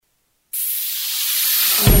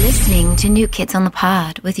listening to New Kids on the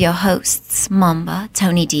Pod with your hosts, Mamba,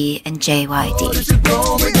 Tony D, and JYD.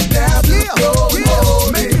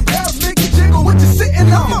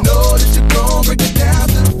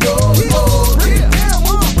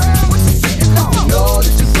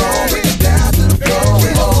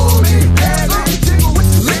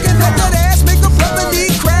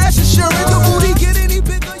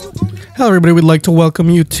 Hello, everybody. We'd like to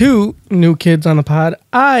welcome you to New Kids on the Pod.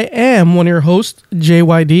 I am one of your hosts,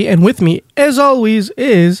 JYD, and with me, as always,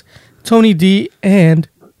 is Tony D and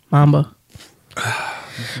Mamba.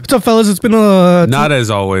 What's up, fellas? It's been not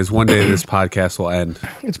as always. One day this podcast will end.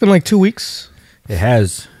 It's been like 2 weeks. It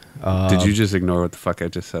has. Did you just ignore what the fuck I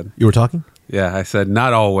just said? You were talking? Yeah, I said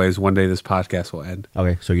not always. One day this podcast will end.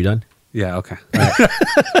 Okay, so you're done? Yeah, okay.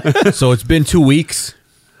 So it's been 2 weeks.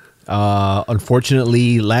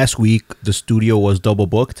 Unfortunately, last week the studio was double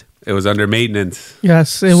booked. It was under maintenance.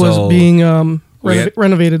 Yes, it was being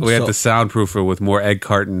renovated. We had to soundproof it with more egg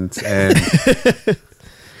cartons and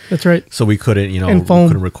That's right. So we couldn't, And foam. we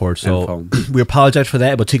couldn't record. So we apologize for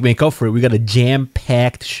that, but to make up for it, we got a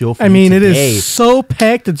jam-packed show for you it today. is so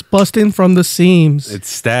packed, it's busting from the seams. it's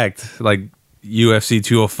stacked like UFC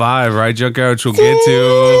 205, right, Junkyard? Which we'll get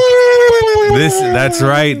to. That's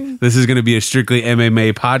right. This is going to be a strictly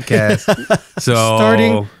MMA podcast. So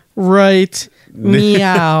Starting right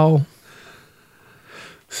meow.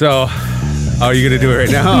 So, are you going to do it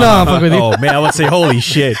right now? No, I'm fucking with you. Oh man, I would say, holy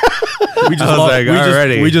shit! We just I was lost, like,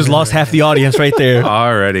 already. we just lost half the audience right there.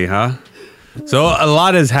 Already, huh? So a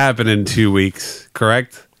lot has happened in 2 weeks,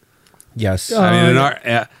 correct? Yes. I mean,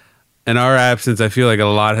 in our absence, I feel like a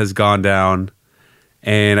lot has gone down,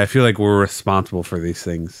 and I feel like we're responsible for these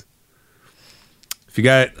things. If you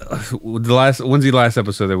got when's the last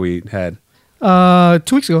episode that we had?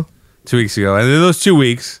 2 weeks ago. 2 weeks ago, and in those 2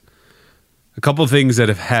 weeks, a couple of things that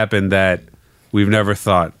have happened that we've never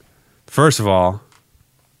thought. First of all,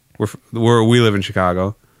 we live in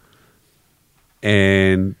Chicago,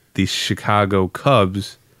 and the Chicago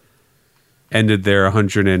Cubs ended their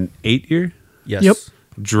 108-year Yes. Yep.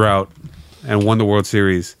 drought and won the World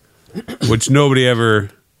Series, which nobody ever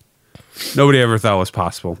thought was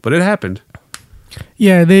possible, but it happened.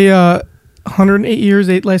 Yeah, they 108 years.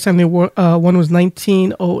 Last time they won was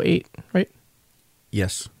 1908, right?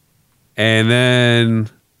 Yes. And then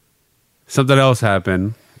something else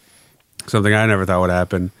happened, something I never thought would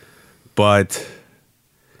happen, but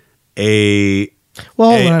an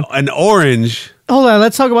orange. Hold on,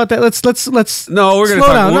 let's talk about that. Let's No, we're gonna slow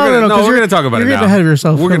talk. down. We're gonna talk about it now. You're getting ahead of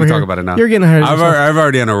yourself. We're gonna over talk here. about it now. You're getting ahead of yourself. I've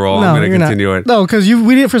already on a roll. No, I'm gonna you're continue not. it. No, because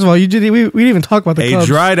we didn't. First of all, we didn't even talk about the A Cubs.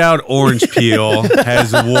 dried out orange peel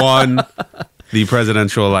has won the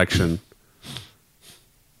presidential election.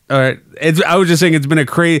 All right. I was just saying it's been a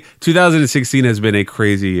crazy. 2016 has been a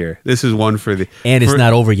crazy year. This is one for the. And it's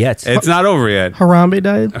not over yet. It's not over yet. Harambe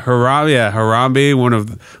died. Harambe, one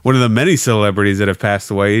of the many celebrities that have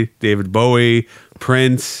passed away. David Bowie,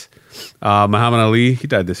 Prince, Muhammad Ali. He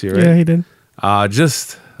died this year, right? Yeah, he did.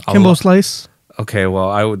 Just Kimbo Slice. Okay,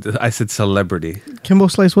 well, I said celebrity. Kimbo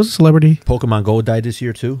Slice was a celebrity. Pokemon Go died this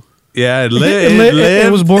year too. Yeah, it It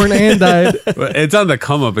was born and died. It's on the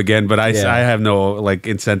come up again, but I have no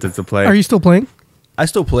incentive to play. Are you still playing? I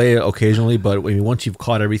still play it occasionally, but I mean, once you've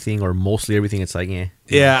caught everything or mostly everything, it's like, yeah.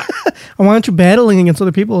 Yeah, Why aren't you battling against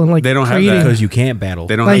other people and like They don't have trading? that. Because you can't battle.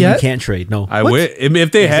 They don't Not have yet? You can't trade. No.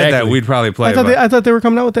 if they had that, Exactly. we'd probably play. I thought they were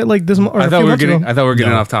coming out with that like this or I a thought few we were months getting. ago. I thought we were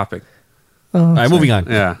getting No. off topic. All right, moving on.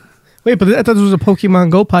 Yeah, Wait, but I thought this was a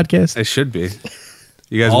Pokemon Go podcast. it should be.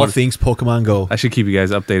 You guys All want? things Pokemon Go. I should keep you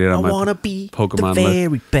guys updated on my be Pokemon the list.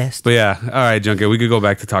 very best. But yeah, all right, Junket. We could go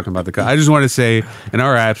back to talking about the. I just want to say, in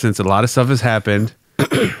our absence, a lot of stuff has happened,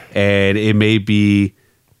 and it may be,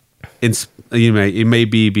 it may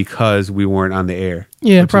be because we weren't on the air.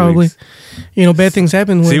 Yeah, for 2 probably. weeks. Bad things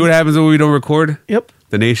happen. When, See what happens when we don't record? Yep.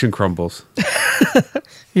 The nation crumbles.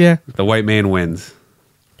 Yeah. The white man wins.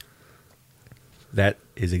 That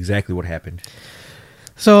is exactly what happened.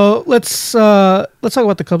 So let's talk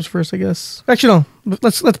about the Cubs first, I guess. Actually, no.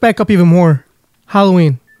 Let's back up even more.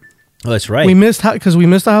 Halloween. Oh, that's right. We missed because we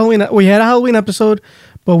missed the Halloween. We had a Halloween episode,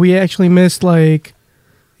 but we actually missed the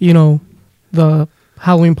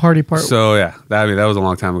Halloween party part. So yeah, that was a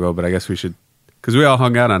long time ago, but I guess we should, because we all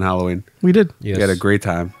hung out on Halloween. We did. Yes. We had a great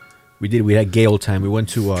time. We did. We had gay old time. We went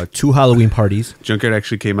to 2 Halloween parties. Junket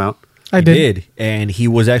actually came out. I He did. and he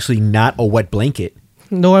was actually not a wet blanket.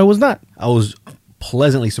 No, I was not. I was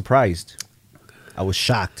pleasantly surprised. I was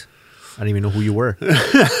shocked. I didn't even know who you were.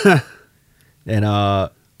 And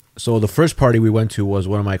so the first party we went to was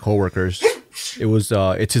one of my coworkers. It was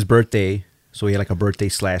it's his birthday, so he had like a birthday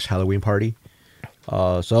 / Halloween party.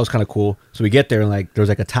 So that was kind of cool. So we get there and like there's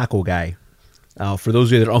like a taco guy. For those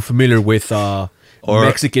of you that are unfamiliar with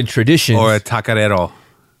Mexican traditions, Or a tacarero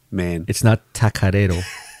man. it's not tacarero.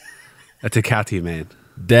 A Tecate man.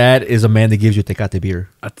 That is a man that gives you Tecate beer.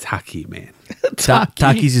 A Taki man.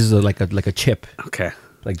 Takis is like a chip, Okay.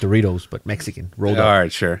 like Doritos, but Mexican rolled All up.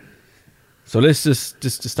 right, sure. So let's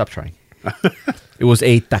just stop trying. It was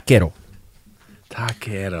a taquero.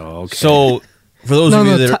 Taquero. Okay. So for those of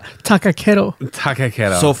you that are, Takakero.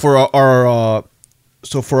 Taquero.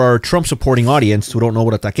 so for our Trump supporting audience who don't know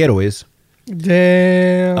what a taquero is,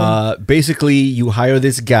 Damn. basically you hire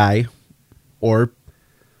this guy or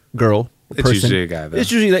girl. Or It's person. usually a guy, though.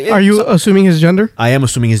 It's usually like, Are you assuming his gender? I am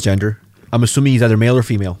assuming his gender. I'm assuming he's either male or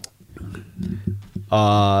female.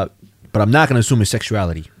 But I'm not going to assume his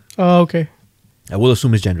sexuality. Oh, okay. I will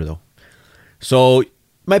assume his gender though. So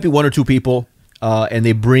might be one or two people, and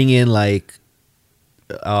they bring in like,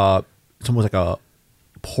 it's almost like a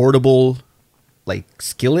portable, like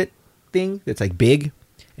skillet thing that's like big,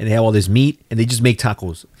 and they have all this meat, and they just make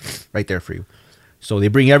tacos right there for you. So they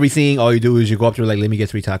bring everything. All you do is you go up to like, let me get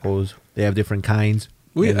 3 tacos. They have different kinds.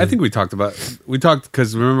 I think we talked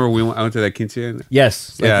because remember I went to that quinceañera.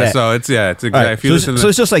 Yes. Like Yeah, that. so it's All exactly. right, If you listen so to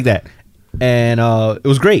it's just like that, and it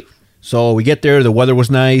was great. So we get there. The weather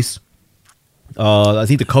was nice. I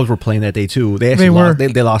think the Cubs were playing that day too. They actually were. lost,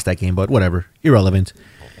 they lost that game, but whatever, irrelevant.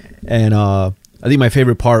 And I think my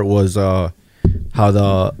favorite part was how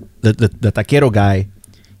the taquero guy,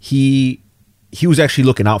 he was actually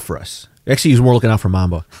looking out for us. Actually, he was more looking out for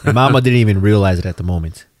Mamba. And Mamba didn't even realize it at the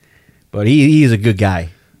moment, but he is a good guy.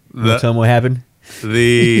 You wanna tell him what happened?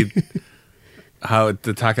 the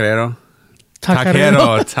taquero.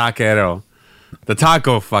 Taquero. The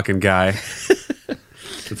taco fucking guy.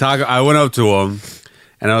 I went up to him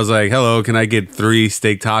and I was like, "Hello, can I get 3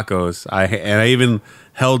 steak tacos?" I even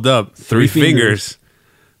held up 3 fingers.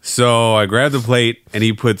 So I grabbed the plate and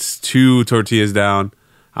he puts 2 tortillas down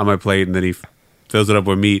on my plate and then he fills it up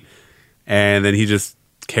with meat and then he just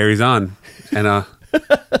carries on. And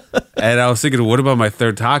and I was thinking, what about my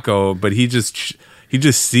 3rd taco? But he just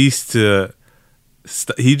ceased to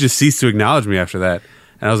acknowledge me after that.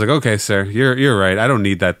 And I was like, okay, sir, you're right. I don't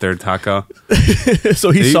need that 3rd taco.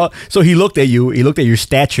 So he looked at you. He looked at your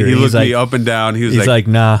stature. He and looked he's me like, up and down. He was he's like,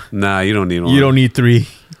 nah, you don't need one. you don't need 3,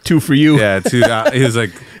 2 for you. Yeah, 2. He was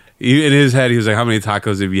like, in his head, he was like, how many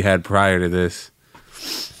tacos have you had prior to this?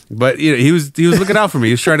 But you know, he was looking out for me.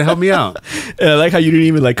 He was trying to help me out. And I like how you didn't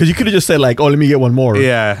even because you could have just said like, oh, let me get one more.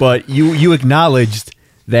 Yeah. But you acknowledged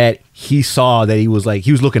that he saw that he was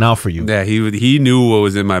looking out for you. Yeah, he knew what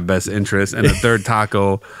was in my best interest, and the 3rd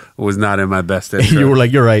taco was not in my best interest. You were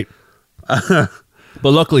like, you're right.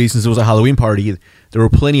 But luckily, since it was a Halloween party, there were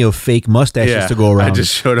plenty of fake mustaches Yeah, to go around. I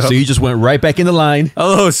just showed up. So you just went right back in the line.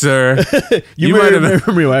 Hello, sir. You might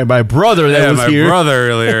remember my brother that was my here. brother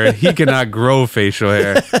earlier. He cannot grow facial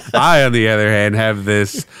hair. I, on the other hand, have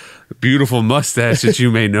this beautiful mustache that you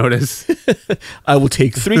may notice. I will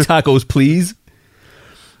take 3 tacos, please.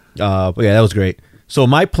 But yeah, that was great. So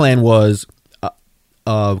my plan was,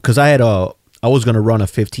 because I was going to run a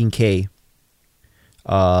 15K.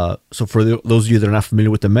 So for those of you that are not familiar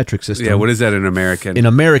with the metric system. Yeah, what is that in American? In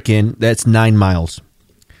American, that's 9 miles.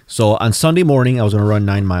 So on Sunday morning, I was going to run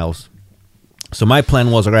 9 miles. So my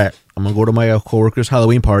plan was, all right, I'm going to go to my coworker's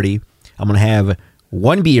Halloween party. I'm going to have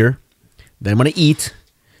 1 beer. Then I'm going to eat.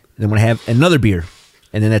 Then I'm going to have another beer.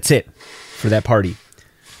 And then that's it for that party.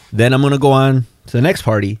 Then I'm going to go on to the next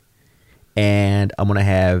party. And I'm going to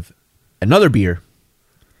have another beer.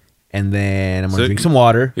 And then I'm going to drink some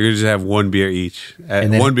water. You're going to just have 1 beer each.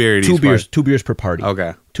 And then 1 beer at 2 each beers, party. 2 beers per party.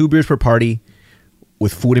 Okay. 2 beers per party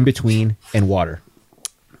with food in between and water.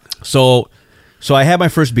 So I had my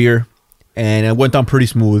first beer and it went down pretty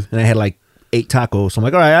smooth and I had like 8 tacos. So I'm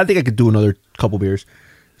like, all right, I think I could do another couple beers.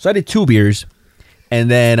 So I did 2 beers and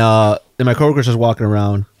then my coworker's just walking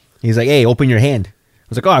around. He's like, hey, open your hand. I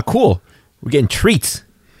was like, oh, cool. We're getting treats.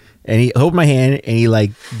 And he opened my hand and he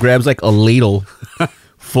like grabs like a ladle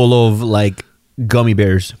full of like gummy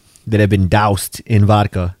bears that have been doused in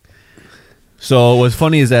vodka. So what's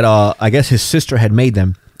funny is that I guess his sister had made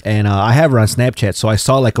them, and I have her on Snapchat. So I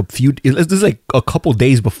saw like this is like a couple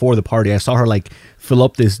days before the party. I saw her like fill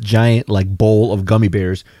up this giant like bowl of gummy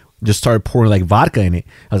bears, just started pouring like vodka in it.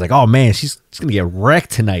 I was like, oh man, she's gonna get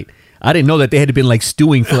wrecked tonight. I didn't know that they had been like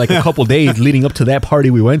stewing for like a couple days leading up to that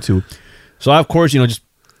party we went to. So I, of course, just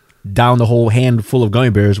down the whole handful of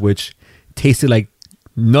gummy bears, which tasted like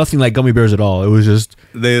nothing like gummy bears at all. It was just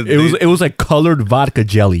it was like colored vodka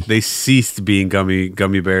jelly. They ceased being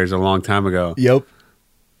gummy bears a long time ago. Yep.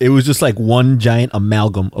 It was just like one giant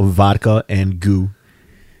amalgam of vodka and goo.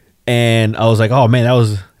 And I was like, oh man, that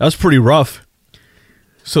was pretty rough.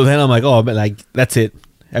 So then I'm like, oh, but like that's it.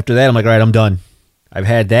 After that, I'm like, all right, I'm done. I've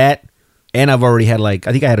had that, and I've already had I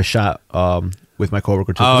think I had a shot with my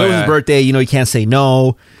coworker too. 'Cause it was his birthday. You can't say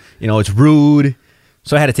no. It's rude.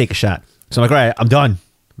 So I had to take a shot. So I'm like, all right, I'm done.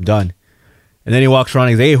 And then he walks around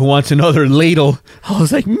and goes, hey, who wants another ladle? I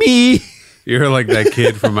was like, me. You're like that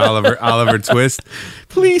kid from Oliver Twist.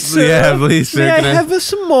 Please, sir. Yeah, please, sir. May I Can have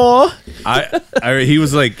some more? He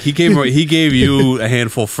was like, he gave you a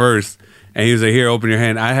handful first, and he was like, here, open your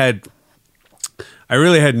hand. I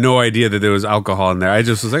really had no idea that there was alcohol in there. I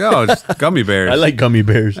just was like, oh, it's gummy bears. I like gummy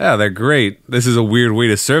bears. Yeah, they're great. This is a weird way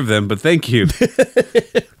to serve them, but thank you.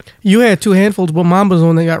 You had 2 handfuls, but Mamba's the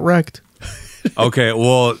one that got wrecked. Okay,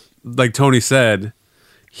 well, like Tony said,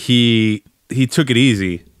 he took it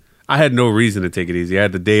easy. I had no reason to take it easy. I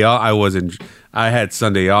had the day off. I had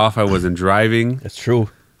Sunday off. I wasn't driving. That's true.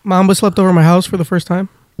 Mamba slept over at my house for the first time.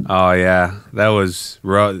 Oh yeah, that was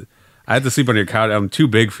rough. I had to sleep on your couch. I'm too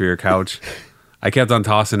big for your couch. I kept on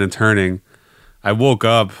tossing and turning. I woke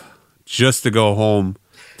up just to go home,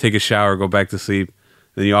 take a shower, go back to sleep.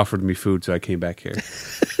 Then you offered me food, so I came back here.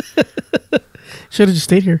 Should have just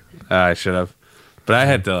stayed here. I should have, but I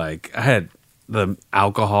had the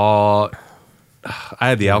alcohol. I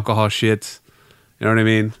had the alcohol shits. You know what I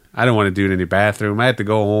mean? I didn't want to do it in your bathroom. I had to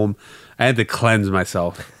go home. I had to cleanse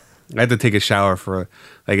myself. I had to take a shower for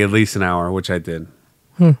like at least an hour, which I did.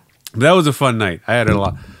 But that was a fun night. I had a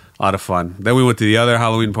lot of fun. Then we went to the other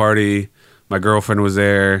Halloween party. My girlfriend was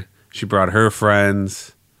there. She brought her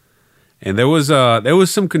friends, and there was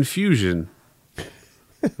some confusion,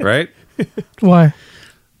 right? Why?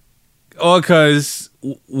 Oh, because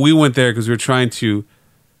we went there because we were trying to.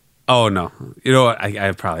 Oh no! You know what?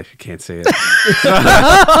 I probably can't say it.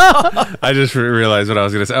 I just realized what I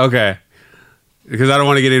was going to say. Okay, because I don't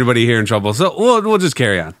want to get anybody here in trouble. So we'll just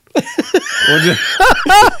carry on.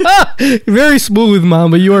 Very smooth,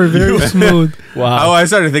 Mamba. You are very smooth. Wow. Oh, I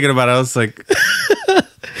started thinking about it. I was like,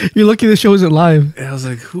 You're lucky the show isn't live. I was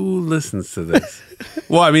like, who listens to this?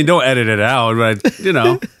 Well, I mean, don't edit it out, but So you're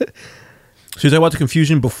talking about the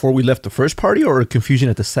confusion before we left the first party, or confusion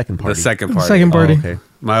at the second party? the second The party. second party. Oh, okay.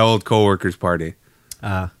 My old coworker's party.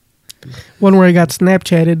 One where I got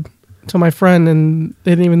Snapchatted to my friend and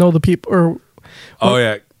they didn't even know the people. Or Oh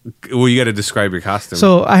yeah. Well, you got to describe your costume.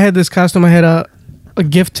 so I had this costume. I had a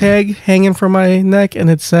gift tag hanging from my neck, and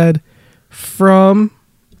it said, "From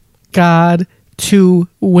God to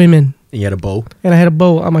women," And you had a bow. and I had a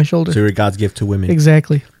bow on my shoulder. So you're God's gift to women.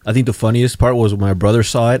 Exactly. I think the funniest part was when my brother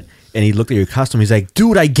saw it and he looked at your costume. He's like,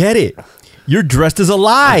 dude, I get it. You're dressed as a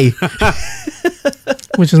lie.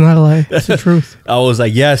 Which is not a lie. It's the truth. I was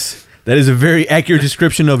like, yes, that is a very accurate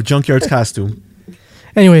description of Junkyard's costume.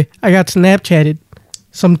 Anyway, I got Snapchatted.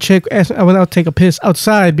 Some chick asked, I went out to take a piss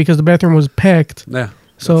outside because the bathroom was packed. yeah.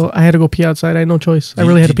 So I had to go pee outside. I had no choice. I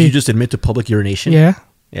really had to Did pee. you just admit to public urination? Yeah.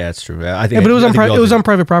 Yeah, that's true. I think. Yeah, but it was I on think we all it was did. on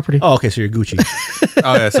private property. Oh, okay. So you're Gucci,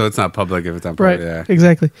 Oh yeah. So it's not public if it's on right. private. Yeah.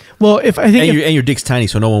 Exactly. Well, if I think and your dick's tiny,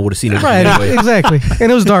 so no one would have seen it. right, Anyway. exactly,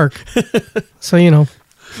 and it was dark, so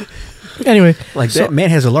Anyway, Like that man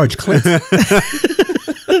has a large clit.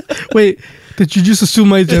 wait, did you just assume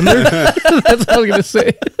my gender? That's what I was gonna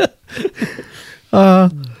say.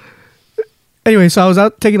 Anyway, so I was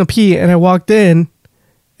out taking a pee, and I walked in.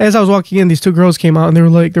 As I was walking in, these 2 girls came out, and they were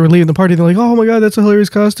leaving the party. They're like, "Oh my god, that's a hilarious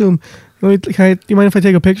costume. Do you mind if I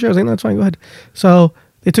take a picture?" I was like, "No, that's fine. Go ahead." So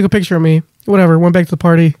they took a picture of me. Whatever. Went back to the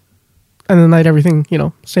party, and the night everything,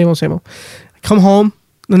 same old, same old. I come home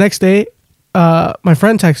the next day. My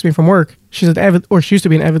friend texted me from work. She's an avid, or she used to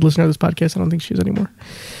be an avid listener of this podcast. I don't think she is anymore.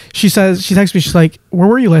 She texts me. She's like, "Where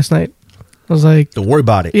were you last night?" I was like, Don't worry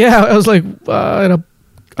about it. "Yeah." I was like, "At a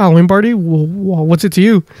Halloween party. Well, what's it to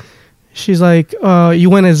you?" She's like, "You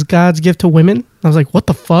went as God's gift to women." I was like, "What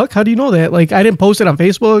the fuck? How do you know that?" Like, I didn't post it on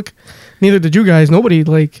Facebook. Neither did you guys. Nobody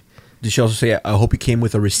like. Did she also say, I hope you came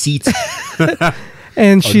with a receipt?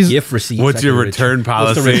 And A she's gift receipt? What's your return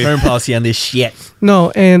policy? What's the return policy on this shit? no,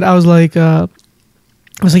 and I was like, "Yeah,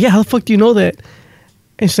 how the fuck do you know that?"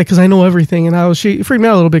 And she's like, "Because I know everything." And she freaked me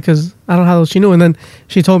out a little bit because I don't know how she knew. And then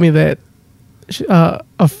she told me that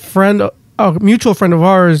a mutual friend of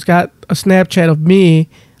ours, got a Snapchat of me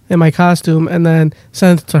in my costume and then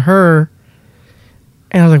sent it to her.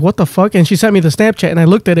 And I was like, "What the fuck?" And she sent me the Snapchat, and I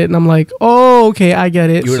looked at it, and I'm like, "Oh, okay, I get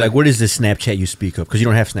it." You were like, what is this Snapchat you speak of? Because you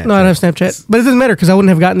don't have Snapchat. "No, I don't have Snapchat," but it doesn't matter because I wouldn't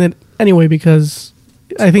have gotten it anyway because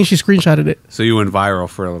I think she screenshotted it. So you went viral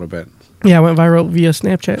for a little bit. Yeah, I went viral via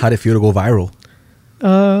Snapchat. How'd it feel to go viral?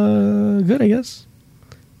 Good, I guess.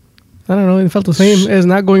 I don't know. It felt the same as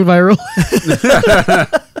not going viral.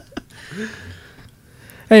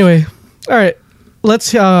 Anyway, all right.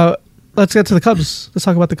 let's get to the Cubs. Let's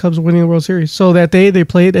talk about the Cubs winning the World Series. So that day they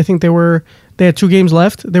played, I think they had 2 games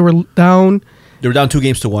left. They were down. They were down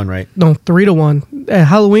 2-1, right? No, 3-1 at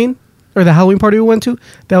Halloween, or the Halloween party we went to.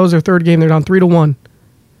 That was their 3rd game. They're down 3-1.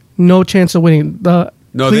 No chance of winning.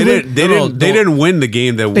 No, Cleveland, they didn't win the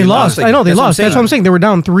game that they we lost. I know they That's what I'm lost. That's saying. what I'm saying. They were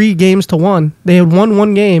down 3-1. They had won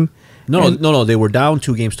 1 game. No. They were down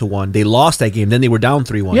 2-1. They lost that game. Then they were down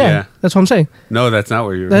 3-1. Yeah, Yeah. that's what I'm saying. No, that's not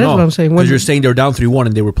what you're. That is what I'm saying. When- Because you're saying they were down 3-1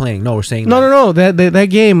 and they were playing. No, we're saying No. That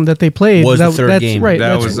game that they played Was the that, third that's, game. Right. That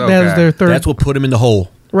That was was okay. their third. That's what put them in the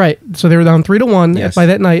hole. Right. So they were down 3-1 Yes. by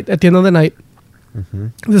that night. At the end of the night,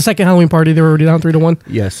 the second Halloween party, they were already down 3-1,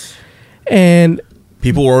 Yes. and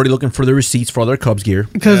People were already looking for their receipts for all their Cubs gear.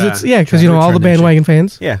 because Yeah. because all the Return that shit. bandwagon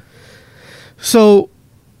fans. Yeah. So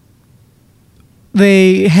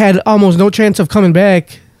they had almost no chance of coming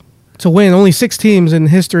back to win. Only 6 teams in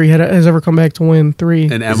history has ever come back to win 3.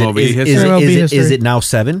 in MLB is, history. Is, MLB is, history. is it now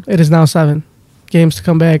 7? It is now 7 games to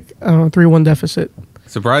come back. 3-1 deficit.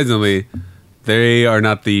 Surprisingly, they are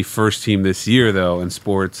not the first team this year, though, in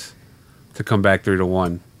sports to come back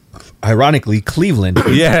 3-1. Ironically, Cleveland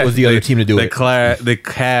Yeah, was the other team to do the it. The claps.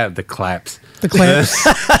 The Clamps.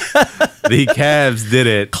 The Cavs did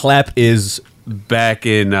it Clap is back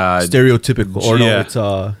in stereotypical. Or yeah.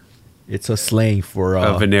 no, it's a slang for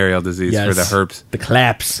a venereal disease for the herpes. The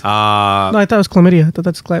claps. No, I thought it was chlamydia. I thought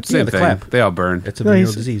that's claps. Same the thing. clap. They all burn. It's a No, venereal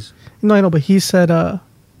he's- disease. No, I know, but he said.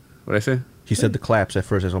 What I say? He said the claps at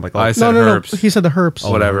first. I'm like, oh, I said No. herpes. He said the herpes.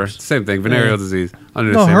 Whatever. herpes. Same thing. Venereal disease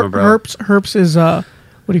under the No, same umbrella. herpes is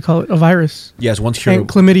what do you call it? A virus. yes, once And cured.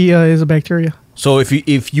 chlamydia is a bacteria. So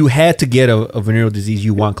if you had to get a venereal disease,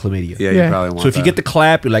 you want chlamydia. Yeah, Yeah. you probably want So if you that. get the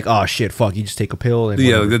clap, you're like, oh shit, fuck, you just take a pill. And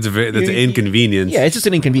yeah, whatever. that's an inconvenience. Yeah, it's just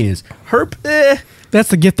an inconvenience. Herp, That's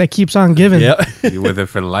the gift that keeps on giving. yeah. You're with it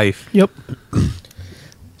for life. Yep.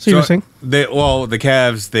 So you were saying? the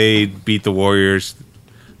Cavs they beat the Warriors.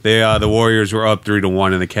 The Warriors were up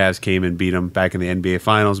 3-1, and the Cavs came and beat them back in the NBA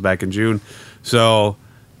Finals back in June. So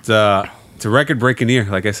it's a record-breaking year.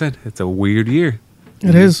 Like I said, it's a weird year.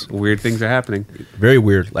 It is. Weird things are happening. Very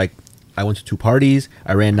weird. Like, I went to 2 parties.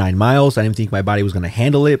 I ran 9 miles. I didn't think my body was going to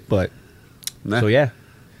handle it, but Nah. so yeah.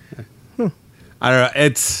 I don't know.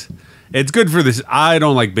 It's good for this. I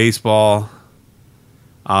don't like baseball.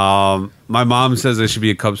 My mom says I should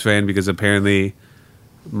be a Cubs fan because apparently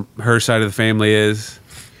her side of the family is.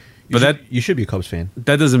 But You should be a Cubs fan.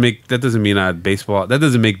 that doesn't mean baseball. That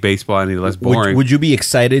doesn't make baseball any less boring. Would you be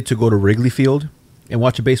excited to go to Wrigley Field and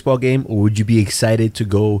watch a baseball game, or would you be excited to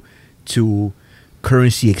go to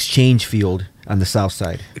Currency Exchange Field on the south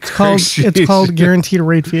side? It's called Guaranteed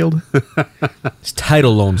Rate Field. It's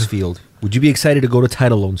Title Loans Field. Would you be excited to go to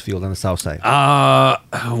Title Loans Field on the south side?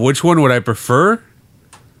 Which one would I prefer?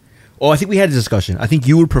 I think we had a discussion. I think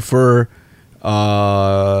you would prefer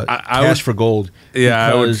I Cash would- for Gold. Yeah,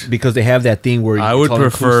 I would- because they have that thing where I it's would all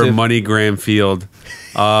prefer inclusive. MoneyGram Field.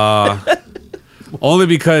 Only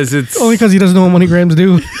because it's Only because he doesn't know what MoneyGrams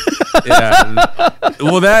do. yeah.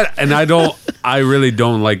 Well, that and I really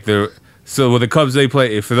don't like the. So with the Cubs, they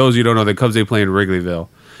play. For those of you who don't know, the Cubs they play in Wrigleyville,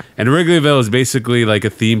 and Wrigleyville is basically like a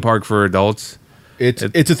theme park for adults. It's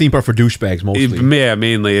a theme park for douchebags mostly. Yeah,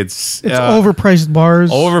 mainly it's Overpriced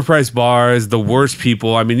bars. overpriced bars, the worst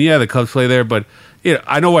people. I mean, yeah, the Cubs play there, but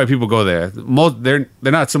I know why people go there. They're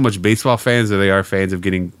not so much baseball fans as they are fans of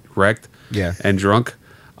getting wrecked, Yeah. and drunk.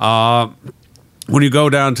 When you go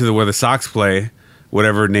down to where the Sox play,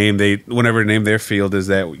 whatever name their field is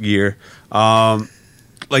that year,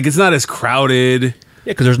 like it's not as crowded.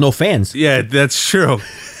 Yeah, because there's no fans. Yeah, that's true.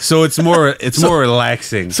 So it's more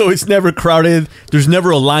relaxing. So it's never crowded. There's never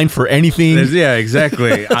a line for anything. Yeah,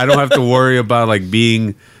 exactly. I don't have to worry about like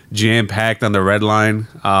being jam packed on the red line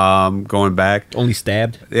going back. Only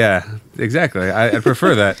stabbed. Yeah, exactly. I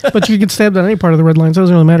prefer that. But you can get stabbed on any part of the red line, so it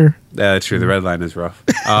doesn't really matter. Yeah, that's true. The red line is rough.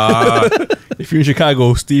 If you're in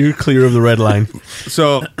Chicago, steer clear of the red line.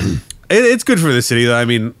 So it's good for the city, though. I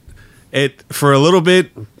mean, it for a little bit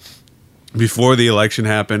before the election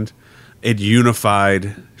happened, it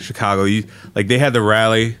unified Chicago. Like they had the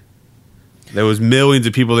rally. There was millions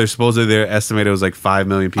of people there. Supposedly, they estimated it was like 5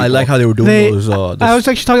 million people. I like how they were doing those. I was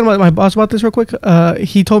actually talking about my boss about this real quick.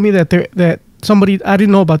 He told me that somebody, I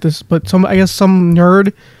didn't know about this, but some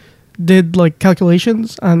nerd did like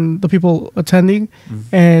calculations on the people attending,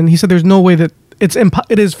 and he said there's no way that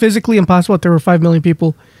it is physically impossible that there were 5 million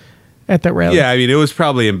people at that rally. Yeah, I mean, it was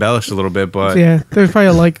probably embellished a little bit, but Yeah, there's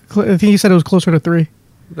probably I think he said it was closer to 3.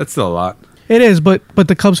 that's still a lot. It is, but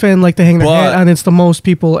the Cubs fan like to hang their But- hat on it's the most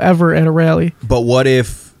people ever at a rally. But what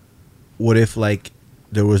if like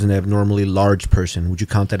there was an abnormally large person, would you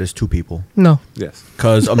count that as 2 people? No. Yes.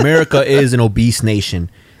 Because America is an obese nation.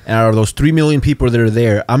 And out of those 3 million people that are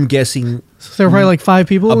there, I'm guessing So there were probably like 5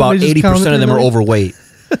 people. about They just 80% counted of them are 3 million? overweight.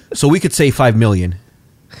 So we could say 5 million.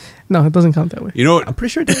 No, it doesn't count that way. You know what? I'm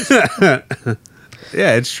pretty sure it does.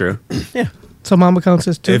 Yeah, it's true. Yeah. So Mamba counts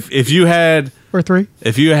as 2 If you had or 3.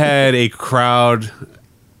 a crowd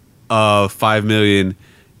of 5 million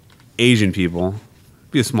Asian people,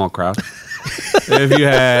 it'd be a small crowd. If you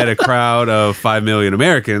had a crowd of 5 million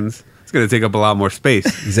Americans, it's going to take up a lot more space.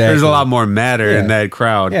 Exactly. There's a lot more matter in Yeah. that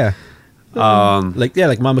crowd. Yeah.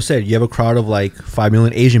 Like Mama said, you have a crowd of like 5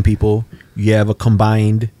 million Asian people. You have a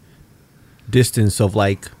combined distance of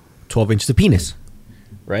like 12 inches of penis,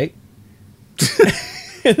 right?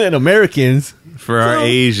 And then Americans, For our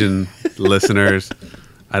Asian listeners,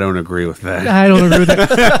 I don't agree with that. I don't agree with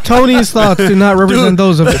that. Tony's thoughts do not represent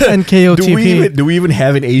those of NKOTP. do we even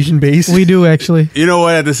have an Asian base? We do actually. You know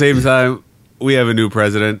what? At the same time, we have a new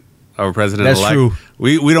president, our president-elect. That's true.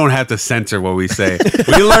 We don't have to censor what we say.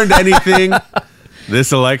 We learned anything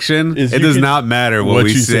this election. Is It you does can- not matter what what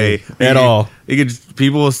we you say say at all.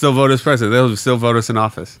 People will still vote us president. They'll still vote us in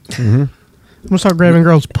office. I'm gonna start grabbing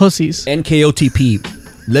girls' pussies. NKOTP.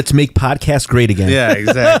 Let's make podcasts great again. Yeah,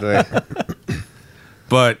 exactly.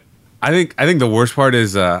 But I think the worst part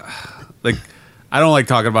is like I don't like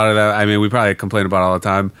talking about it. I mean, we probably complain about it all the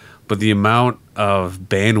time. But the amount of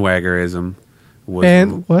bandwagonism was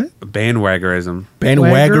What? bandwagonism.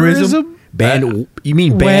 Bandwagonism? You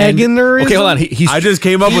mean band? Wagonerism? Okay, hold on. I just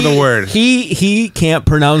came up with a word. He can't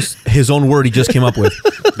pronounce his own word he just came up with.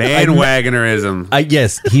 Bandwagonerism.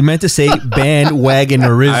 Yes, he meant to say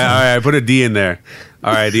bandwagonerism. I put a D in there.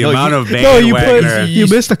 All right, the No, amount you- of No, bandwagoner. you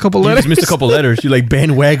missed a couple You letters. just missed a couple letters. You're like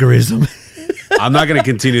bandwagonism. I'm not going to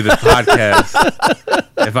continue this podcast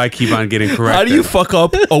if I keep on getting corrected. How do you fuck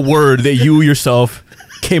up a word that you yourself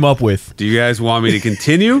came up with? Do you guys want me to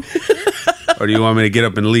continue, or do you want me to get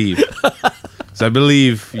up and leave? So I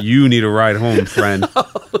believe you need a ride home, friend.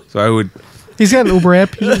 So I would. He's got an Uber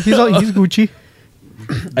app. He's Gucci.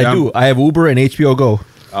 I do. I have Uber and HBO Go.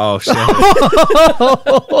 Oh shit!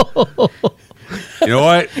 You know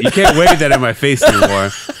what? You can't wave that in my face anymore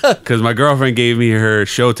because my girlfriend gave me her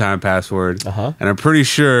Showtime password, and I'm pretty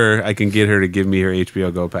sure I can get her to give me her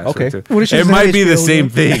HBO Go password. Okay. Too. What if she It doesn't have might be the HBO same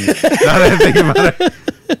Go? thing. Now that I think about it,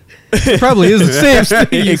 It probably is the same.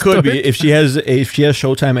 It could be if she has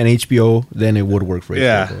Showtime and HBO, then it would work for HBO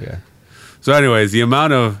Yeah. Go. Yeah. So, anyways, the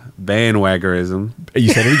amount of bandwagonism.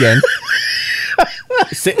 You said it again.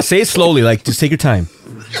 say it slowly, like just take your time.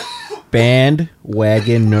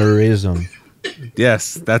 Bandwagonerism.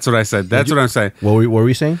 Yes, that's what I said. That's what I'm saying. What were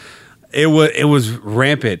we saying? It was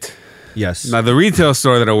rampant. Yes. Now, the retail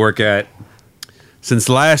store that I work at, since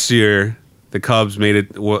last year, the Cubs made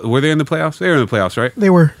it. Were they in the playoffs? They were in the playoffs, right? They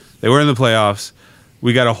were. They were in the playoffs.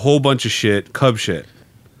 We got a whole bunch of shit, Cub shit.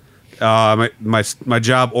 My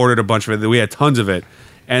job ordered a bunch of it. We had tons of it,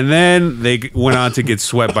 and then they went on to get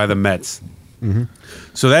swept by the Mets. Mm-hmm.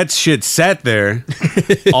 So that shit sat there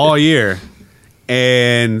all year,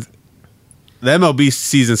 and the MLB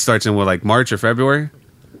season starts in like March or February.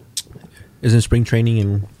 Isn't spring training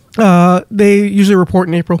in? They usually report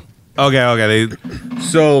in April. Okay.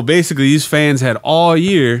 So basically, these fans had all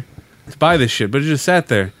year to buy this shit, but it just sat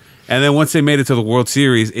there. And then once they made it to the World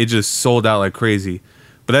Series, it just sold out like crazy.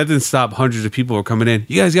 But that didn't stop hundreds of people from coming in.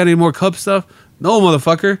 You guys got any more Cubs stuff? No,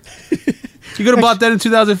 motherfucker. You could have bought that in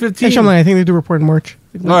 2015. Actually, I'm lying. I think they do report in March.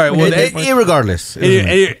 All right, well, Irregardless,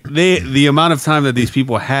 the amount of time that these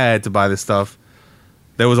people had to buy this stuff,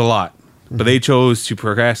 there was a lot. But they chose to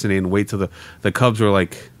procrastinate and wait till the Cubs were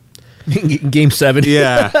like, Game 7.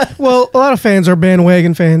 yeah. Well, a lot of fans are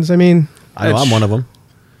bandwagon fans. I mean, I know I'm one of them.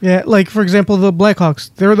 yeah, like for example, the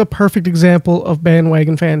Blackhawks. They're the perfect example of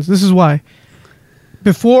bandwagon fans. This is why.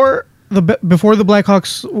 Before the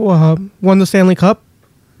Blackhawks won the Stanley Cup,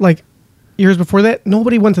 like years before that,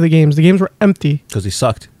 nobody went to the games. The games were empty. Because they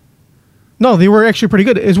sucked. No, they were actually pretty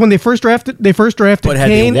good. It's when they first drafted. But had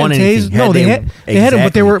they won anything? No, they had them,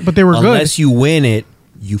 but they were good. Unless you win it,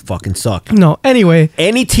 you fucking suck. No, anyway,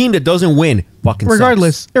 Any team that doesn't win fucking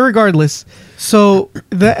irregardless. So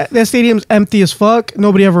that stadium's empty as fuck.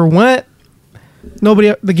 Nobody ever went.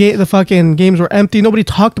 The fucking games were empty. Nobody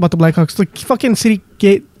talked about the Blackhawks. The fucking city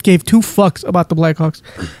gave 2 fucks about the Blackhawks.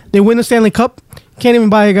 They win the Stanley Cup, can't even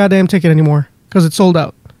buy a goddamn ticket anymore because it's sold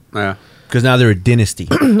out. Yeah. Because now they're a dynasty.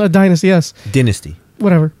 A dynasty, yes, Dynasty.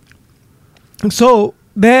 whatever. So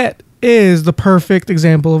that is the perfect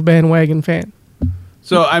example of bandwagon fan.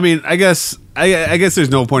 So, I mean, I guess I guess there's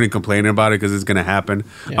no point in complaining about it because it's going to happen.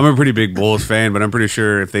 Yeah. I'm a pretty big Bulls fan, but I'm pretty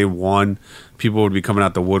sure if they won, people would be coming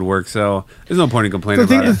out the woodwork. So there's no point in complaining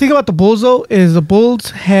The about it. thing about the Bulls though is the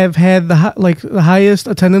Bulls have had the highest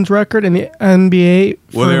attendance record in the NBA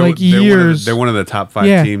for years. They're one of the top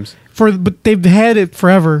 5 teams. But they've had it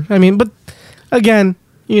forever. I mean, but again,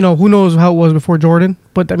 who knows how it was before Jordan?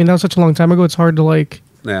 But I mean, that was such a long time ago. It's hard to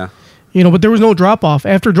Yeah. but there was no drop off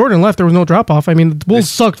after Jordan left. There was no drop off. I mean, the Bulls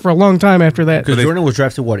sucked for a long time after that. Because Jordan was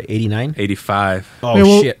drafted, what, 89? 85. Oh, Yeah,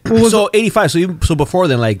 well, shit. what was So 85. So before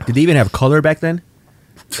then, did they even have color back then?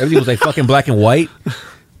 Everything was fucking black and white.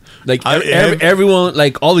 Everyone,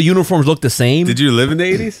 all the uniforms looked the same. Did you live in the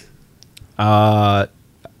 80s?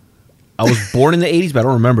 I was born in the 80s, but I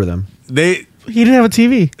don't remember them. He didn't have a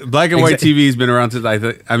TV. Black and white TV's been around since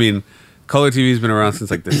color TV's been around since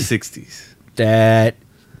the 60s.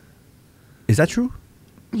 Is that true?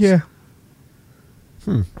 Yeah.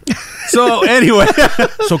 So anyway,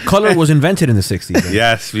 So color was invented in the 60s. Then.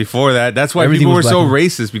 yes, before that, that's why Everything people were was so black and-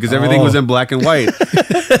 racist because everything was in black and white.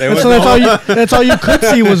 So that's all you could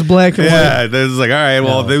see was black and white. Yeah, there's all right.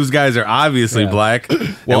 Well, those guys are obviously Yeah. black,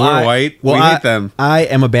 and we're white. We hate them. I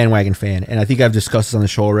am a bandwagon fan, and I think I've discussed this on the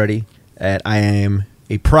show already. That I am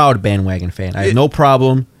a proud bandwagon fan. I have no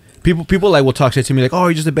problem. People will talk shit to me oh,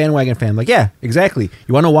 you're just a bandwagon fan. I'm like, yeah, exactly.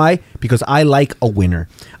 You want to know why? Because I like a winner.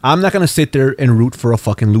 I'm not gonna sit there and root for a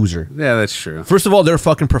fucking loser. Yeah, that's true. First of all, they're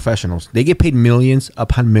fucking professionals. They get paid millions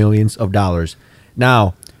upon millions of dollars.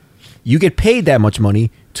 Now, you get paid that much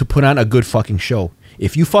money to put on a good fucking show.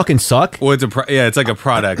 If you fucking suck, Well, it's like a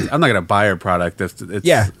product. I'm not gonna buy a product that's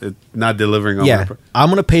it's not delivering on. yeah, I'm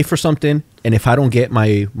gonna pay for something, and if I don't get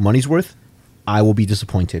my money's worth, I will be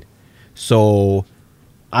disappointed. So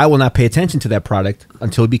I will not pay attention to that product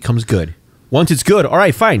until it becomes good. Once it's good, all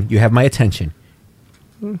right, fine, you have my attention.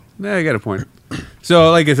 Yeah, you got a point. So,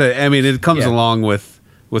 like I said, I mean, it comes Yeah. along with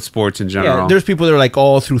sports in general. Yeah, there's people that are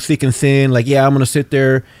all through thick and thin, I'm gonna sit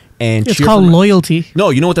there and It's cheer called for loyalty.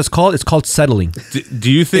 No, you know what that's called? It's called settling. Do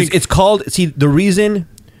you think It's called. See, the reason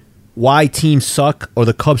why teams suck or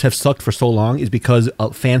the Cubs have sucked for so long is because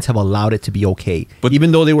fans have allowed it to be okay. But-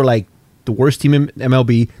 even though they were the worst team in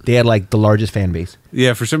MLB, they had the largest fan base,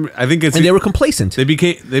 Yeah, for some, I think it's and they were complacent. they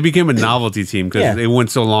became a novelty team because Yeah. they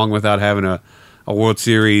went so long without having a World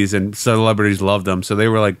Series, and celebrities loved them, so they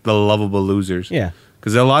were the lovable losers. Yeah.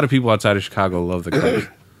 because a lot of people outside of Chicago love the Cubs.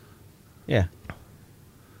 Yeah,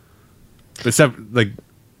 except,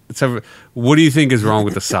 what do you think is wrong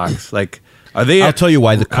with the Sox? Are they? I'll tell you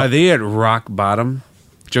why Are they at rock bottom?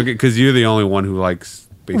 Because you're the only one who likes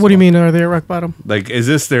baseball. What do you mean? Are they at rock bottom? Is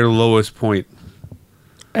this their lowest point?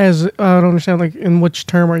 As I don't understand. In which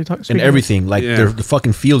term are you talking? and everything Yeah. the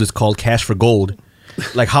fucking field is called Cash for Gold.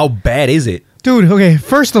 How bad is it? Dude, okay.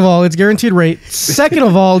 First of all, it's guaranteed rate. Second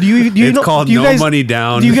of all, do you It's know? called do you No guys, Money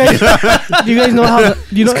Down. Do you guys know how? Do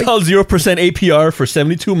you know? It's called 0% APR for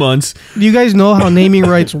 72 months. Do you guys know how naming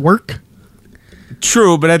rights work?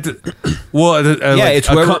 True, but it's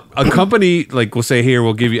whoever- a company will say, here,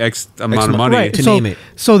 we'll give you X amount of money. Right. to so, name it.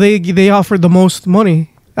 So they offered the most money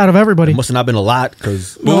out of everybody. It must have not been a lot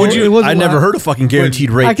because No, it was I a never lot. heard of fucking guaranteed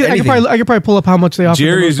rate. I could anything. probably pull up how much they offered.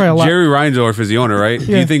 It was probably a lot. Jerry Reinsdorf is the owner, right? Do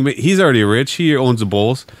Yeah. you think he's already rich? He owns the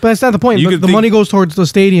Bulls. But that's not the point. You The could think- money goes towards the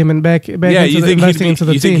stadium and back Yeah, into you think investing into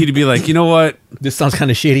the you team. think he'd be like, you know what? This sounds kind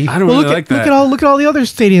of shitty. I don't Well, really look like at that. look at all the other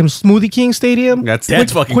stadiums. Smoothie King Stadium. That's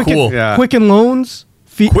fucking cool. Yeah. Quicken Loans.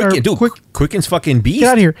 Quicken's fucking beast. Get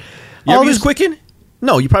out of here. You All ever this- used Quicken?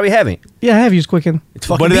 No, you probably haven't. Yeah, I have used Quicken. It's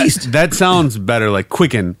fucking But beast. that sounds better, like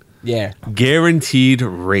Quicken. Yeah. Guaranteed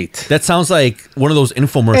rate. That sounds like one of those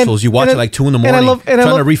infomercials And- you watch and at I- 2 in the and I morning love- and I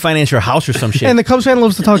trying love- to refinance your house or some shit. And the Cubs fan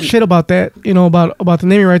loves to talk shit about that, about the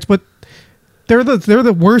naming rights, but they're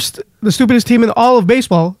the worst, the stupidest team in all of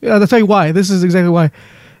baseball. I'll tell you why. This is exactly why.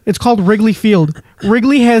 It's called Wrigley Field.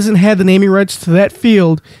 Wrigley hasn't had the naming rights to that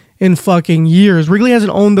field in fucking years. Wrigley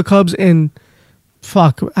hasn't owned the Cubs in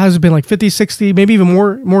has it been 50, 60, maybe even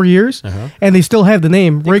more years, and they still have the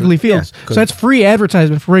name Wrigley Fields. yeah, so that's free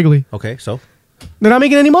advertisement for Wrigley. okay, so They're not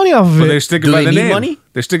making any money off of But it. they're sticking Do by they the need name. money?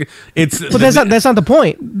 They're sticking. It's But that's not the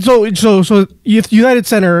point. So if United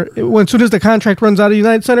Center, as soon as the contract runs out of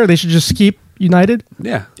United Center, they should just keep United.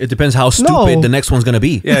 yeah, it depends how stupid No. the next one's gonna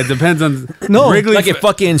be. yeah. It depends on No. Wrigley. Like if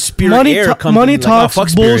fucking Spirit Money, Air comes money in, like, talks, oh, fuck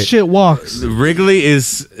Spirit. bullshit walks. Wrigley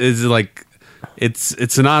is like it's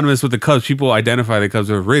synonymous with the Cubs. People identify the Cubs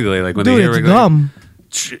with Wrigley. Like when they Dude, hear it's Wrigley. dumb.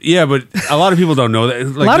 Yeah, but a lot of people don't know that. A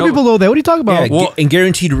lot of people know that. What are you talking Yeah, about? Well, and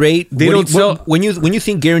guaranteed rate. they what don't do you- what- sell- when you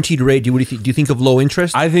think guaranteed rate. Do you think of low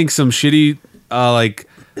interest? I think some shitty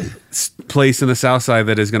place in the South Side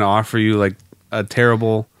that is going to offer you like a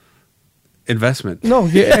terrible. investment. No,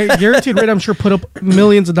 Guaranteed Rate, I'm sure, put up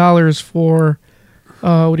millions of dollars for,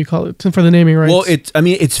 what do you call it? For the naming rights. Well,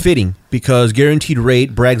 it's fitting because Guaranteed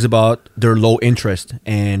Rate brags about their low interest,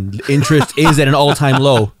 and interest is at an all-time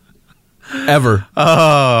low ever.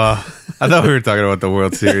 Oh, I thought we were talking about the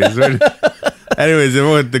World Series. Anyways,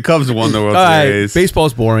 the Cubs won the World Series.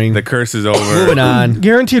 Baseball's boring. The curse is over. Moving on.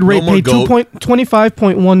 Guaranteed Rate more paid goat.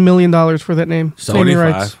 $25.1 million for that name. So Naming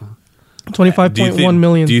rights. 25.1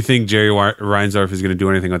 million. Do you think Jerry Reinsdorf is going to do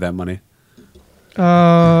anything with that money?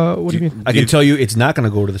 What do you mean? I can tell you it's not going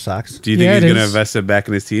to go to the Sox. Do you think Yeah, he's it going to is. invest it back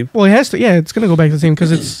in his team? Well, he has to. Yeah, it's going to go back to the team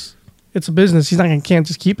because it's a business. He's not going can't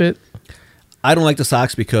just keep it. I don't like the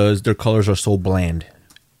Sox because their colors are so bland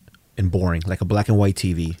and boring, like a black and white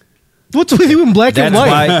TV. What's with you in black and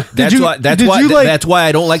white? That's why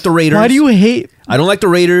I don't like the Raiders. Why do you hate? I don't like the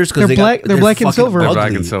Raiders because They're black and fucking silver. They're ugly.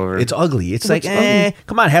 black and silver. It's ugly. It's looks like, ugly.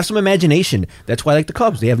 come on, have some imagination. That's why I like the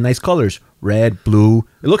Cubs. They have nice colors, red, blue.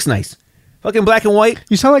 It looks nice. Fucking black and white.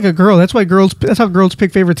 You sound like a girl. That's why girls. That's how girls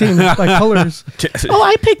pick favorite teams by colors. Oh,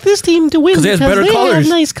 I picked this team to win 'Cause it has better colors. have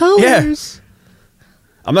nice colors.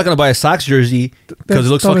 I'm not gonna buy a Sox jersey because it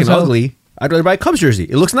looks dumb as fucking hell. ugly. I'd rather buy a Cubs jersey.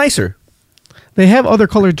 It looks nicer. They have other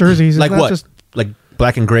colored jerseys. It's Like not what? Just, Like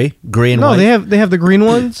black and gray, gray and no, white. they have the green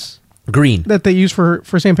ones green. that they use for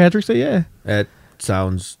St. Patrick's Day. Yeah. That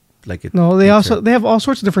sounds like it. No, they have all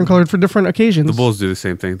sorts of different colors for different occasions. The Bulls do the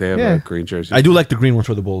same thing. They have Yeah. a green jersey. I do like the green ones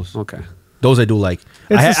for the Bulls. Okay. Those I do like.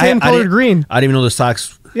 It's the same colored didn't- green. I didn't even know the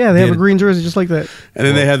Sox. Yeah, they have did. a green jersey just like that. And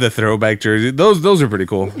then they have the throwback jersey. Those are pretty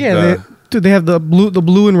cool. Yeah, they have the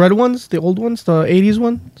blue and red ones, the old ones, the '80s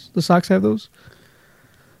ones. The Sox have those.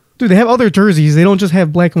 Dude, they have other jerseys. They don't just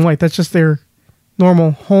have black and white. That's just their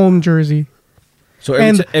normal home jersey. So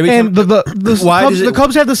And the Why Cubs, does it- the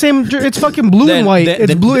Cubs have the same. It's fucking blue Then- and white. then- It's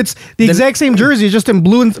then- blue. It's the then- exact same jersey, just in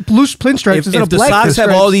blue and blue pinstripes if instead of the black Sox have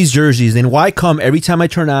pinstripes. all these jerseys, then why come every time I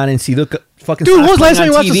turn on and see the fucking Dude, Sox when was the last playing time on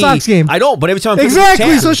you watched a TV? Sox game? I don't, but every time I'm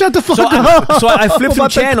Exactly, so shut the fuck up So I flip through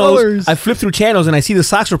about the channels. colors. I flip through channels and I see the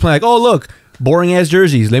Sox are playing. Like, oh look, boring ass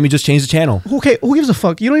jerseys. Let me just change the channel. Okay, who gives a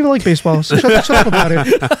fuck? You don't even like baseball, so shut up about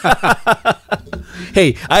it.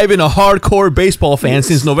 Hey, I've been a hardcore baseball fan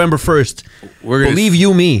since November 1st. Believe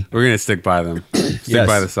you me, We're gonna stick by them. Stick Yes.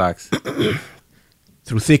 by the Sox.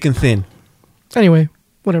 through thick and thin. Anyway,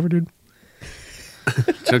 whatever, dude.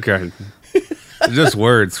 Okay. They're just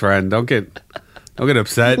words, friend. Don't get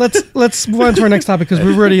upset. Let's move on to our next topic because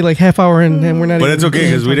we're already like half hour in and we're not. But even it's okay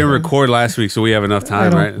because we didn't talking. record last week, so we have enough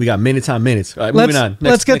time, know. right? We got minutes on minutes. All right, moving on.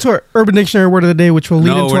 Let's get to our Urban Dictionary word of the day, which will lead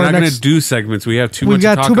No, into we're our not going next. to do segments. We have too We've much.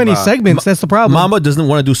 got to talk too many about. segments. That's the problem. Mama doesn't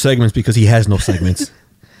want to do segments because he has no segments.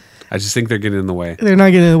 I just think they're getting in the way. They're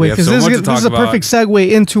not getting in the way We have because so this much is to this is talk a perfect about.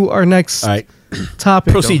 segue into our next All right,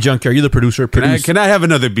 topic. proceed, Junkyard. You're the producer. Produce. Can I have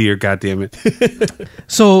another beer? God damn it!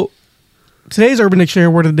 So today's Urban Dictionary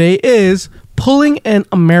word of the day is pulling an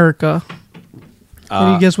America.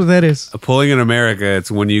 Can you guess what that is? Pulling in America, it's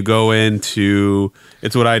when you go into.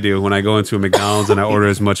 It's what I do when I go into a McDonald's and I order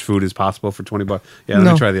as much food as possible for $20. Yeah, let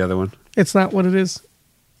No. me try the other one. It's not what it is.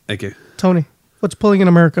 Thank you. Tony, what's pulling in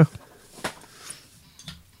America?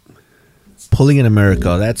 Pulling in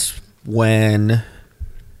America. That's when.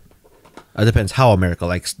 It depends how America.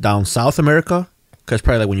 Like down South America, because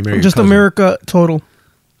probably like when you marry Just your cousin. America total.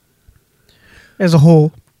 As a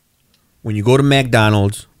whole. When you go to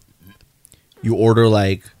McDonald's, you order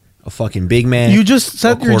like a fucking Big Mac. You just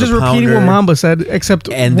said a you're just quarter repeating what pounder, Mamba said, except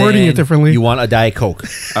and wording then it differently. You want a Diet Coke.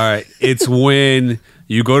 All right. It's when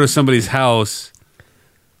you go to somebody's house,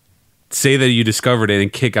 say that you discovered it,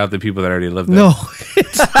 and kick out the people that already lived there. No.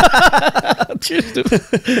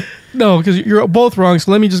 No, because you're both wrong.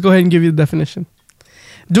 So let me just go ahead and give you the definition.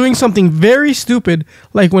 Doing something very stupid,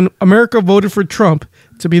 like when America voted for Trump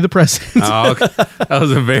to be the president. Oh, okay. That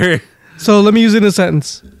was a very. So let me use it in a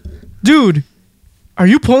sentence. Dude, are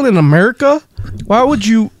you pulling in America? Why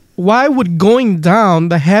would going down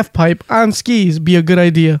the half pipe on skis be a good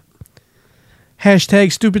idea?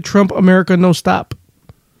 Hashtag stupid Trump America no stop.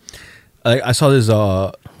 I saw this.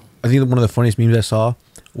 I think one of the funniest memes I saw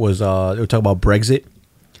was they were talking about Brexit,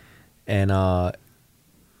 and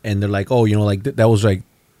they're like, oh, you know, like that was like,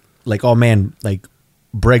 oh man, like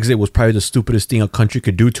Brexit was probably the stupidest thing a country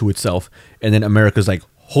could do to itself, and then America's like,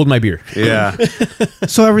 hold my beer. Yeah.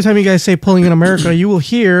 So every time you guys say pulling in America, you will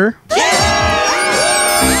hear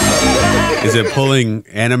Is it pulling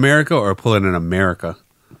in America or pulling in America?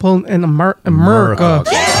 pulling in America. America.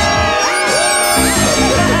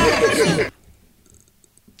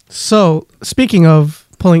 So speaking of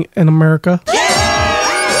pulling in America,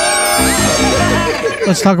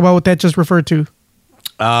 let's talk about what that just referred to.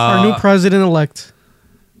 Our new president-elect.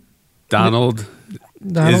 Donald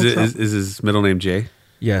Donald Trump. Is his middle name Jay?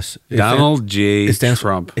 Yes, Donald J. It stands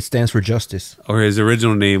Trump. It stands for justice. Or his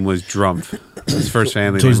original name was Drumpf. His first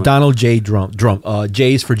family So name. it's Donald J. Trump.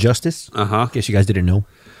 J is for justice. Uh-huh. In case you guys didn't know.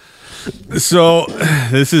 So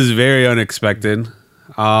this is very unexpected.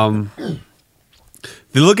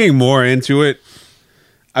 Looking more into it,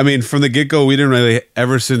 I mean, from the get-go, we didn't really,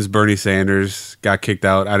 ever since Bernie Sanders got kicked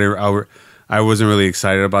out, I wasn't really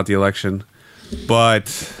excited about the election.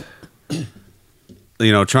 But,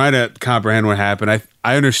 you know, trying to comprehend what happened,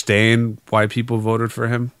 I understand why people voted for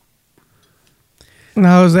him. And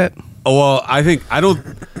how is that? Oh, well,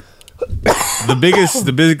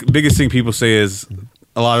 the biggest thing people say is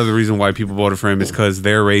a lot of the reason why people voted for him is because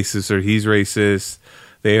they're racist or he's racist.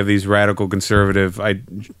 They have these radical conservative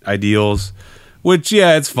ideals, which,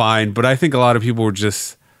 yeah, it's fine. But I think a lot of people were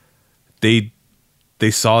just, they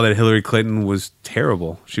saw that Hillary Clinton was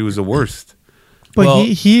terrible. She was the worst. But Well-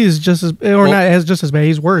 he is just as, or not as just as bad.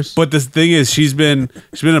 He's worse. But the thing is, she's been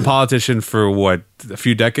a politician for what, a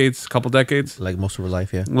few decades, a couple decades, Like most of her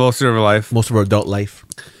life, yeah. most of her life, Most of her adult life.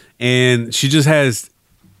 and she just has.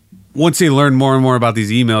 Once they learn more and more about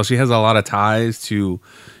these emails, she has a lot of ties to,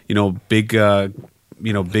 big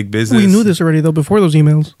business. We knew this already though before those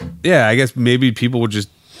emails. Yeah, I guess maybe people just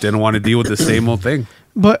didn't want to deal with the same old thing.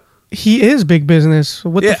 But he is big business.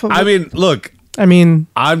 What Yeah, the fuck? I mean, look, I mean,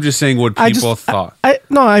 I'm just saying what people thought.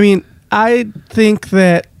 I think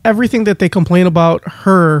that everything that they complain about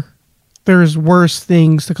her, there's worse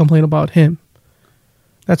things to complain about him.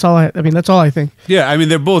 That's all I mean, that's all I think. Yeah, I mean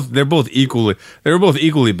they were both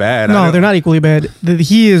equally bad. No, they're not equally bad.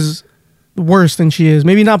 He is worse than she is.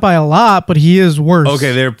 Maybe not by a lot, but he is worse.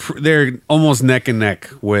 Okay, they're almost neck and neck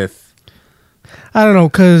with. I don't know,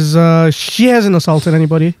 because she hasn't assaulted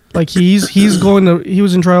anybody. Like he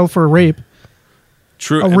was in trial for a rape,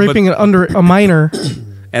 True, raping under a minor.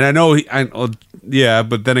 and I know,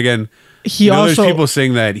 but then again, He there's also people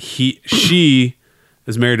saying that she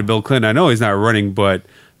is married to Bill Clinton. I know he's not running, but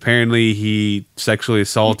apparently he sexually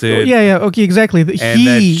assaulted. Yeah, okay, exactly.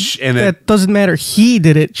 That doesn't matter. He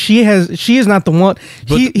did it. She is not the one.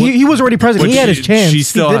 He was already president. but He had his chance. He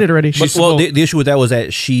did it already. She's Well, the issue with that was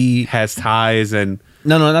that she has ties and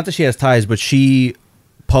no, not that she has ties, but she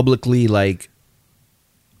publicly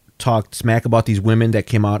talked smack about these women that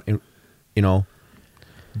came out and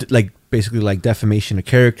basically like defamation of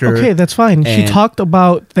character. Okay, that's fine. She And- talked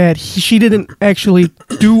about that she didn't actually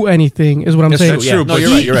do anything, is what I'm saying. That's true, No, but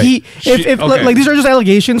you're right. If these are just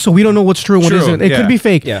allegations, so we don't know what's true and what True, isn't. It yeah. could be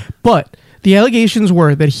fake. Yeah. But the allegations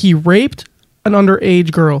were that he raped an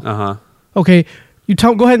underage girl. Okay,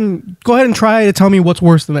 go ahead and try to tell me what's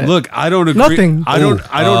worse than that. Look, I don't agree. Nothing. I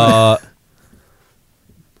don't.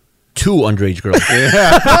 Two underage girls.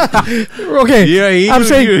 Okay. Yeah, I'm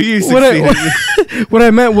saying you what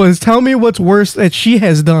I meant was tell me what's worse that she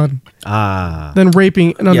has done than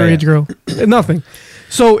raping an underage girl. Nothing.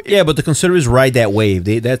 So Yeah, but the conservatives ride that wave.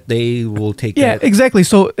 They will take yeah, that. exactly.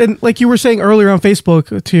 So and like you were saying earlier on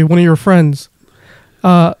Facebook to one of your friends,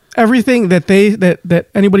 everything that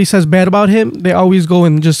anybody says bad about him, they always go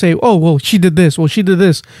and just say, "Oh, well, she did this. Well, she did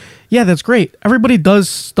this." Yeah, that's great. Everybody does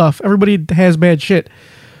stuff. Everybody has bad shit.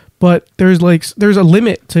 But there's a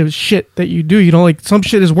limit to shit that you do. Like some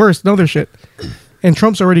shit is worse than other shit. And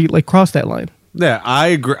Trump's already crossed that line. Yeah, I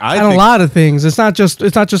agree. And a lot of things. It's not just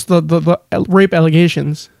the rape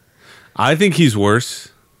allegations. I think he's worse,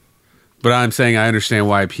 but I'm saying I understand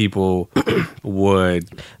why people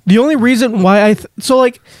would. The only reason why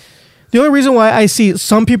the only reason why I see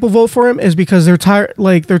some people vote for him is because they're tired.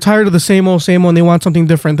 Like they're tired of the same old, and they want something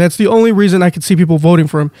different. That's the only reason I could see people voting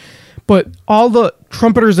for him. But all the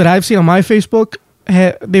trumpeters that I've seen on my Facebook,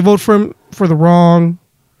 they vote for him for the wrong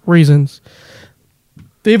reasons.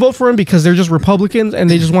 They vote for him because they're just Republicans and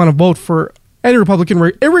they just want to vote for any Republican,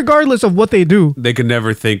 regardless of what they do. They could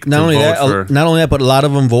never think Not to only vote for. not only that, but a lot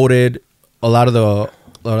of them voted. A lot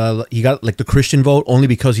of he got the Christian vote only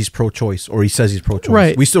because he's pro-choice or he says he's pro-choice.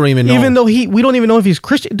 Right. We still don't even know. Even though we don't even know if he's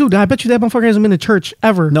Christian. Dude, I bet you that motherfucker hasn't been to church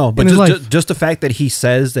ever. No, but in his life. just the fact that he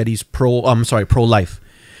says that he's pro-life,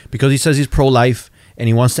 because he says he's pro-life and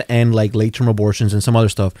he wants to end late-term abortions and some other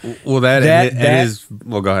stuff. Well, go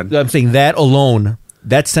ahead. I'm saying that alone,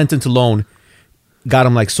 that sentence alone, got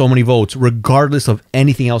him so many votes, regardless of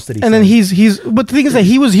anything else that he. And then he's. But the thing is that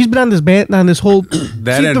he's been on this whole.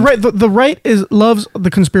 The right loves the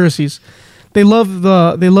conspiracies. They love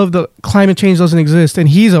the climate change doesn't exist, and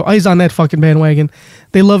he's on that fucking bandwagon.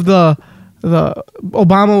 They love the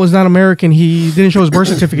Obama was not American. He didn't show his birth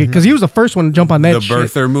certificate because he was the first one to jump on that. The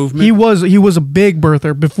birther movement. He was a big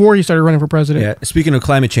birther before he started running for president. Yeah. Speaking of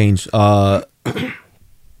climate change,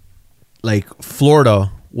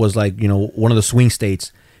 Florida was like, you know, one of the swing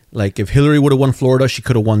states. Like if Hillary would have won Florida, she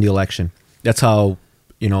could have won the election. That's how,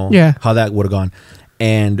 you know, how that would have gone.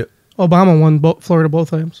 And Obama won Florida both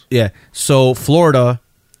times. Yeah. So Florida,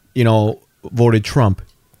 you know, voted Trump.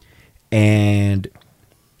 And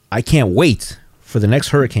I can't wait for the next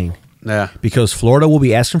hurricane. Yeah. Because Florida will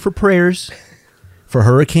be asking for prayers for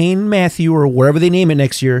Hurricane Matthew or whatever they name it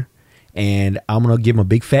next year. And I'm going to give them a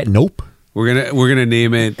big fat nope. We're gonna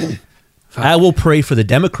name it. I will pray for the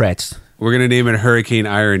Democrats. We're gonna name it Hurricane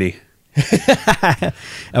Irony.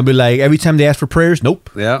 I'll be like, every time they ask for prayers, nope.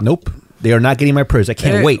 Yeah. Nope. They are not getting my prayers. I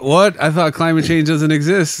can't wait. What? I thought climate change doesn't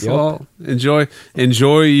exist. Yep. Well,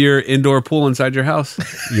 enjoy your indoor pool inside your house.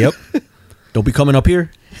 Yep. Don't be coming up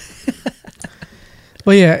here.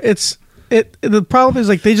 But yeah, the problem is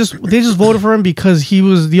like they just voted for him because he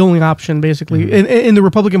was the only option basically in the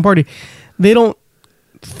Republican Party. They don't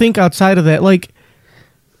think outside of that. Like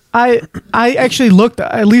I actually looked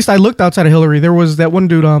outside of Hillary. There was that one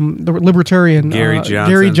dude, the libertarian Gary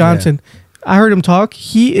Johnson. Yeah. I heard him talk.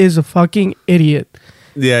 He is a fucking idiot.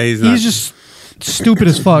 Yeah, he's not. He's just stupid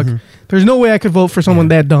as fuck. There's no way I could vote for someone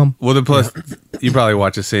that dumb. Well, the plus, you probably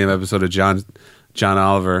watched the same episode of John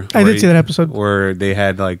Oliver. I did see that episode where they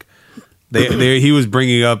had like he was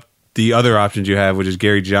bringing up the other options you have, which is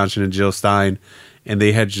Gary Johnson and Jill Stein, and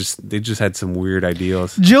they just had some weird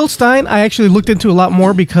ideals. Jill Stein, I actually looked into a lot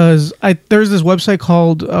more because there's this website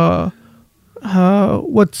called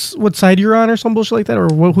what side you're on or some bullshit like that, or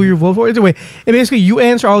who you vote for. Anyway, and basically you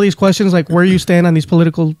answer all these questions like where you stand on these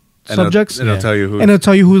political subjects, and it'll tell you who, and it'll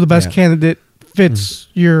tell you who the best candidate fits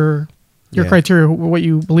your criteria, what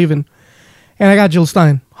you believe in. And I got Jill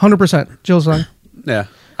Stein, 100%. Jill Stein. Yeah,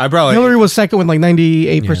 I probably Hillary was second with like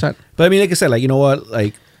 98%. But I mean, like I said, like, you know what,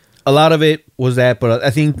 like a lot of it was that, but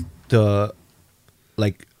I think the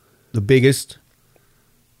biggest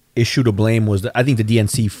issue to blame was that I think the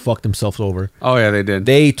DNC fucked themselves over. Oh yeah, they did.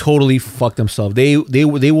 They totally fucked themselves. They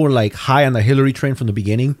were like high on the Hillary train from the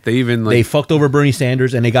beginning. They fucked over Bernie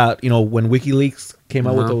Sanders, and they got, you know, when WikiLeaks came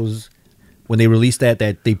out with those, when they released that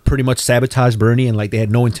they pretty much sabotaged Bernie, and like they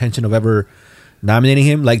had no intention of ever nominating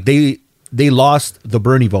him. Like they lost the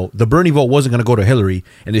Bernie vote. The Bernie vote wasn't going to go to Hillary,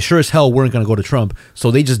 and they sure as hell weren't going to go to Trump.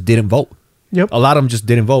 So they just didn't vote. Yep. A lot of them just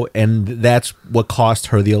didn't vote, and that's what cost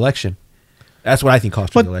her the election. That's what I think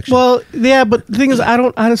cost her the election. Well, yeah, but the thing is, I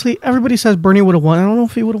don't honestly. Everybody says Bernie would have won. I don't know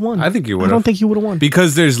if he would have won. I think he would. I don't think he would have won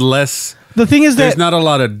because there's less. The thing is there's that not a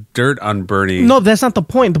lot of dirt on Bernie. No, that's not the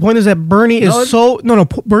point. The point is that Bernie is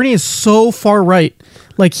Bernie is so far right.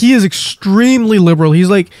 Like he is extremely liberal. He's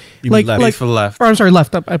like He's for the left. Or I'm sorry,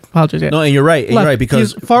 left. I apologize. Yeah. No, and you're right. And you're right,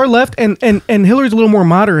 because he's far left, and Hillary's a little more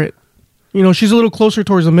moderate. You know, she's a little closer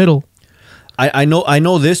towards the middle. I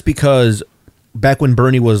know this because back when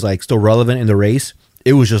Bernie was like still relevant in the race,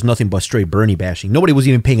 it was just nothing but straight Bernie bashing. Nobody was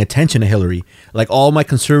even paying attention to Hillary. Like all my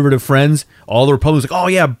conservative friends, all the Republicans, like, oh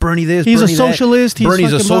yeah, Bernie this, he's Bernie a socialist. That.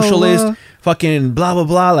 Bernie's a socialist. Blah, blah. Fucking blah blah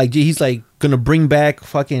blah. Like he's like gonna bring back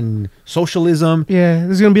fucking socialism. Yeah,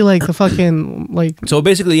 this is gonna be like the fucking like. So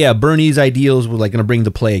basically, yeah, Bernie's ideals were like gonna bring the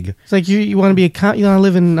plague. It's like you want to be you want to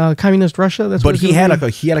live in communist Russia. That's but he had like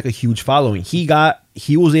a huge following.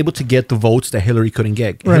 He was able to get the votes that Hillary couldn't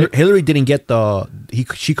get. Right. Hillary didn't get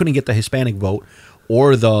she couldn't get the Hispanic vote.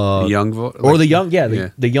 Or the young vote, or the young,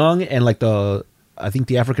 the young, and like I think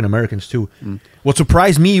the African Americans too. What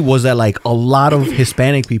surprised me was that like a lot of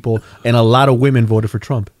Hispanic people and a lot of women voted for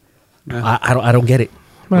Trump. Yeah. I don't get it.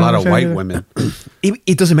 A lot of white women.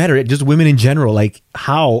 It doesn't matter. It just women in general. Like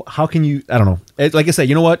how can you? I don't know. Like I said,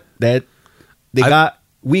 you know what?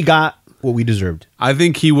 We got what we deserved. I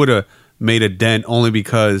think he would have made a dent only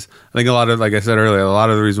because I think a lot of, like I said earlier, a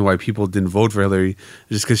lot of the reason why people didn't vote for Hillary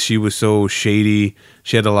is just because she was so shady.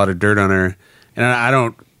 She had a lot of dirt on her, and I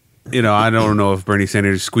don't know if Bernie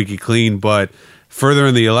Sanders is squeaky clean, but further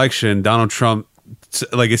in the election, Donald Trump,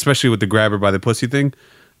 like especially with the grab her by the pussy thing,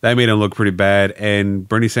 that made him look pretty bad, and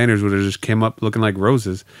Bernie Sanders would have just came up looking like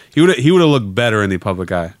roses. He would have looked better in the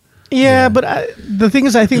public eye. Yeah, but the thing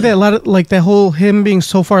is, I think that a lot of like that whole him being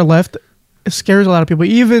so far left. It scares a lot of people,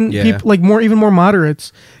 even people like even more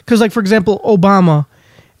moderates. Because, like for example, Obama.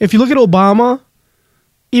 If you look at Obama,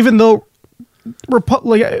 even though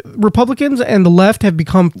Republicans and the left have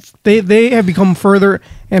become they have become further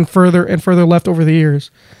and further and further left over the years,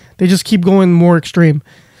 they just keep going more extreme.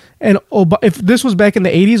 And if this was back in the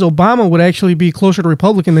 80s, Obama would actually be closer to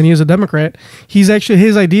Republican than he is a Democrat. He's actually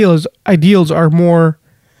his ideals are more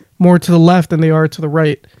to the left than they are to the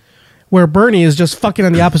right. Where Bernie is just fucking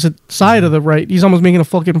on the opposite side of the right. He's almost making a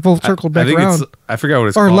fucking full circle back around. I forgot what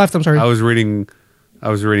it's or called. Left, I'm sorry. I was reading.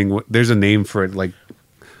 There's a name for it, like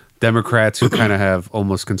Democrats who kind of have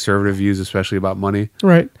almost conservative views, especially about money.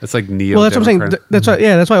 Right. It's like neo. Well, that's what I'm saying. That's why.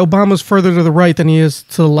 Yeah, that's why Obama's further to the right than he is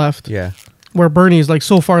to the left. Yeah. Where Bernie is like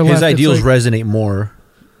so far left. His it's ideals like- resonate more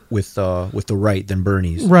with the right than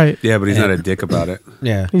Bernie's. Right. Yeah, but he's not a dick about it.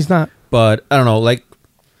 Yeah. He's not. But I don't know, like,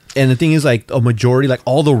 and the thing is, like, a majority, like,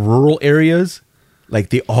 all the rural areas, like,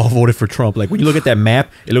 they all voted for Trump. Like, when you look at that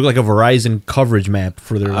map, it looked like a Verizon coverage map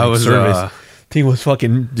for their I was, service. Thing was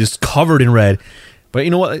fucking just covered in red. But you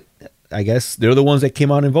know what? I guess they're the ones that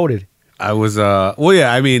came out and voted. I was well,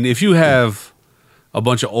 yeah, I mean, if you have a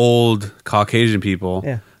bunch of old Caucasian people,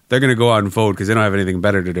 Yeah. they're going to go out and vote because they don't have anything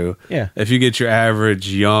better to do. Yeah. If you get your average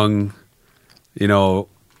young, you know,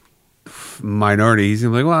 minority, he's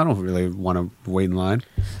going to be like, well, I don't really want to wait in line.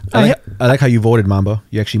 I like how you voted, Mamba.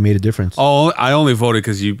 You actually made a difference. Oh, I only voted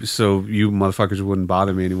because you motherfuckers wouldn't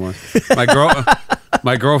bother me anymore.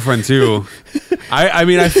 My girlfriend too. I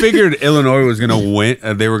mean, I figured Illinois was gonna win.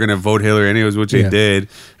 They were gonna vote Hillary anyways, which they Yeah. did.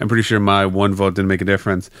 I'm pretty sure my one vote didn't make a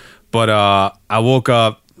difference. But I woke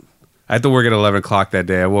up. I had to work at 11 o'clock that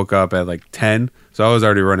day. I woke up at like 10, so I was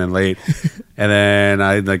already running late. And then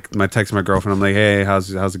I text my girlfriend. I'm like, "Hey, how's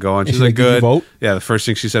it going?" She's she's like, like, "Did you "Good." vote? Yeah, the first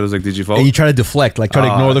thing she said was like, "Did you vote?" And you try to deflect, like, try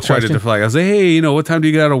to ignore the Tried to question. deflect. I was like, "Hey, you know, what time do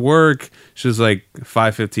you get out of work?" She was like,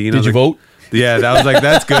 5:15. Did you vote? Yeah, that was like,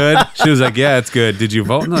 "That's good." She was like, "Yeah, it's good. Did you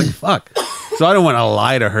vote?" And I'm like, "Fuck." So I didn't want to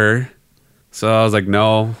lie to her. So I was like,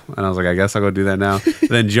 "No," and I was like, "I guess I'll go do that now." And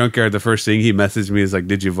then Junkyard, the first thing he messaged me is like,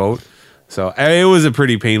 "Did you vote?" So it was a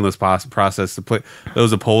pretty painless process to play. There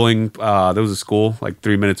was a polling. There was a school like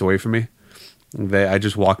 3 minutes away from me. I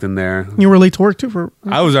just walked in there. You were late to work too.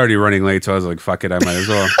 I was already running late, so I was like, "Fuck it, I might as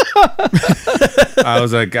well." I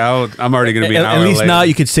was like, I'm already gonna be an hour At least late. now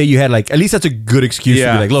you could say you had, like, at least that's a good excuse to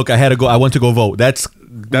Yeah. be like, look, I had to go. I went to go vote. That's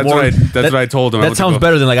what I told him. I That went to sounds go-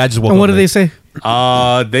 better than like I just woke And up. what did they late. say?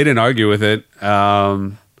 They didn't argue with it.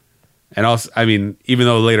 And also, I mean, even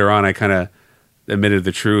though later on I kind of admitted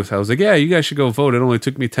the truth, I was like, "Yeah, you guys should go vote. It only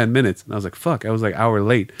took me 10 minutes." And I was like, "Fuck!" I was like hour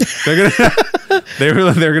late. They're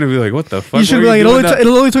gonna be like, "What the fuck?" You should be like, it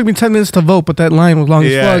only took me 10 minutes to vote, but that line was long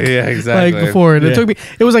as Yeah, fuck. yeah, exactly. Like before it Yeah. took me.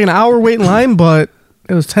 It was like an hour wait in line, but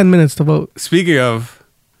it was 10 minutes to vote. Speaking of,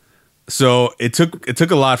 so it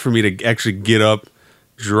took a lot for me to actually get up,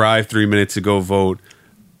 drive 3 minutes to go vote,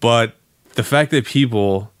 but the fact that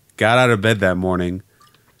people got out of bed that morning,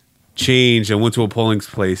 changed, and went to a polling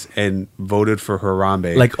place and voted for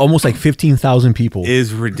Harambe, Like almost like 15,000 people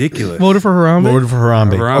is ridiculous. Voted for Harambe. voted for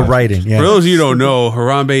Harambe. Harambe. A writing. Yeah. For those of you who don't know,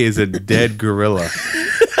 Harambe is a dead gorilla.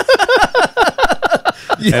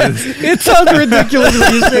 It sounds ridiculous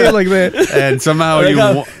when you say it like that. And somehow Like you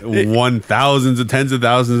how- won thousands and tens of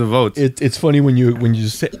thousands of votes. It's funny when you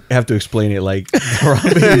just have to explain it like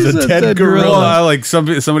Harambe is He's a a dead dead gorilla. gorilla. Well, like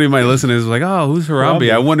somebody might listen is like, "Oh, who's Harambe?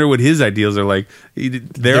 Harambe. I wonder what his ideals are like."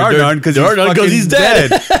 There are There- none because there are none 'cause he's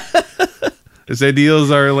dead. His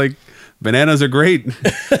ideals are like bananas are great.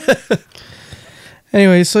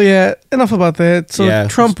 Anyway, so yeah, enough about that. So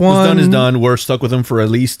Trump what's won. done is done. We're stuck with him for at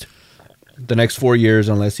least the next 4 years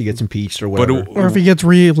unless he gets impeached or whatever. Or if he gets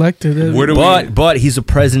reelected. Where do But he's a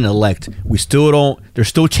president elect. We still don't. There's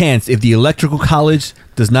still chance if the electoral college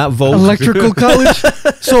does not vote. Electrical college.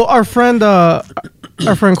 So our friend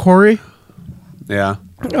Corey, yeah.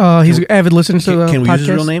 he's an avid listener to the Can we podcast. use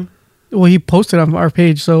his real name? Well, he posted on our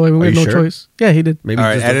page, so we had you no sure? choice. Yeah, he did. Maybe All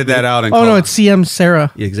right, just edit that out and Oh call no, it's CM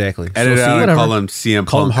Sarah. Yeah, exactly. edit it So out and whatever. call him CM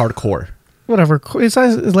call him Punk. hardcore. Whatever. It's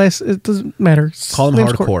his last. It doesn't matter. Call him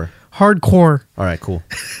Name's hardcore. Hardcore. All right, cool.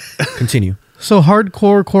 Continue. So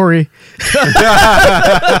hardcore Corey.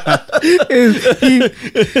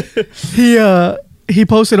 He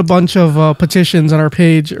posted a bunch of petitions on our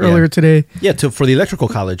page earlier today Yeah, for the electrical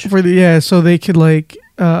college. for so they could like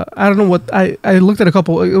I don't know what I looked at a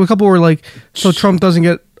couple were like so Trump doesn't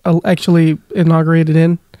get actually inaugurated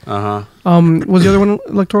in. Was the other one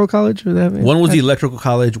electoral college or that? One was the electrical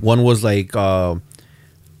college. One was like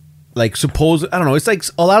suppose I don't know. It's like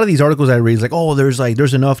a lot of these articles I read is like, oh,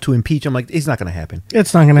 there's enough to impeach. I'm like, it's not gonna happen.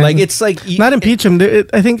 It's not gonna Like happen. it's like not impeach him.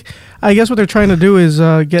 I guess what they're trying to do is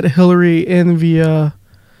get Hillary in via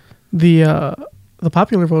the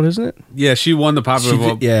popular vote, isn't it? Yeah, she won the popular She did-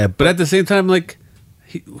 vote. yeah, but at the same time, like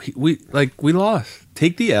we lost.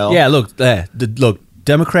 Take the L. Yeah, look,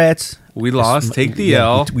 Democrats. We lost. Take the yeah,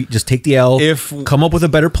 L. We just take the L. Come up with a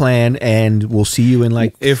better plan, and we'll see you in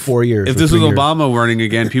like 4 years. If or this 3 was years. Obama running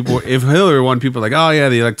again, if Hillary won, people are like, oh yeah,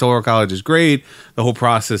 the electoral college is great. The whole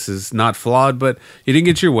process is not flawed, but you didn't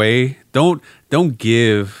get your way. don't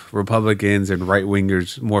give Republicans and right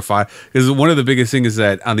wingers more fire, because one of the biggest things is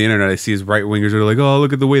that on the internet I see is right wingers are like, oh,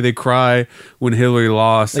 look at the way they cry when Hillary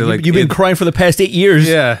lost. They're like, you've been crying for the past 8 years.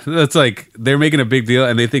 yeah, that's like they're making a big deal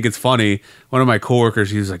and they think it's funny. One of my coworkers,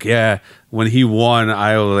 he was like, yeah, when he won,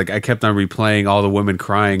 I kept on replaying all the women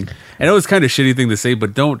crying, and it was kind of a shitty thing to say,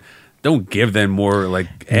 but don't give them more like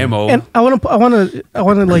ammo. And I want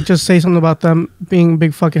to like just say something about them being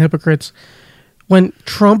big fucking hypocrites. When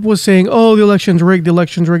Trump was saying, "Oh, the election's rigged, the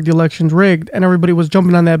election's rigged, the election's rigged," and everybody was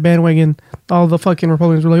jumping on that bandwagon, all the fucking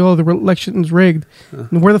Republicans were like, "Oh, the election's rigged."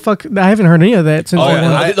 And where the fuck? I haven't heard any of that since.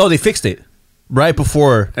 They fixed it right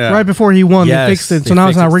before. Yeah. Right before he won, Yes, they fixed it, they so now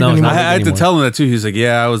it's fixed not it. rigged No, it's anymore. not. I had to anymore. tell him that too. He's like,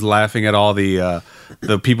 yeah, I was laughing at all the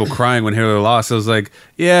people crying when Hillary lost. I was like,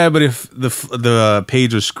 yeah, but if the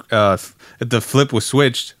page was if the flip was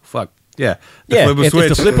switched, fuck yeah, If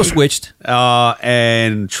the flip was switched,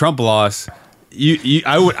 and Trump lost,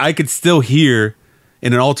 I could still hear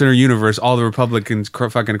in an alternate universe all the Republicans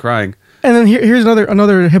fucking crying. And then here's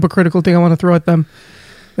another hypocritical thing I want to throw at them,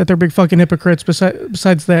 that they're big fucking hypocrites.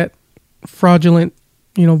 Besides that fraudulent,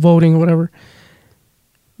 voting or whatever,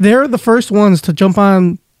 they're the first ones to jump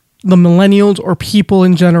on the millennials or people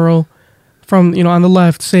in general from on the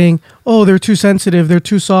left saying, "Oh, they're too sensitive, they're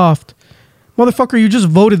too soft." Motherfucker, you just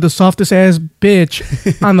voted the softest ass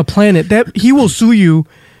bitch on the planet. That he will sue you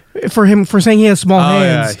for saying he has small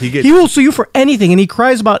hands. Yeah, he will sue you for anything, and he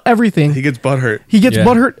cries about everything. He gets butthurt. He gets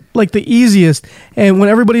butthurt like the easiest. And when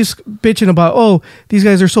everybody's bitching about, oh, these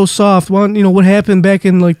guys are so soft. Well, what happened back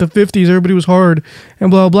in like the 50s, everybody was hard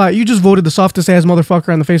and blah, blah, blah. You just voted the softest ass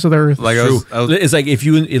motherfucker on the face of the earth. Like it's like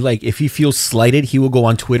if he feels slighted, he will go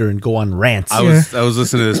on Twitter and go on rants. I was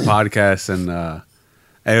listening to this podcast and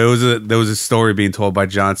there was a story being told by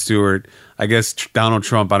Jon Stewart. I guess Donald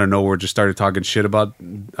Trump out of nowhere just started talking shit about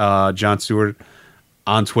Jon Stewart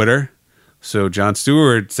on Twitter. So Jon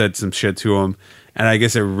Stewart said some shit to him, and I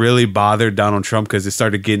guess it really bothered Donald Trump because it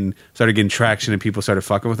started getting traction and people started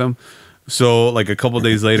fucking with him. So like a couple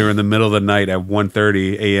days later, in the middle of the night at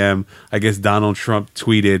 1:30 a.m., I guess Donald Trump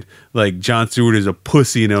tweeted like, "Jon Stewart is a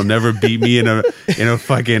pussy and he'll never beat me in a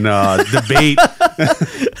fucking debate."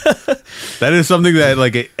 That is something that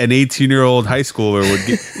like an 18-year-old high schooler would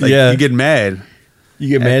get. Like, you get mad. You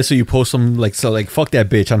get mad, so you post some like fuck that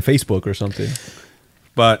bitch on Facebook or something.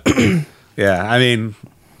 But yeah, I mean,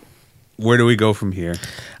 where do we go from here?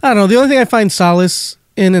 I don't know. The only thing I find solace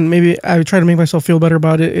in, and maybe I try to make myself feel better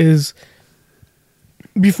about it, is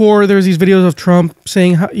before there's these videos of Trump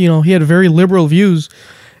saying how, he had very liberal views,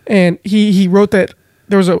 and he wrote that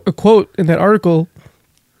there was a quote in that article,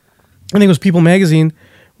 I think it was People Magazine,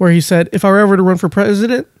 where he said, if I were ever to run for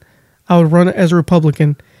president, I would run as a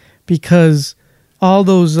Republican, because all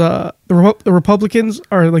those the Republicans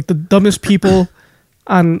are like the dumbest people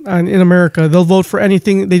in America. They'll vote for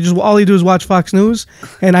anything. All they do is watch Fox News,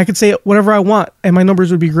 and I could say whatever I want, and my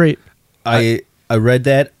numbers would be great. I read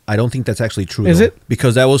that. I don't think that's actually true. Is it?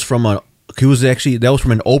 Because that was from an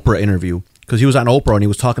Oprah interview. Because he was on Oprah and he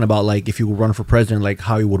was talking about like if he would run for president, like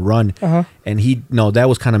how he would run. Uh-huh. And that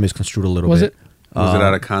was kind of misconstrued a little Was bit. it? Was it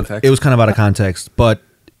out of context? It was kind of out of context, but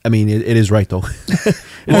I mean, it is right though.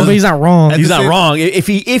 But he's not wrong. He's not wrong. If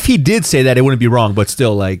he did say that, it wouldn't be wrong. But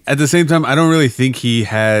still, like at the same time, I don't really think he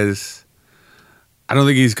has. I don't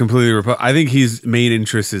think he's completely. I think his main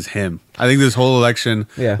interest is him. I think this whole election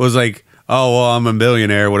was like, oh well, I'm a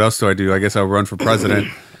billionaire. What else do I do? I guess I'll run for president.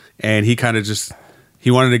 And he kind of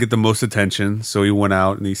he wanted to get the most attention, so he went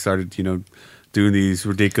out and he started, doing these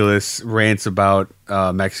ridiculous rants about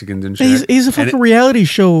Mexicans and shit. He's a fucking reality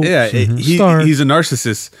show star. He's a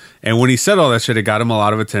narcissist. And when he said all that shit, it got him a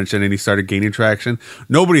lot of attention and he started gaining traction.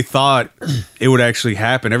 Nobody thought it would actually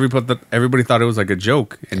happen. Everybody thought it was like a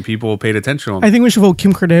joke and people paid attention to him. I think we should vote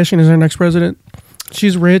Kim Kardashian as our next president.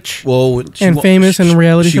 She's rich and famous in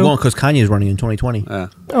reality show. She won't because Kanye is running in 2020.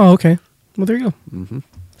 Oh, okay. Well, there you go. Mm-hmm.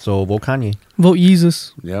 So vote Kanye. Vote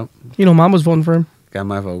Jesus. Yep. Mom was voting for him. Got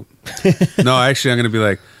my vote. No, actually, I'm going to be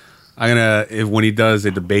like, when he does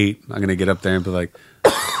a debate, I'm going to get up there and be like,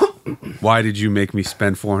 why did you make me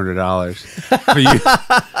spend $400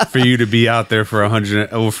 for you to be out there for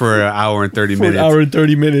for an hour and 30 minutes? An hour and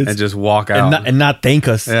 30 minutes. And just walk out. And not thank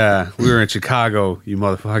us. Yeah. We were in Chicago, you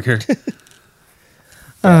motherfucker.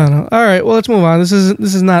 I don't know. All right, well, let's move on. This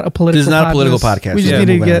is not a political. This is not a political podcast. We just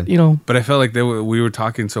need to get But I felt like we were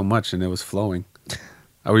talking so much and it was flowing.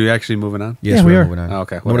 Are we actually moving on? Yes, yeah, we are. Moving on. Oh,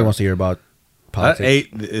 okay. Nobody wants to hear about politics.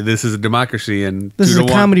 This is a democracy, and this is a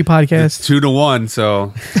comedy podcast. It's 2-1,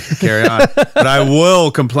 so carry on. But I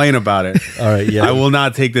will complain about it. All right, yeah. I will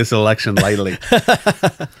not take this election lightly.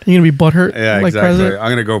 You're gonna be butthurt. Yeah, like exactly. president?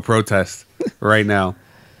 I'm gonna go protest right now.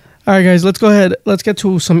 All All right, guys, let's go ahead. Let's get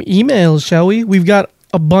to some emails, shall we? We've got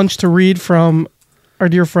a bunch to read from our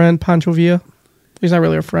dear friend Pancho Villa. He's not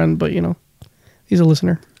really a friend, but he's a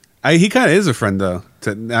listener. He kind of is a friend though.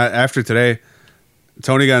 After today,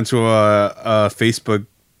 Tony got into a Facebook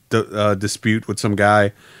dispute with some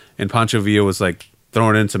guy, and Pancho Villa was like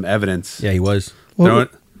throwing in some evidence. Yeah, he was. Well,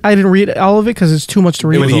 I didn't read all of it because it's too much to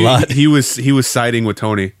read. Was a lot. He was siding with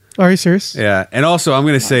Tony. Are you serious? Yeah, and also I'm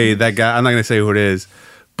gonna say that guy. I'm not gonna say who it is,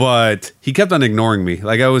 but he kept on ignoring me.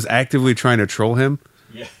 Like I was actively trying to troll him,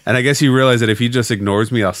 and I guess he realized that if he just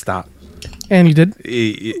ignores me, I'll stop. And you did?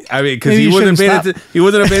 I mean, because he wasn't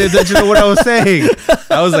paying attention to what I was saying.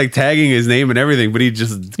 I was like tagging his name and everything, but he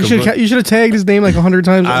just... You should have tagged his name like 100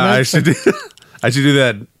 times. I should do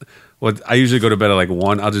that. I usually go to bed at like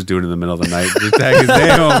 1. I'll just do it in the middle of the night. Just tag his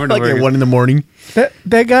name over and like over. at 1 in the morning.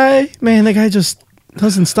 That guy, man, that guy just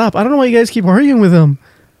doesn't stop. I don't know why you guys keep arguing with him.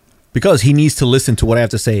 Because he needs to listen to what I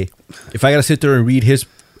have to say. If I got to sit there and read his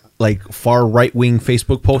like far right wing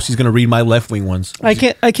Facebook posts, he's gonna read my left wing ones. I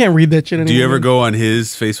can't read that shit anymore. Do you ever go on his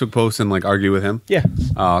Facebook posts and like argue with him? Yeah.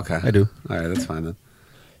 Oh, okay. I do. All right, that's fine then.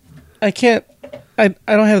 I can't. I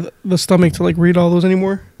don't have the stomach to like read all those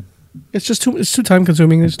anymore. It's just too time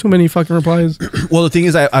consuming. There's too many fucking replies. Well, the thing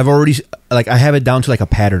is, I've already like I have it down to like a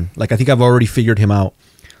pattern. Like I think I've already figured him out.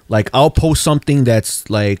 Like I'll post something that's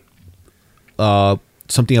like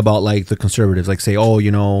something about like the conservatives, like say, oh,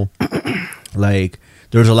 like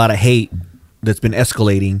there's a lot of hate that's been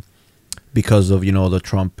escalating because of the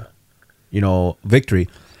Trump victory.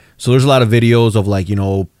 So there's a lot of videos of like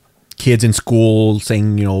kids in school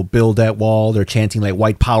saying build that wall. They're chanting like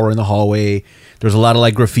white power in the hallway. There's a lot of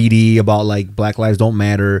like graffiti about like Black Lives Don't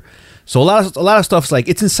Matter. So a lot of stuff's like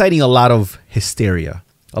it's inciting a lot of hysteria,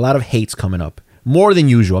 a lot of hate's coming up more than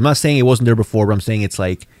usual. I'm not saying it wasn't there before, but I'm saying it's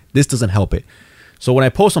like this doesn't help it. So when I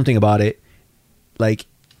post something about it, like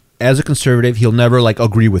as a conservative, he'll never like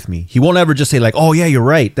agree with me. He won't ever just say like, "Oh yeah, you're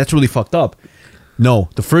right. That's really fucked up." No,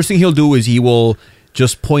 the first thing he'll do is he will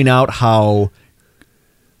just point out how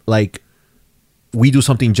like we do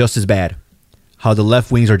something just as bad. How the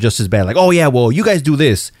left wings are just as bad. Like, "Oh yeah, well, you guys do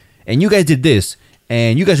this and you guys did this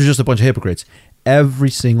and you guys are just a bunch of hypocrites."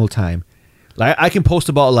 Every single time. Like I can post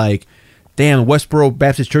about like, "Damn, Westboro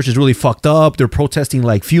Baptist Church is really fucked up. They're protesting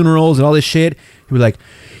like funerals and all this shit." He'll be like,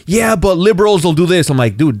 "Yeah, but liberals will do this." I'm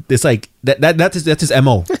like, dude, it's like that's his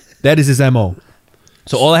MO. That is his MO.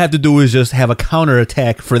 So all I have to do is just have a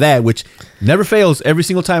counterattack for that, which never fails. Every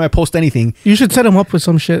single time I post anything, you should set him up with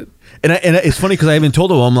some shit. And it's funny because I even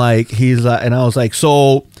told him, I'm like, and I was like,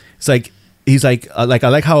 so it's like he's like I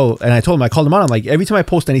like how, and I told him, I called him out. I'm like, every time I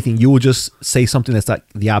post anything, you will just say something that's like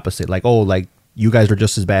the opposite, like, oh, like you guys are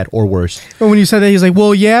just as bad or worse. But when you said that, he's like,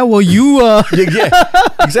 well, yeah, well, you yeah,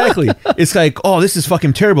 exactly. It's like, oh, this is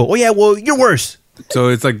fucking terrible. Oh yeah, well, you're worse. So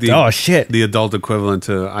it's like the shit, the adult equivalent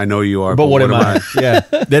to I know you are, but what am I? Yeah,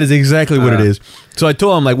 that is exactly what it is. So I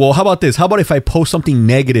told him, like, well, how about this? How about if I post something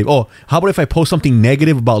negative? Oh, how about if I post something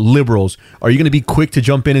negative about liberals? Are you going to be quick to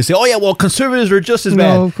jump in and say, oh yeah, well, conservatives are just as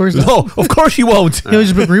bad? No, of course not. No, of course he won't. He'll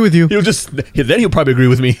just agree with you. Then he'll probably agree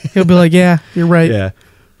with me. He'll be like, yeah, you're right. Yeah.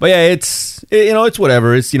 But yeah, it's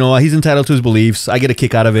whatever. It's he's entitled to his beliefs. I get a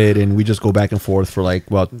kick out of it, and we just go back and forth for like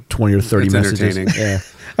 20 or 30 messages. Yeah.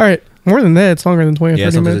 All right, more than that, it's longer than 20 or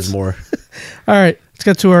 30 minutes. It's more. All right, let's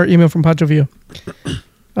get to our email from Pancho Villa.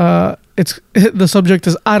 The subject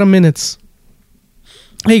is out of minutes.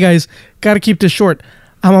 Hey guys, gotta keep this short.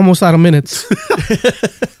 I'm almost out of minutes.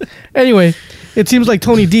 Anyway, it seems like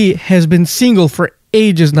Tony D has been single for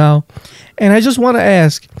ages now, and I just want to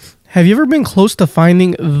ask. Have you ever been close to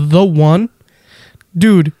finding the one?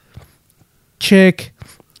 Dude, chick,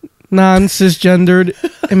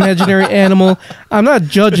 non-cisgendered, imaginary animal. I'm not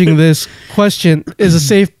judging this. Question is a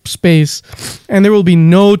safe space, and there will be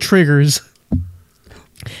no triggers.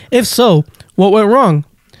 If so, what went wrong?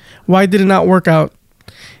 Why did it not work out?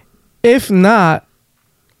 If not,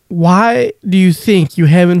 why do you think you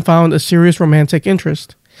haven't found a serious romantic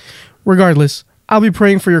interest? Regardless, I'll be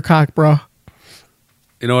praying for your cock, bro.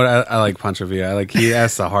 You know what? I like Pancho Villa. He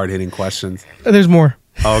asks the hard hitting questions. There's more.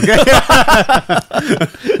 Oh, okay.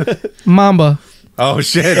 Mamba. Oh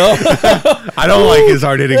shit! I don't like his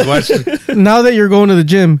hard hitting question. Now that you're going to the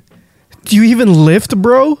gym, do you even lift,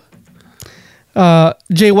 bro?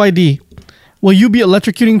 JYD, will you be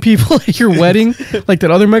electrocuting people at your wedding like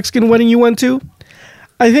that other Mexican wedding you went to?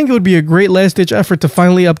 I think it would be a great last-ditch effort to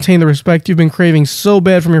finally obtain the respect you've been craving so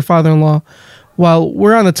bad from your father-in-law. While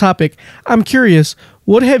we're on the topic, I'm curious,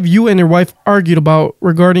 what have you and your wife argued about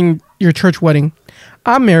regarding your church wedding?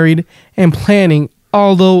 I'm married and planning,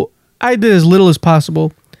 although I did as little as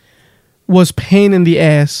possible. Was pain in the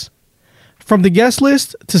ass. From the guest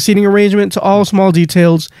list to seating arrangement to all small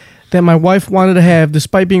details that my wife wanted to have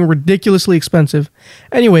despite being ridiculously expensive.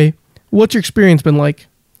 Anyway, what's your experience been like?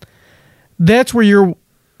 That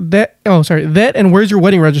and where's your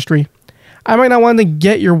wedding registry? I might not want to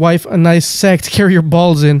get your wife a nice sack to carry your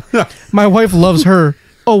balls in. My wife loves her.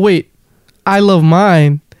 Oh wait, I love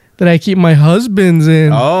mine that I keep my husband's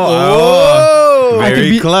in.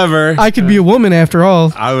 Very clever. I could be a woman after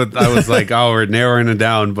all. I was like, oh, we're narrowing it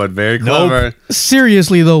down, but very clever. Nope.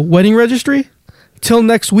 Seriously though, wedding registry? Till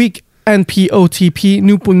next week, NPOTP,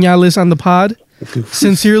 New Puñales on the pod.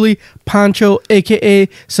 Sincerely, Pancho, a.k.a.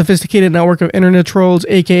 Sophisticated Network of Internet Trolls,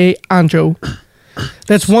 a.k.a. Ancho.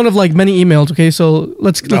 That's one of like many emails, okay? So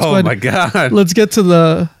let's go ahead. My God. Let's get to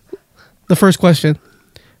the first question.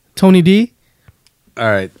 Tony D? All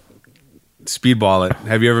right. Speedball it.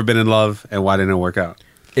 Have you ever been in love, and why didn't it work out?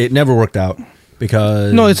 It never worked out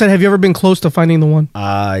because No, it said, have you ever been close to finding the one?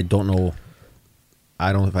 I don't know.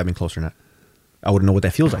 I don't know if I've been close or not. I wouldn't know what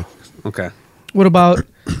that feels like. Okay. What about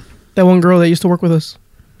that one girl that used to work with us?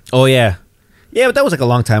 Oh yeah, yeah, but that was like a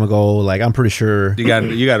long time ago. Like I'm pretty sure You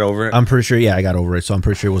got over it. I'm pretty sure. Yeah, I got over it. So I'm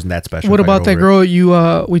pretty sure it wasn't that special. What if I got about that over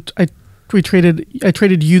it. girl I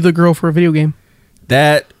traded you the girl for a video game?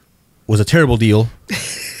 That was a terrible deal,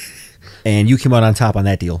 and you came out on top on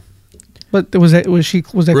that deal. But was that Real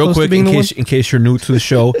close quick, to being the one? in case you're new to the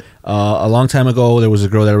show, a long time ago there was a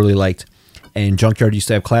girl that I really liked, and Junkyard used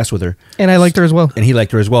to have class with her, And I liked her as well. and he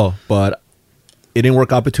liked her as well. But it didn't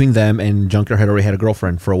work out between them, and Junkyard had already had a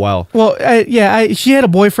girlfriend for a while. Well, she had a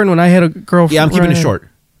boyfriend when I had a girlfriend. Yeah, I'm keeping it short.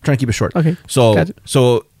 Trying to keep it short. Okay, So gotcha.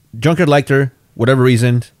 so Junkyard liked her, whatever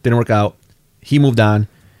reason, didn't work out. He moved on,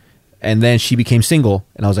 and then she became single.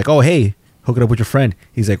 And I was like, oh hey, hook it up with your friend.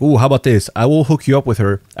 He's like, ooh, how about this? I will hook you up with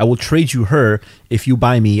her. I will trade you her if you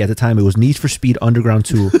buy me. At the time, it was Need for Speed Underground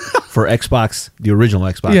 2 for Xbox, the original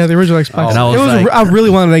Xbox. Yeah, the original Xbox. And I was like- I really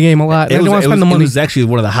wanted that game a lot. I didn't want to spend the money. It was actually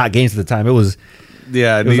one of the hot games at the time. It was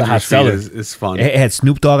Yeah, It was Need a for hot Speed seller. is fun. It had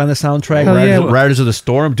Snoop Dogg on the soundtrack. Hell yeah. Riders of the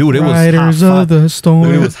Storm, dude. It was Riders hot of the Storm.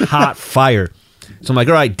 Dude, it was hot fire. So I'm like,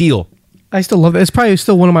 all right, deal. I still love it. It's probably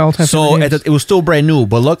still one of my all-time So favorite games. it was still brand new,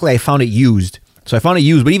 but luckily I found it used. So I found it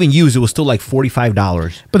used, but even used, it was still like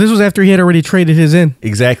 $45. But this was after he had already traded his in.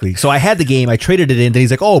 Exactly. So I had the game, I traded it in. Then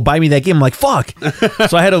he's like, "Oh, buy me that game." I'm like, "Fuck!"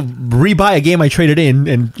 So I had to rebuy a game I traded in,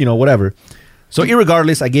 and whatever. So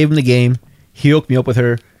irregardless, I gave him the game. He hooked me up with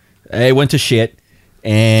her. It went to shit,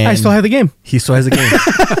 and I still have the game. He still has the game,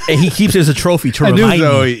 and he keeps it as a trophy to I do. remind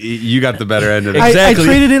So me. you got the better end of it. Exactly. I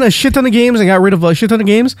traded in a shit ton of games and got rid of a shit ton of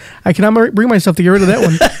games. I cannot bring myself to get rid of that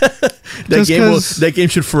one. That game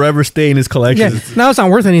should forever stay in his collection. Yeah, now it's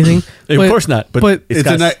not worth anything. Of but- course not. But, but it's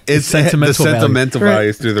got it's sentimental the value. sentimental Right. value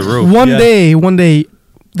is through the roof. one Yeah. day,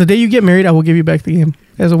 the day you get married, I will give you back the game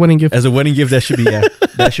as a wedding gift. As a wedding gift, that should be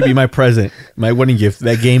that should be my present, my wedding gift.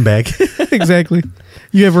 That game back. Exactly.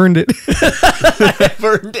 You have earned it.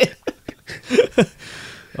 Burned it.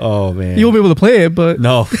 Oh man, You won't be able to play it, but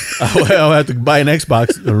no. I'll have to buy an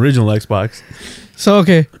Xbox, an original Xbox. so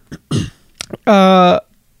okay. I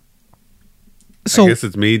So guess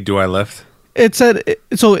it's me. Do I lift? it said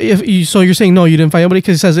so. You're saying no, you didn't find anybody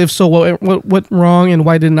because it says if so, what went wrong and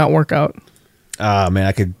why did it not work out? Ah man,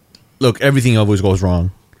 I could look. Everything always goes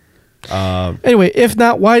wrong. Anyway, if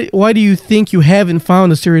not, why do you think you haven't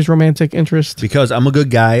found a serious romantic interest? Because I'm a good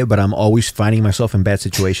guy, but I'm always finding myself in bad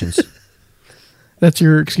situations. That's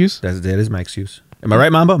your excuse. That is my excuse. Am I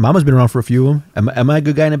right, Mamba? Mama's been around for a few of them. Am I a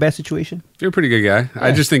good guy in a bad situation? You're a pretty good guy.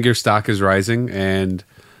 I just think your stock is rising, and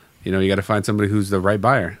you got to find somebody who's the right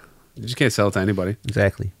buyer. You just can't sell it to anybody.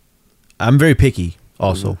 Exactly. I'm very picky.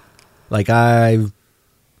 Also, like I'm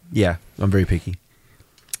very picky.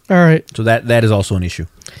 All right, So that is also an issue.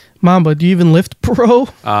 Mamba, do you even lift pro?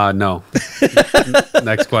 No.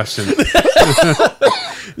 Next question.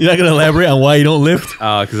 You're not gonna elaborate on why you don't lift?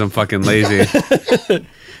 Because I'm fucking lazy.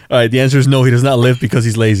 All right, the answer is no. He does not lift because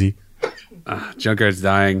he's lazy. Junkyard's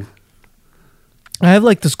dying, I have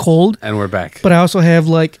like this cold, and we're back. but I also have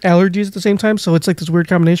like allergies at the same time, so it's like this weird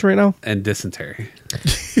combination right now. And dysentery.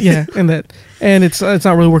 Yeah, and it's not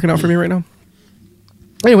really working out for me right now.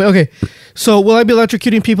 Anyway, okay. So will I be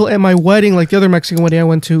electrocuting people at my wedding like the other Mexican wedding I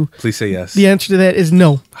went to? Please say yes. The answer to that is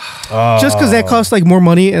no. Just because that costs like more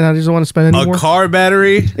money and I just don't want to spend any A more. car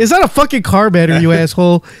battery? It's not a fucking car battery, you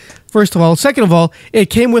asshole. First of all. Second of all, it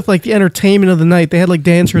came with like the entertainment of the night. They had like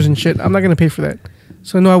dancers and shit. I'm not going to pay for that.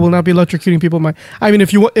 So no, I will not be electrocuting people. I mean,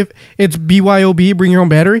 if it's BYOB, bring your own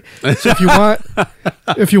battery. So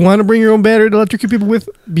if you want to bring your own battery to electrocute people with,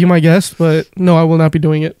 be my guest. But no, I will not be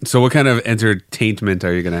doing it. So what kind of entertainment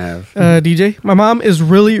are you going to have? DJ, my mom is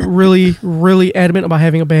really, really, really adamant about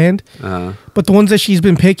having a band. But the ones that she's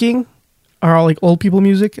been picking are all like old people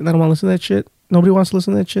music, and I don't want to listen to that shit. Nobody wants to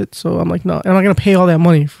listen to that shit, so I'm like, no, I'm not gonna pay all that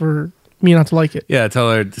money for me not to like it. Yeah, tell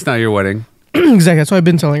her it's not your wedding, Exactly. That's what I've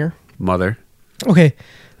been telling her. mother. Okay,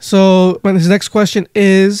 so this next question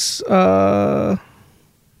is, what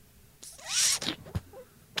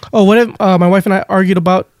if my wife and I argued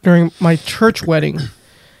about during my church wedding?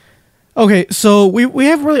 Okay, so we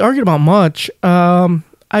haven't really argued about much.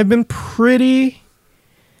 I've been pretty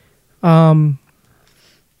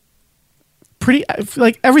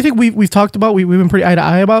like everything we've talked about. We've been pretty eye to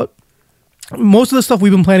eye about most of the stuff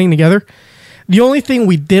we've been planning together. The only thing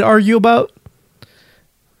we did argue about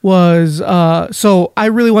was so I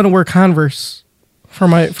really want to wear Converse for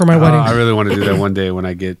my wedding. I really want to do that one day when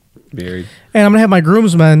I get married. And I'm gonna have my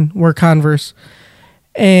groomsmen wear Converse,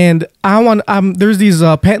 and there's these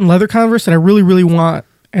patent leather Converse that I really really want,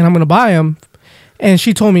 and I'm gonna buy them. And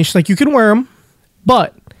she told me, she's like, you can wear them,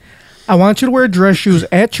 but I want you to wear dress shoes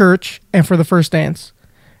at church and for the first dance.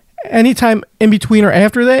 Anytime in between or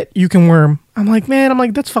after that, you can wear them. I'm like,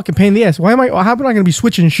 that's fucking pain in the ass. How am I gonna be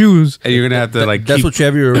switching shoes? And you're gonna have to like That's what you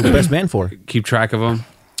have your best man for. keep track of them.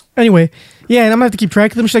 Anyway, yeah, and I'm gonna have to keep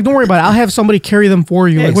track of them. She's like, don't worry about it. I'll have somebody carry them for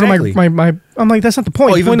you. Yeah, like, exactly. what am I? I'm like, that's not the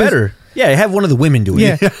point. Oh, The even point is- better. Yeah, have one of the women do it.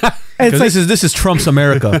 yeah. And it's like, this is Trump's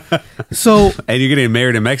America. so And you're getting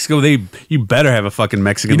married in Mexico. You better have a fucking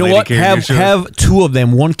Mexican. You know lady what? carrying your shoes. Have two of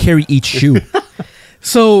them. One carry each shoe.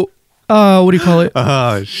 So, what do you call it?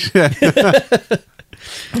 Oh shit!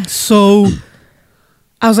 So,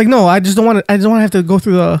 I was like, no, I just don't want to. I don't want to have to go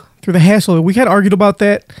through the hassle. We had argued about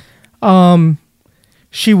that.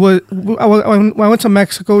 She was. When I went to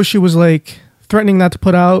Mexico, she was like threatening not to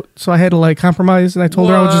put out, so I had to like compromise, and I told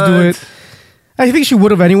her I would just do What? it. I think she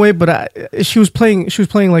would have anyway, but she was playing. She was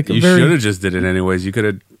playing like a You very. should have just did it anyways. You could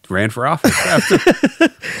have ran for office after.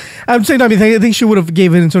 I'm saying, I think she would have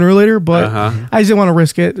gave in sooner or later, but Uh-huh. I just didn't want to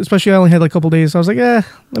risk it. Especially, I only had like a couple days. So I was like, let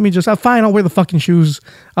me just. I'm fine. I'll wear the fucking shoes.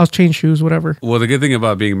 I'll change shoes, whatever. Well, the good thing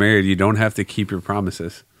about being married, you don't have to keep your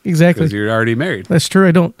promises Exactly. because you're already married. That's true.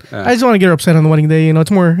 I don't. Yeah. I just want to get her upset on the wedding day. You know, it's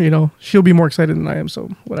more. You know, she'll be more excited than I am. So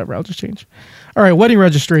whatever. I'll just change. All right, wedding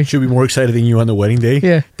registry. Should be more excited than you on the wedding day.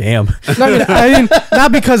 Yeah. Damn.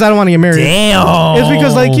 Not because I don't want to get married. Damn. It's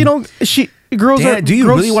because like girls are. Do you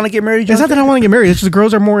girls, really want to get married? It's not that I want to get married. It's just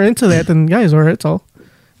girls are more into that than guys are. That's all.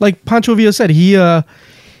 Like Pancho Villa said,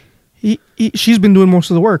 she's been doing most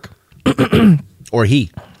of the work. Or he?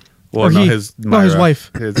 Well, Or no, he. his No, his Myra.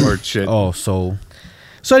 wife. His or shit. Oh, so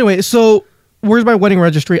So anyway, where's my wedding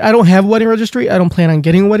registry? I don't have a wedding registry. I don't plan on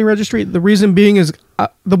getting a wedding registry. The reason being is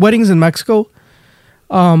the wedding's in Mexico.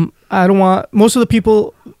 I don't want most of the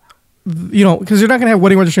people, because you're not gonna have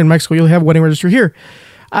wedding registry in Mexico. You'll have wedding registry here.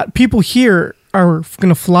 People here are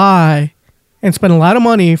gonna fly and spend a lot of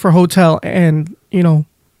money for hotel and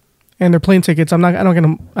and their plane tickets. I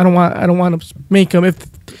don't want to make them if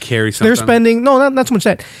Carry something. they're spending. No, not so much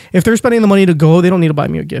that. If they're spending the money to go, they don't need to buy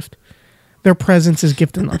me a gift. Their presence is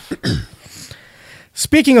gift enough.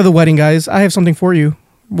 Speaking of the wedding, guys, I have something for you,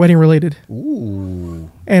 wedding related. ooh,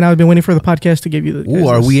 And I've been waiting for the podcast to give you the. ooh.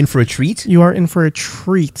 Are we in for a treat? You are in for a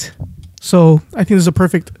treat. So I think this is a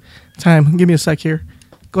perfect time. Give me a sec here.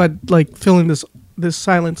 Go ahead, fill in this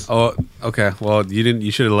silence. Oh, okay. Well, you didn't.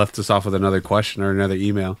 You should have left us off with another question or another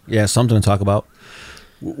email. Yeah, something to talk about.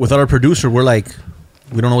 Without our producer, we don't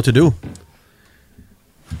know what to do.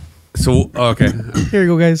 So okay. Here you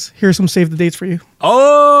go, guys. Here's some save the dates for you.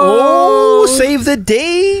 Oh, Save the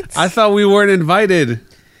date. I thought we weren't invited.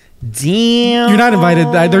 Damn. You're not invited.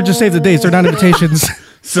 They're just save the dates. They're not invitations.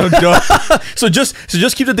 So don't. So just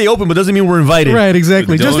keep the day open, but doesn't mean we're invited. Right,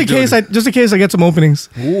 exactly. Don't do it. Just in case I get some openings.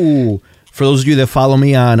 Ooh. For those of you that follow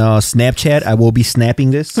me on Snapchat, I will be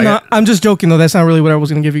snapping this. No, I'm just joking though. That's not really what I was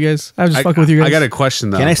going to give you guys. I was just fucking with you guys. I got a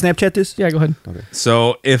question though. Can I Snapchat this? Yeah, go ahead.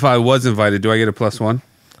 So if I was invited, do I get a +1?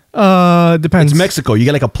 Depends. It's Mexico. You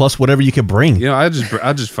get like a plus whatever you can bring. You know, I'll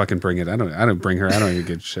just fucking bring it. I don't bring her. I don't even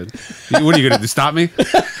get shit. What are you gonna do? Stop me?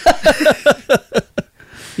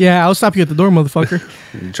 Yeah, I'll stop you at the door, motherfucker.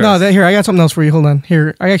 No, here I got something else for you. Hold on.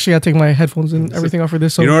 Here, I actually got to take my headphones and everything off for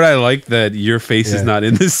this. So You know what I like? That your face is Yeah. not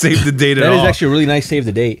in this save the date at That all. is actually a really nice save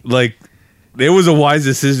the date. Like, it was a wise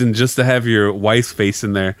decision just to have your wife's face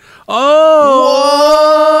in there.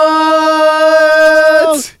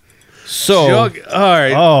 Oh, what? So, All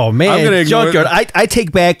right. oh man, I'm gonna ignore. Junkyard. I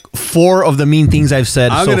take back 4 of the mean things I've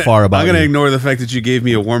said so far about I'm gonna you. ignore the fact that you gave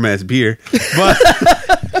me a warm ass beer, but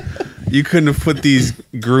you couldn't have put these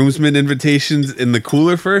groomsmen invitations in the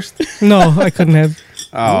cooler first. no, I couldn't have.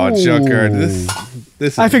 Oh, Ooh. Junkyard, this.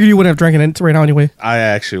 Is, I figured you wouldn't have drank it right now anyway. I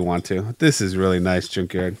actually want to. This is really nice,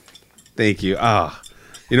 Junkyard. Thank you. Ah,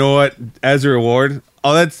 you know what? As a reward,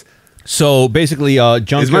 So basically,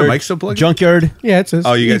 junkyard. Is my mic still plugged in? Junkyard. Yeah, it says.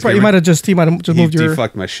 Oh, you guys probably, hear me? might have just moved He your.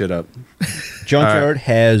 fucked my shit up. Junkyard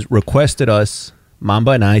has requested us,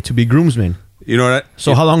 Mamba and I, to be groomsmen. You know what?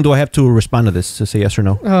 So how long do I have to respond to this to say yes or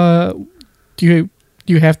no? Do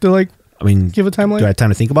you have to like I mean, give a timeline? do I have time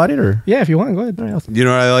to think about it or? Yeah, if you want, go ahead. All right, You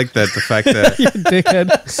know what? I like that the fact that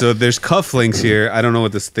dickhead. so there's cufflinks here. I don't know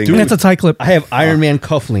what this thing. And is. that's a tie clip. I have Iron Man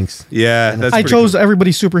cufflinks. Yeah, that's. I pretty chose cool.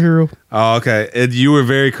 everybody's superhero. Oh, okay. You were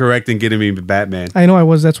very correct in getting me Batman. I know I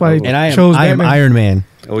was. That's why And I chose am Batman. Iron Man.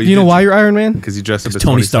 Oh, You know why you're Iron Man? Because you dressed up as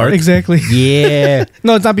Tony Stark. Exactly. Yeah.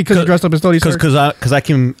 No, it's not because you dressed up as Tony Stark. Because I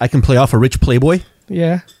can play off a rich playboy.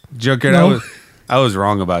 Yeah. Junkyard, No. I was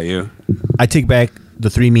wrong about you. I take back the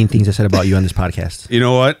 3 mean things I said about you on this podcast. You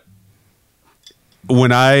know what?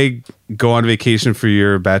 When I go on vacation for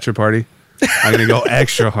your bachelor party, I'm gonna go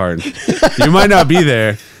extra hard. You might not be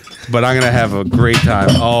there, but I'm gonna have a great time.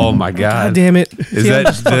 Oh my God god! damn it. Is that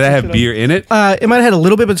did that have beer in it? It might have had a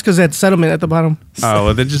little bit, but it's because it had sediment at the bottom. Oh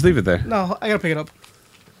well, then just leave it there. No, I gotta pick it up.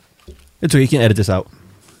 It's okay. You can edit this out.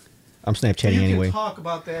 I'm Snapchatting anyway. talk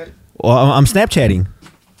about that. Well, I'm Snapchatting.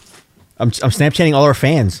 I'm Snapchatting all our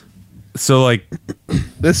fans. So like,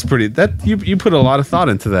 this is pretty. That you put a lot of thought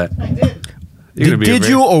into that. I did. You're gonna be a Did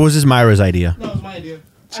very- you, or was this Myra's idea? No, it was my idea.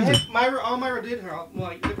 I had Myra, all Myra did her. Well,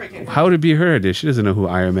 they probably can't. How would it be her idea? She doesn't know who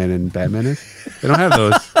Iron Man and Batman is. They don't have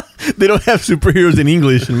those. They don't have superheroes in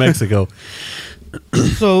English in Mexico.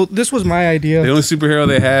 So this was my idea. The only superhero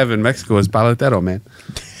they have in Mexico is Paletero, man.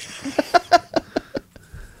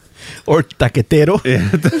 Or taquetero.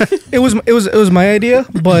 It was my idea,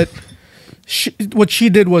 but what she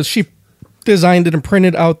did was she designed it and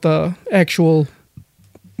printed out the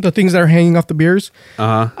things that are hanging off the beers.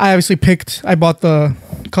 Uh huh. I bought the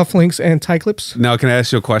cufflinks and tie clips. Now, can I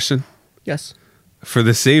ask you a question? Yes. For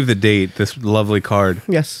the save the date, this lovely card.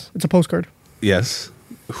 Yes. It's a postcard. Yes.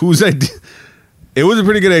 Whose idea? It was a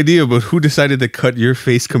pretty good idea, but who decided to cut your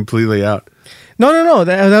face completely out? No.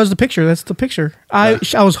 That was the picture. That's the picture. I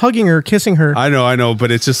was hugging her, kissing her. I know,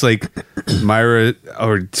 but it's just like Myra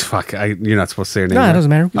or fuck. You're not supposed to say her name. No, it right? doesn't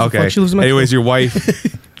matter. Who gives a Okay. fuck? She lives in Mexico. Anyways, your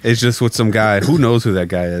wife is just with some guy. Who knows who that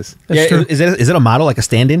guy is? That's true. Is it a model, like a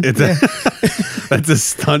stand-in? It's that's a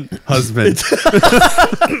stunt husband.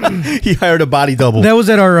 He hired a body double. That was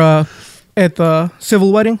at our at the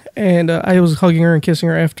civil wedding, and I was hugging her and kissing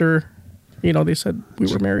her after, they said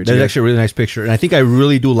we were married. That's actually a really nice picture, and I think I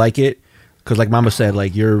really do like it because, like Mama said,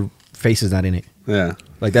 like your face is not in it. Yeah.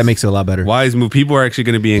 Like that makes it a lot better. Wise move. People are actually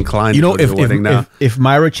going to be inclined You know, to if the wedding now. if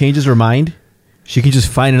Myra changes her mind, she can just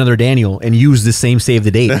find another Daniel and use the same save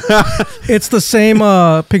the date. It's the same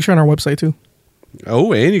picture on our website too.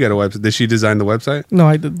 Oh, and you got a website. Did she design the website? No,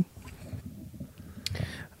 I did.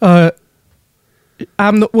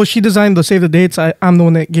 She designed the save the dates. I'm the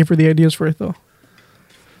one that gave her the ideas for it though.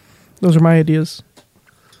 Those are my ideas.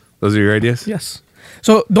 Those are your ideas? Yes.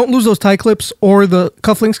 So don't lose those tie clips or the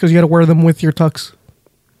cufflinks because you got to wear them with your tux.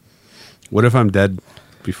 What if I'm dead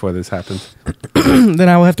before this happens? Then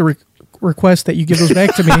I will have to request that you give those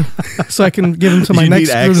back to me so I can give them to my You next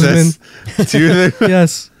need access groomsman. to your thing?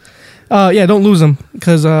 Yes. Yeah, don't lose them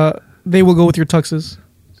because they will go with your tuxes.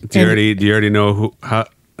 Do you already know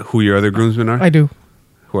who your other groomsmen are? I do.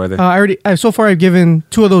 Who are they? So far I've given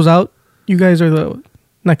 2 of those out. You guys are the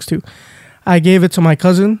next 2. I gave it to my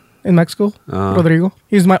cousin in Mexico, Rodrigo.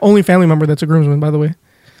 He's my only family member that's a groomsman, by the way.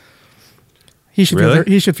 He should Really?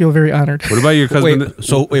 he should feel very honored. What about your cousin?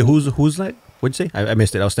 Wait, who's that? What'd you say? I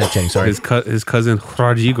missed it. I was Snapchatting. Sorry. His cousin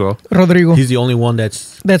Rodrigo. Rodrigo. He's the only one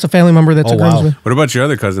that's. That's a family member that's Oh, a wow. groomsman. What about your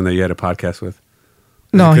other cousin that you had a podcast with?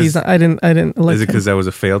 No, it 'cause- he's not. I didn't elect Is it him. because that was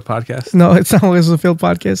a failed podcast? No, it's not always a failed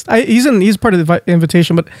podcast. He's part of the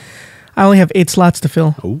invitation, but I only have 8 slots to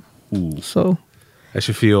fill. Ooh. So I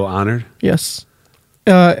should feel honored. yes,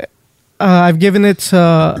 I've given it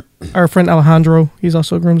to our friend Alejandro. He's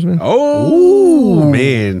also a groomsman. Oh,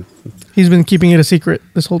 man. He's been keeping it a secret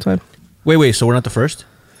this whole time. Wait. So we're not the first.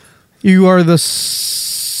 You are the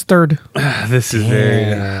third. This is very.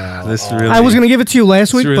 This really. I was gonna give it to you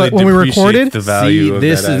last week, this really but when we depreciates recorded, the value See, of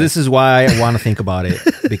this that, is this is why I want to think about it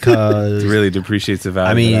because it really depreciates the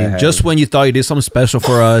value. I mean, that just when you thought you did something special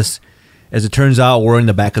for us, as it turns out, we're in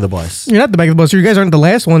the back of the bus. you're not the back of the bus. You guys aren't the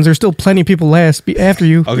last ones. There's still plenty of people after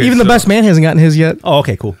you. Okay, Even the so- best man hasn't gotten his yet. Oh,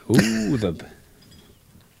 okay, cool. Ooh, the.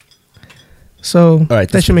 So right,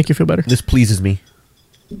 that this- should make you feel better. This pleases me.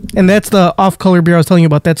 And that's the off-color beer I was telling you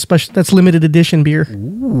about. That's special. That's limited edition beer.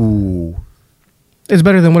 Ooh. It's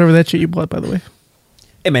better than whatever that shit you bought, by the way.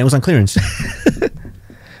 Hey man, it was on clearance.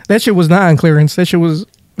 That shit was not on clearance. That shit was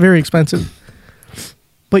very expensive.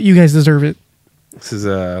 But you guys deserve it. This is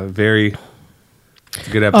a very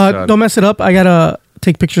good episode. Don't mess it up. I got a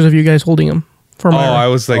take pictures of you guys holding them for Oh, my. I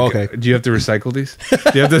was like, Okay. do you have to recycle these? Do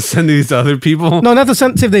you have to send these to other people? No, not the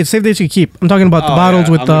save dates. Save dates you keep. I'm talking about the Oh, bottles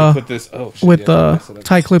yeah, with I'm gonna put the this. Oh, shit, yeah, I'll mess it up.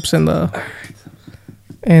 tie clips and the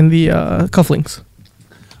cufflinks.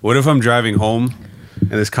 What if I'm driving home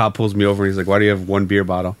and this cop pulls me over and he's like, "Why do you have one beer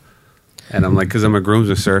bottle?" And I'm like, "Because I'm a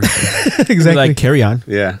groomsman, sir." Exactly. Like, carry on.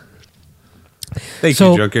 Yeah. Thank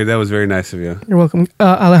So- you, Junkyard. That was very nice of you. You're welcome.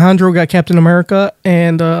 Alejandro got Captain America,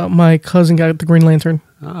 and my cousin got the Green Lantern.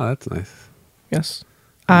 Oh, that's nice. Yes.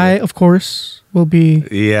 I, of course, will be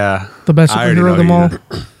Yeah. the best I already superhero of them know all.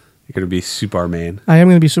 You're gonna be Superman. I am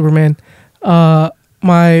going to be Superman.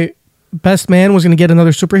 My best man was going to get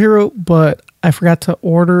another superhero, but I forgot to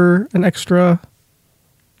order an extra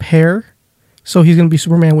pair. So he's going to be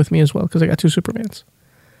Superman with me as well because I got two Supermans.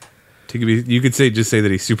 You could just say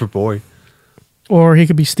that he's Superboy. Or he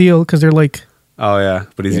could be Steel because they're like, Oh yeah,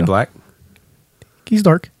 but is he Yeah. black? he's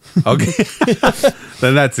dark. Okay,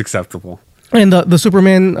 then that's acceptable. And the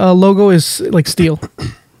Superman logo is like steel.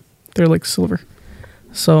 They're like silver.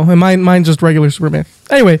 So, and mine's just regular Superman.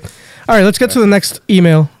 Anyway, all right, let's get to the next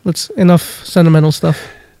email. Enough sentimental stuff.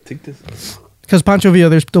 Take this. Because Pancho Villa,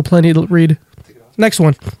 there's still plenty to read. Next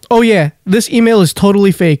one. Oh yeah, this email is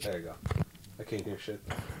totally fake. There you go. I can't hear shit.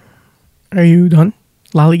 Are you done?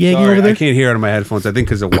 Lollygagging Sorry, over there? I can't hear out of my headphones. I think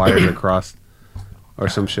because the wires are crossed or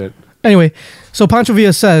some shit. Anyway, so Pancho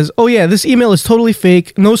Villa says, oh yeah, this email is totally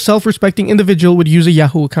fake. No self-respecting individual would use a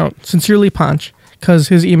Yahoo account. Sincerely, Panch. Because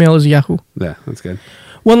his email is Yahoo. Yeah, that's good.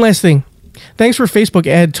 One last thing. Thanks for Facebook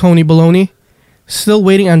ad, Tony Baloney. Still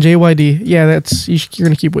waiting on JYD. Yeah, you're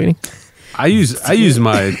going to keep waiting. I use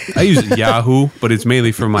Yahoo, but it's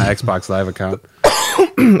mainly for my Xbox Live account.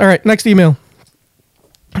 All right, next email.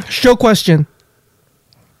 Show question.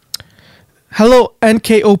 Hello,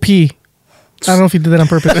 NKOP. I don't know if he did that on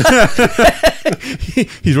purpose.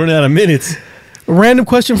 He's running out of minutes. Random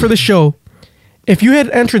question for the show. If you had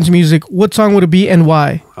entrance music, what song would it be and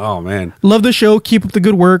why? Oh man! Love the show. Keep up the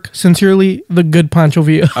good work. Sincerely, the good Pancho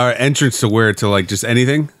Villa. Our entrance to where? To like just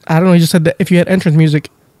anything? I don't know. He just said that if you had entrance music.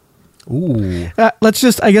 Ooh. Let's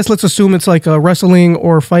assume it's like a wrestling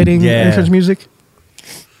or fighting Yeah. entrance music.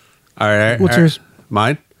 All right. What's all right. yours?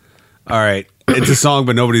 Mine. All right. It's a song,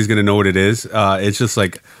 but nobody's gonna know what it is. It's just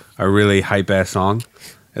like a really hype ass song.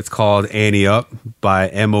 It's called "Annie Up" by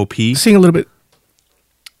M.O.P. Sing a little bit.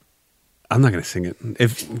 I'm not gonna sing it.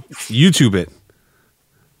 If YouTube it,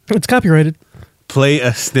 It's copyrighted. play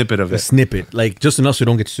a snippet of A it. snippet. Like, just enough so you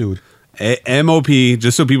don't get sued. M.O.P.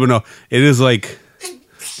 Just so people know, it is like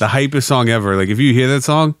the hypest song ever. Like if you hear that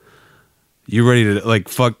song, you're ready to like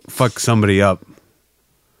fuck somebody up.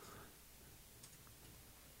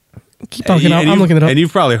 Keep talking. I'm you've- looking it up. And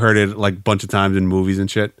you've probably heard it like a bunch of times in movies and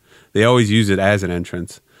shit. They always use it as an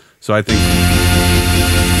entrance. So I think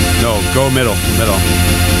no, go middle.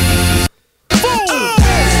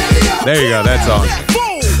 There you go, that song.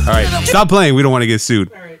 All right, stop playing. We don't want to get sued.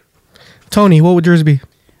 Tony, what would yours be?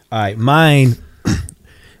 All right, mine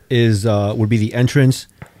is would be the entrance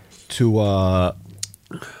to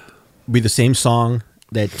be the same song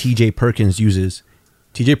that TJ Perkins uses.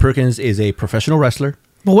 TJ Perkins is a professional wrestler.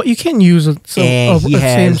 But what you can't use a And he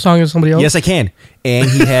same has- song as somebody else. Yes, I can. And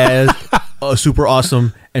he has a super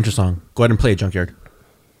awesome entrance song. Go ahead and play it, Junkyard.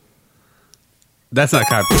 That's not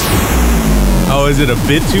copy. Oh, is it a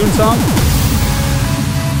BitTune song?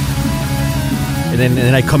 And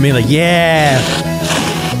then I come in like, yeah.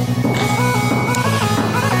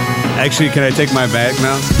 Actually, can I take my back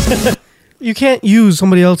now? You can't use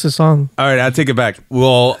somebody else's song. All right, I'll take it back.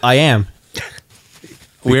 Well, I am.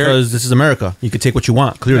 Where? Because this is America. You can take what you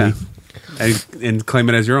want, clearly. Yeah. And claim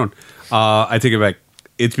it as your own. I take it back.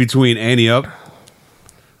 It's between Annie Up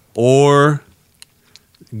or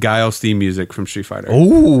Guile's theme music from Street Fighter.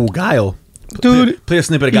 Oh, Guile. Dude, Play a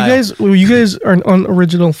snippet of you Guile. guys are an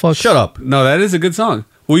unoriginal fuck. Shut up. No, that is a good song.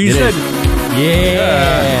 Well, you It said is.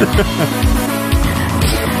 Yeah.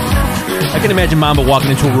 I can imagine Mamba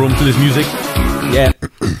walking into a room to this music. Yeah.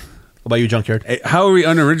 What about you, Junkyard? Hey, how are we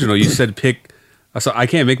unoriginal? You said pick. So I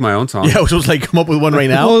can't make my own song. Yeah, I was just like, come up with one right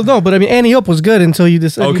now. Well, no, but I mean, Annie Up was good until you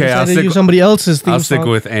decided, Okay, I'll to stick- use somebody else's theme I'll song. stick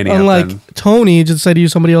with Annie Up Unlike then. Tony, just decided to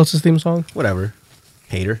use somebody else's theme song. Whatever.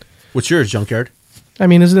 Hater. What's yours, Junkyard? I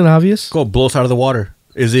mean, isn't it obvious? Go blow us out of the water.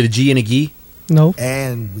 Is it a G and a G? No.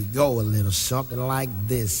 And we go a little something like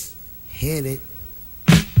this. Hit it.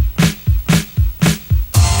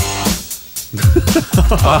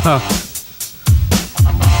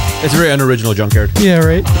 It's very unoriginal, Junkyard. Yeah,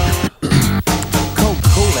 right. Coca-Cola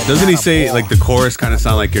Doesn't he got a say boy. like the chorus kind of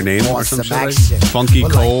sound like your name or Want some some shit? action? Like Funky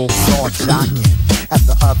Well, Cole. Like saw jocking at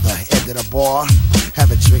the other end of the bar,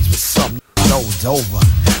 having drinks with some nose over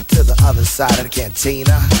to the other side of the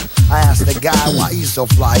cantina. I asked the guy why he's so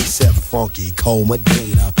fly. He said, Funky Cole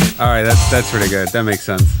Medina. All right, that's pretty good. That makes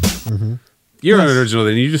sense. You're an original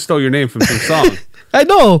then. You just stole your name from some song. I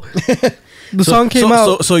know. The song came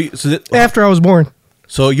out after I was born.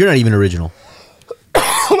 So you're not even original.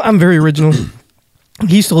 I'm very original.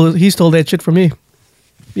 He stole that shit from me.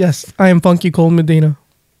 Yes, I am Funky Cole Medina,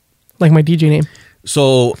 like my DJ name.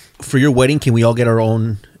 So for your wedding, can we all get our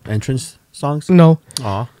own entrance songs? No,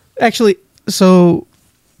 Aw. actually, so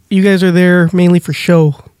you guys are there mainly for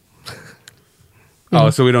show. Oh,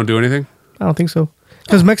 so we don't do anything? I don't think so,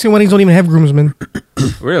 because Mexican weddings don't even have groomsmen.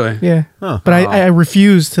 Really? Yeah, Huh. but I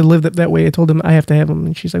refuse to live that way. I told him I have to have them,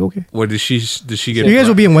 and she's like, okay. What does she get? You guys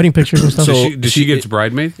will be in wedding pictures and stuff. So- Does she get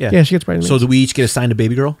bridesmaid? yeah, she gets pregnant. So do we each get assigned a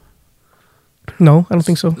baby girl? No, I don't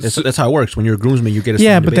think so. That's how it works. When you're a groomsman, you get assigned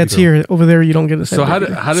Yeah, a but baby that's girl. here. Over there, you don't get a. So how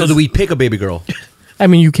does So do we pick a baby girl? I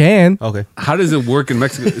mean, you can. Okay. how does it work in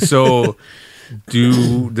Mexico? So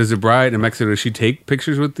does the bride in Mexico, does she take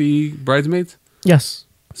pictures with the bridesmaids? Yes.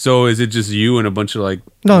 So is it just you and a bunch of like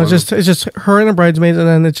No, it's just her and her bridesmaids, and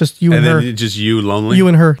then it's just you and, and her. then it's just you lonely? You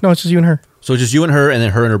and her. No, it's just you and her. So just you and her, and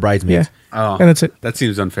then her and her Yeah, bridesmaids. Oh, and that's it. that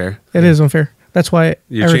seems unfair. It is unfair. That's why I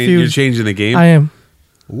You're refuse. changing the game. I am.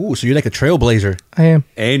 Ooh, so you're like a trailblazer. I am.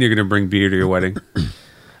 And you're gonna bring beer to your wedding.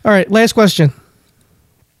 All right, last question.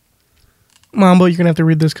 Mambo, you're gonna have to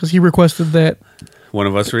read this because he requested that One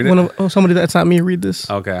of us read it. somebody that's not me read this.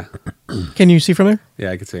 Okay. Can you see from there?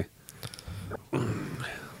 Yeah, I can see.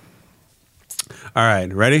 All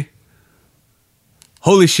right, ready?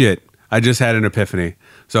 Holy shit, I just had an epiphany.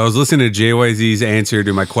 So I was listening to JYZ's answer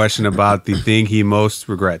to my question about the thing he most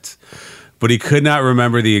regrets. But he could not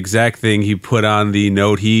remember the exact thing he put on the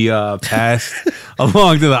note he passed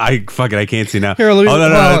along to the... I can't see now. Here, let me-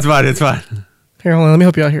 no, it's fine. Here, hold on. Let me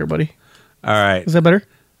help you out here, buddy. All right. Is that better?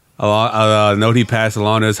 A note he passed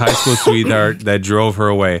along to his high school sweetheart that drove her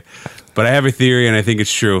away. But I have a theory, and I think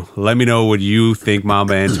it's true. Let me know what you think,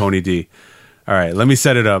 Mamba and Tony D. All right, let me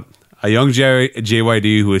set it up. A young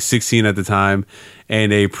JYD who was 16 at the time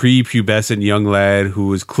and a prepubescent young lad who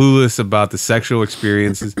was clueless about the sexual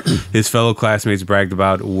experiences his fellow classmates bragged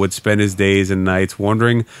about would spend his days and nights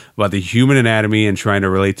wondering about the human anatomy and trying to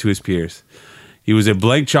relate to his peers. He was a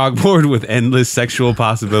blank chalkboard with endless sexual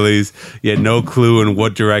possibilities, yet no clue in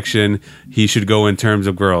what direction he should go in terms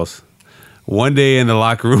of girls. One day in the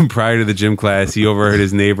locker room prior to the gym class, he overheard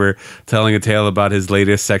his neighbor telling a tale about his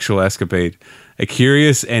latest sexual escapade. A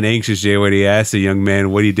curious and anxious JYD asked the young man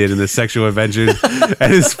what he did in the sexual adventure,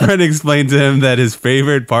 and his friend explained to him that his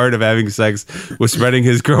favorite part of having sex was spreading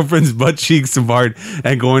his girlfriend's butt cheeks apart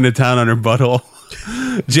and going to town on her butthole.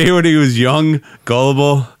 JYD was young,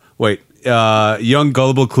 gullible,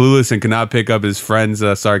 clueless, and could not pick up his friend's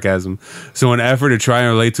sarcasm. So in an effort to try and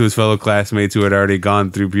relate to his fellow classmates who had already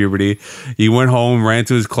gone through puberty, he went home, ran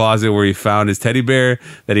to his closet where he found his teddy bear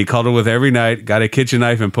that he cuddled with every night, got a kitchen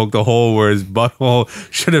knife and poked a hole where his butthole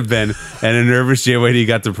should have been, and a nervous JYD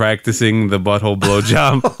got to practicing the butthole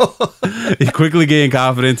blowjob. He quickly gained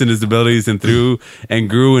confidence in his abilities and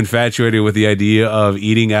grew infatuated with the idea of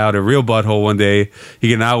eating out a real butthole one day. He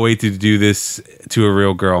cannot wait to do this to a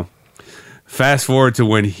real girl. Fast forward to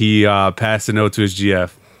when he passed a note to his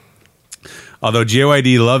GF. Although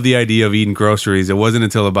JYD loved the idea of eating groceries, it wasn't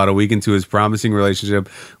until about a week into his promising relationship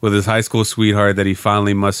with his high school sweetheart that he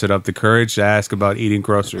finally mustered up the courage to ask about eating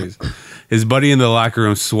groceries. His buddy in the locker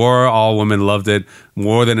room swore all women loved it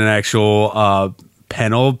more than an actual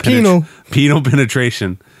penile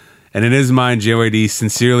penetration. And in his mind, JYD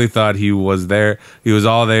sincerely thought he was there. He was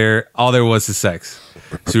all there. All there was to sex.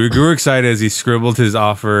 So he grew excited as he scribbled his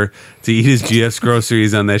offer to eat his GF's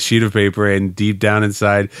groceries on that sheet of paper, and deep down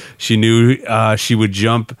inside, she knew she would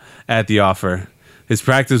jump at the offer. His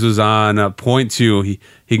practice was on point two.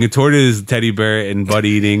 He contorted his teddy bear in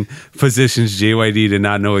butt-eating positions JYD did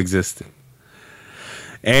not know existed.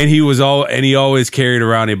 And he always carried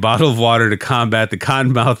around a bottle of water to combat the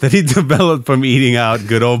cotton mouth that he developed from eating out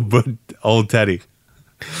good old Teddy.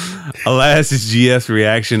 Alas, his GF's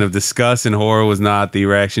reaction of disgust and horror was not the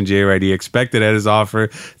reaction JYD expected at his offer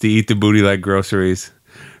to eat the booty like groceries.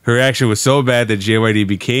 Her reaction was so bad that JYD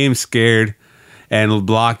became scared and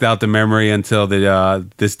blocked out the memory until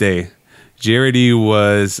this day. JYD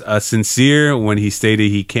was sincere when he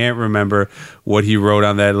stated he can't remember what he wrote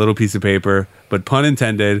on that little piece of paper, but pun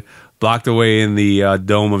intended, blocked away in the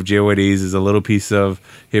dome of JYD's is a little piece of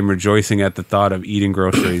him rejoicing at the thought of eating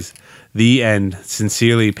groceries. The end.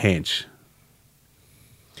 Sincerely, Panch.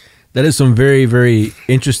 That is some very, very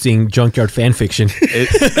interesting junkyard fan fiction.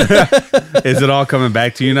 Is it all coming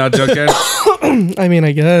back to you now, Junkyard? I mean,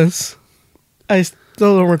 I guess. I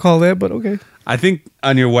still don't recall that, but okay. I think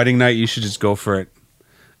on your wedding night, you should just go for it.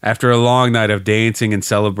 After a long night of dancing and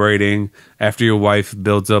celebrating, after your wife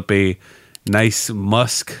builds up a nice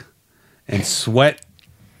musk and sweat,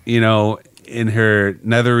 in her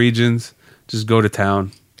nether regions, just go to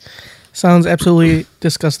town. Sounds absolutely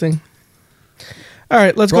disgusting. All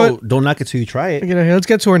right, let's go. Don't knock it till you try it. Let's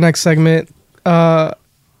get to our next segment.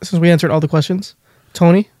 Since we answered all the questions,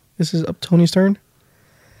 Tony, this is up Tony's turn.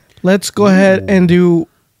 Let's go ahead and do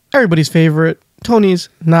everybody's favorite, Tony's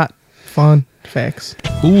Not Fun Facts.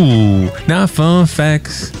 Ooh, not fun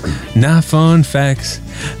facts. Not fun facts.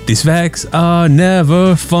 These facts are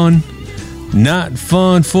never fun. Not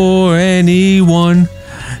fun for anyone.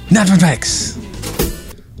 Not fun facts.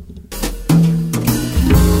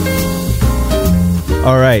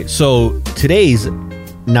 All right, so today's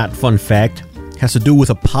not fun fact has to do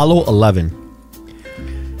with Apollo 11.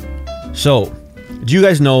 So, do you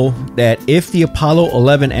guys know that if the Apollo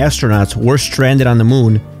 11 astronauts were stranded on the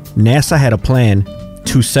moon, NASA had a plan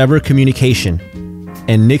to sever communication,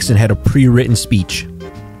 and Nixon had a pre-written speech.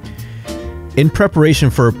 In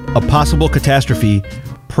preparation for a possible catastrophe,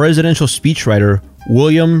 presidential speechwriter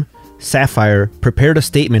William Safire prepared a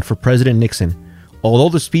statement for President Nixon. Although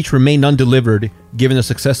the speech remained undelivered, given the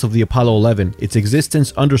success of the Apollo 11, its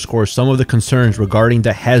existence underscores some of the concerns regarding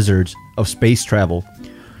the hazards of space travel.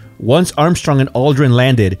 Once Armstrong and Aldrin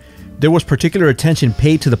landed, there was particular attention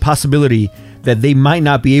paid to the possibility that they might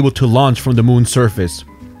not be able to launch from the moon's surface.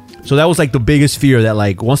 So that was like the biggest fear, that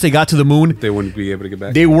like once they got to the moon, They wouldn't be able to get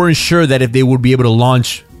back. they weren't sure that if they would be able to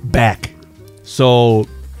launch back. So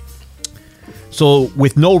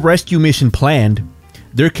with no rescue mission planned,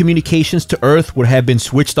 their communications to Earth would have been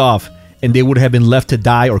switched off and they would have been left to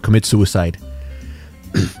die or commit suicide.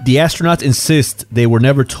 The astronauts insist they were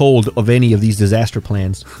never told of any of these disaster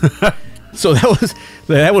plans. So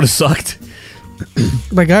that would have sucked.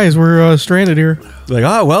 Like, guys, we're stranded here. Like,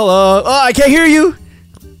 I can't hear you.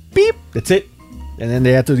 Beep. That's it. And then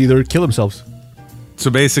they have to either kill themselves.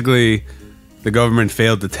 So basically, the government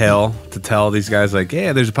failed to tell these guys, like,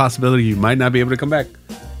 yeah, there's a possibility you might not be able to come back.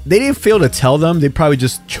 They didn't fail to tell them. They probably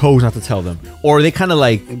just chose not to tell them. Or they kind of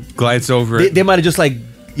like... Glance over it. They might have just like...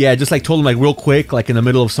 Yeah, just like told them like real quick, like in the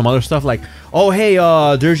middle of some other stuff, like, oh hey,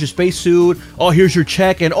 there's your spacesuit. Oh, here's your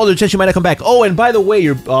check, and there's a chance you might not come back. Oh, and by the way,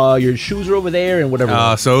 your shoes are over there, and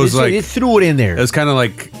whatever. So it was like they threw it in there. It was kind of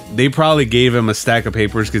like they probably gave him a stack of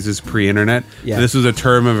papers because it's pre-internet. Yeah. This was a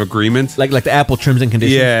term of agreement. like the Apple terms and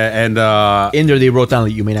conditions. Yeah, and In there, they wrote down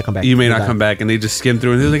that you may not come back. you may not come back, and they just skimmed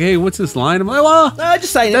through, and they're like, hey, what's this line? I'm like, well,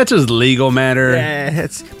 Just sign it. that's just legal matter. Yeah,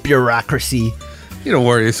 it's bureaucracy. You don't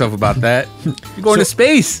worry yourself about that. You're going to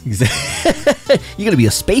space. You're gonna be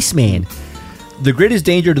a spaceman. The greatest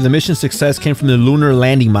danger to the mission's success came from the lunar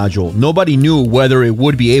landing module. Nobody knew whether it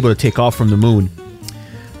would be able to take off from the moon.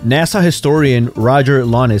 NASA historian Roger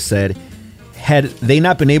Lonis said, had they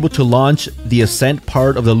not been able to launch the ascent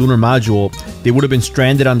part of the lunar module, they would have been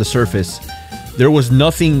stranded on the surface. There was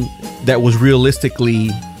nothing that was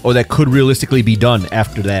realistically, or that could realistically be done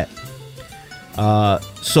after that.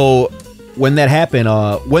 So when that happened,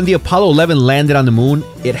 when the Apollo 11 landed on the moon,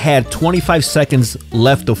 it had 25 seconds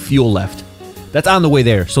left of fuel left. That's on the way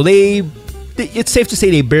there. So it's safe to say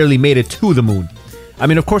they barely made it to the moon. I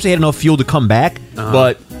mean, of course they had enough fuel to come back,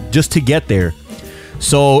 but just to get there.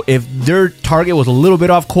 So if their target was a little bit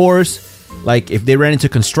off course, like if they ran into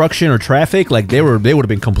construction or traffic, like they would have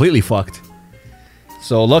been completely fucked.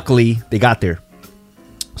 So luckily they got there.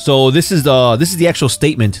 So this is the actual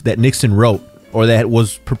statement that Nixon wrote, or that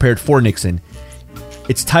was prepared for Nixon.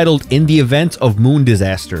 It's titled, "In the Event of Moon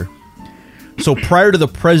Disaster." So prior to the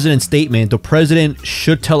president's statement, the president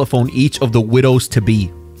should telephone each of the widows-to-be.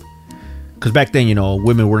 Because back then,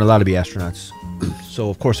 women weren't allowed to be astronauts. So,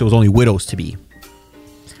 of course, it was only widows-to-be.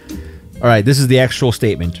 All right, this is the actual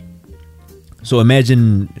statement. So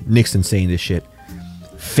imagine Nixon saying this shit.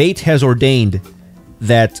 Fate has ordained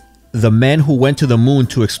that the men who went to the moon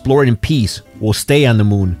to explore it in peace will stay on the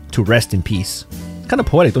moon to rest in peace. Kind of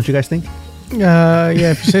poetic, don't you guys think? Yeah,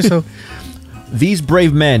 if you say so. These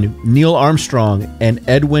brave men, Neil Armstrong and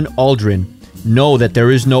Edwin Aldrin, know that there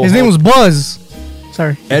is no His name was Buzz.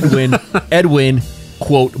 Sorry. Edwin,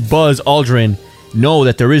 quote, Buzz Aldrin, know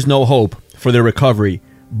that there is no hope for their recovery,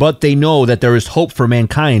 but they know that there is hope for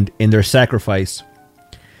mankind in their sacrifice.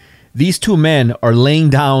 These two men are laying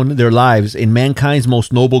down their lives in mankind's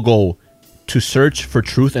most noble goal, to search for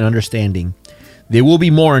truth and understanding. They will be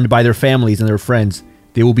mourned by their families and their friends.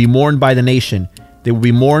 They will be mourned by the nation. They will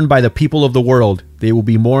be mourned by the people of the world. They will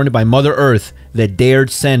be mourned by Mother Earth that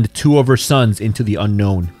dared send two of her sons into the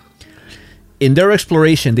unknown. In their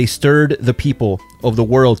exploration, they stirred the people of the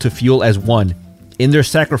world to feel as one. In their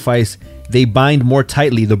sacrifice, they bind more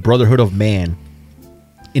tightly the brotherhood of man.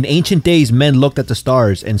 In ancient days, men looked at the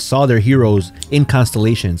stars and saw their heroes in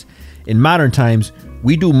constellations. In modern times,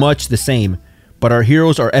 we do much the same, but our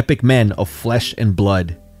heroes are epic men of flesh and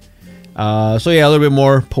blood. So yeah, a little bit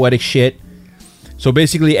more poetic shit. So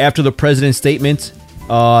basically, after the president's statement,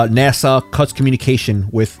 NASA cuts communication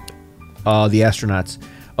with the astronauts.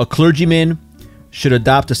 A clergyman should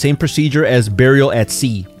adopt the same procedure as burial at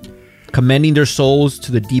sea, commending their souls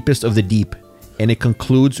to the deepest of the deep. And it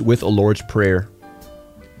concludes with a Lord's Prayer.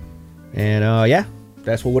 And yeah,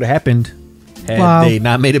 that's what would have happened had they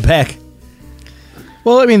not made it back.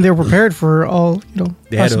 Well, I mean, they're prepared for all,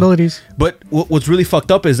 They had to. possibilities. But what's really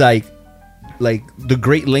fucked up is like the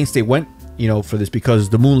great lengths they went, for this, because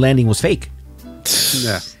the moon landing was fake.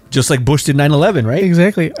 Yeah. Just like Bush did 9/11, right?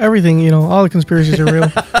 Exactly. Everything, all the conspiracies are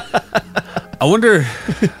real. I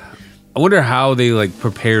wonder how they like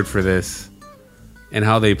prepared for this and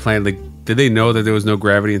how they planned. Like, did they know that there was no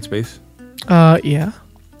gravity in space? Yeah.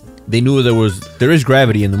 They knew there is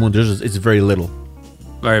gravity in the moon. It's very little.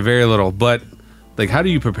 All right, very little. But like, how do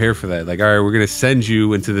you prepare for that? Like, all right, we're gonna send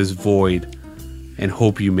you into this void and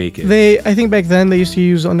hope you make it. I think back then they used to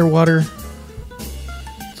use underwater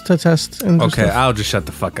to test. And Okay, stuff. I'll just shut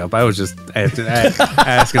the fuck up. I was just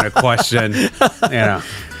asking a question.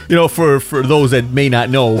 For those that may not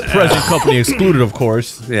know, present company excluded, of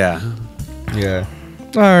course. Yeah. Yeah.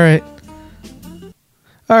 All right.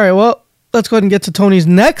 Well, let's go ahead and get to Tony's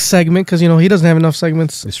next segment because he doesn't have enough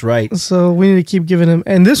segments. That's right. So we need to keep giving him.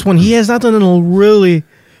 And this one he has not done in a really,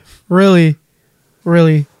 really,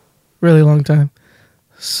 really, really long time.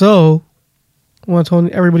 So, I want to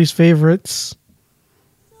Tony everybody's favorites.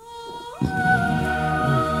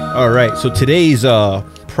 All right. So today's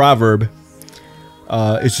proverb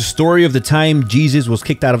is the story of the time Jesus was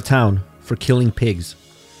kicked out of town for killing pigs.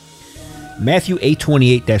 Matthew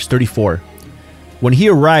 8:28-34. When he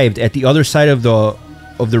arrived at the other side of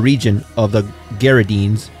the region of the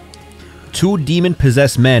Gerasenes, 2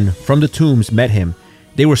 demon-possessed men from the tombs met him.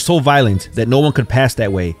 They were so violent that no one could pass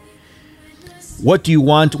that way. "What do you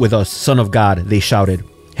want with us, Son of God?" they shouted.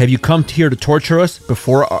 "Have you come here to torture us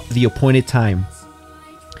before the appointed time?"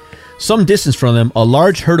 Some distance from them, a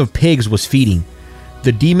large herd of pigs was feeding.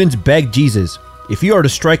 The demons begged Jesus, "If you are to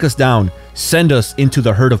strike us down, send us into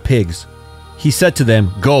the herd of pigs." He said to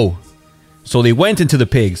them, "Go." So they went into the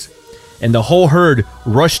pigs, and the whole herd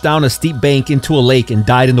rushed down a steep bank into a lake and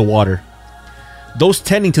died in the water. Those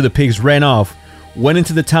tending to the pigs ran off, went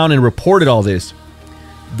into the town and reported all this.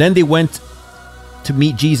 Then they went to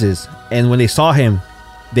meet Jesus, and when they saw him,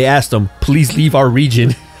 they asked him, "Please leave our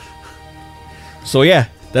region." So yeah,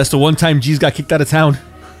 that's the one time Jesus got kicked out of town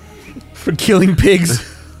for killing pigs.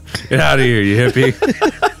 Get out of here, you hippie.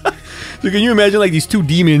 So can you imagine like these 2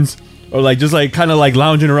 demons are like just like kind of like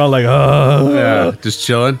lounging around like, Yeah, just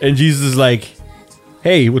chilling. and Jesus is like,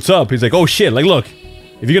 "Hey, what's up?" He's like, "Oh shit, like look,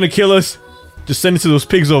 if you're gonna kill us, just send it to those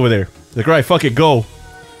pigs over there." Like, all right, fuck it, go.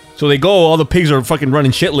 So they go, all the pigs are fucking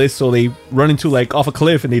running shitless, so they run into like off a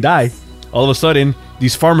cliff and they die. All of a sudden,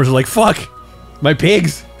 these farmers are like, "Fuck, my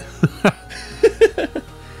pigs."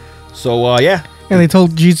 So yeah, And they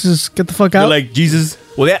told Jesus, get the fuck they're out. like, "Jesus,"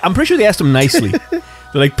 well, I'm pretty sure they asked him nicely. They're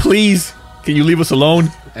like, "Please, can you leave us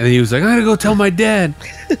alone?" And he was like, "I gotta go tell my dad."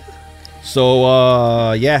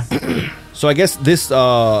 So yeah. So I guess this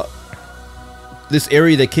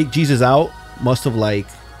area that kicked Jesus out must have like,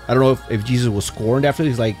 I don't know if Jesus was scorned after.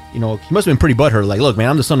 He's like, he must have been pretty butthurt. Like, "Look, man,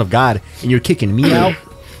 I'm the Son of God, and you're kicking me out."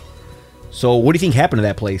 So what do you think happened to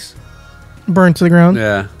that place? Burned to the ground.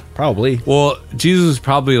 Yeah. Probably. Well, Jesus was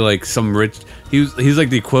probably like some rich. He's like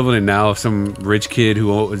the equivalent now of some rich kid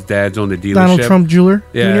who his dad's owned a dealership. Donald Trump Jr.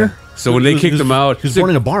 Yeah. So when they kicked him out, he was born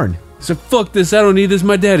in a barn. he said, "Fuck this! I don't need this.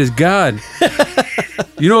 My dad is God."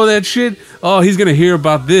 You know that shit? Oh, he's gonna hear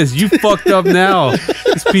about this. You fucked up now.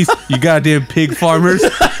 This piece, you goddamn pig farmers.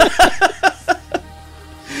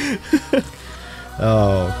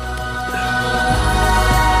 Oh.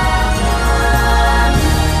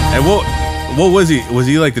 And what was he? Was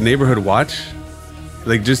he like the neighborhood watch?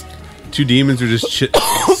 Like just 2 demons were just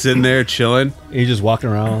sitting there chilling. He's just walking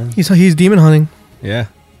around. He's demon hunting. Yeah.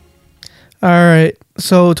 All right.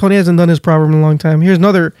 So Tony hasn't done his proverb in a long time. Here's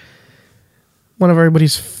another one of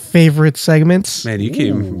everybody's favorite segments. Man, you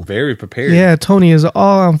came very prepared. Yeah, Tony is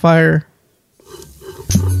all on fire.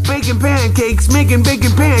 Baking pancakes, making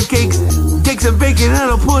bacon pancakes. Take some bacon and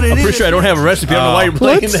I'll put it I'm in. pretty sure I don't have a recipe. I don't know why you're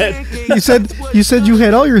playing that. You said you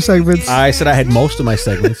had all your segments. I said I had most of my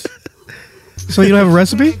segments. So you don't have a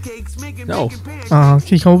recipe? No. Can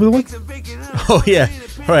you come up with one? Oh yeah.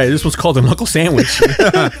 All right. This one's called a knuckle sandwich.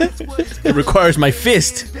 It requires my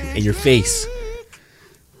fist and your face.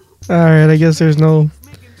 All right, I guess there's no.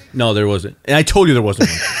 No, there wasn't. And I told you there wasn't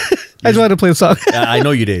one. I just wanted to play the song. I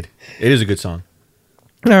know you did. It is a good song.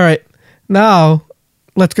 All right, now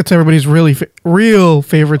let's get to everybody's real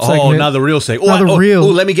favorite segment. Oh, now the real say. Now the real. Oh,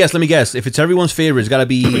 let me guess. If it's everyone's favorite, it's got to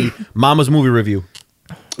be Mama's movie review.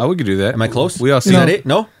 Oh, we could do that. Am I close? We all Is seen that it. it?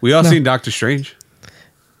 No? We all No. seen Doctor Strange.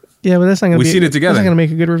 Yeah, but that's not gonna. We've be, seen it together. That's not gonna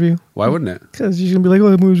make a good review Why wouldn't it? because you're gonna be like,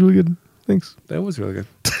 "Oh, that movie's really good." Thanks. That was really good.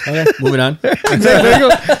 Okay, moving on. Exactly. There you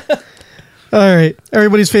go. All right,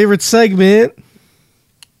 everybody's favorite segment.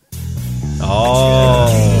 Oh.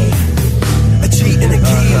 A cheat and a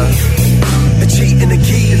key. A cheat and a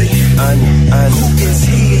key. And who is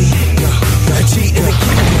he? A cheat and a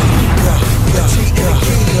key. A cheat and a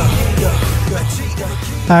key. A cheat and a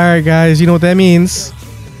key. All right, guys, you know what that means?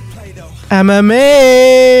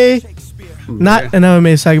 MMA. Not an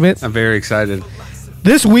MMA segment. I'm very excited.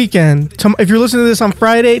 This weekend, if you're listening to this on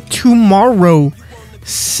Friday, tomorrow,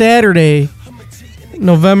 Saturday,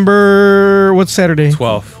 what's Saturday?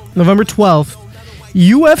 12. November 12th,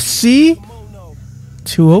 UFC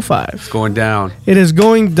 205. Going down. It is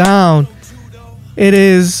going down. It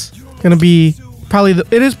is going to be probably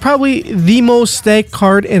the most stacked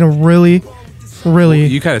card in a really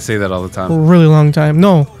You kind of say that all the time. really long time.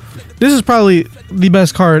 No, this is probably the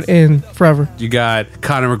best card in forever. You got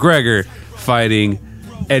Conor McGregor fighting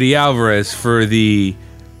Eddie Alvarez for the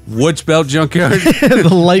which belt junkyard?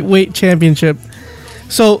 The lightweight championship.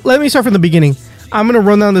 So let me start from the beginning. I'm going to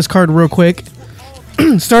run down this card real quick,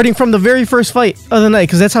 starting from the very first fight of the night,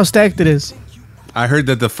 because that's how stacked it is. I heard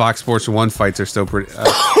that the Fox Sports 1 fights are still pretty.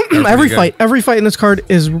 Every fight in this card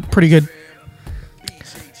is pretty good.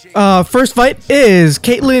 First fight is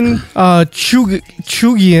Caitlin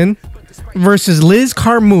Chugian versus Liz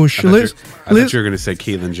Carmouche. I thought you were going to say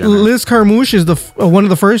Caitlyn Jenner. Liz Carmouche is the one of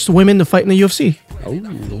the first women to fight in the UFC. Oh.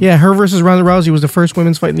 Yeah, her versus Ronda Rousey was the first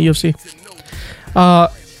women's fight in the UFC.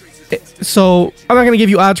 So I'm not going to give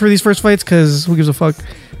you odds for these first fights because who gives a fuck?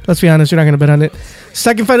 Let's be honest, you're not going to bet on it.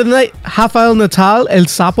 Second fight of the night, Rafael Natal El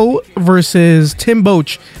Sapo versus Tim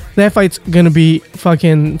Boetsch. That fight's going to be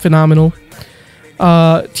fucking phenomenal.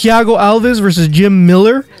 Thiago Alves versus Jim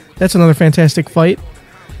Miller. That's another fantastic fight.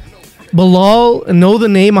 Bilal, know the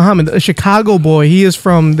name, Muhammad, a Chicago boy. He is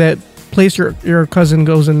from that place your cousin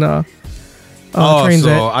goes and trains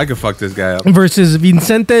so at. I could fuck this guy up. Versus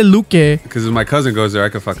Vicente Luque. Because if my cousin goes there, I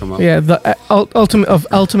could fuck him up. Yeah, the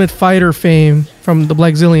Ultimate Fighter fame from the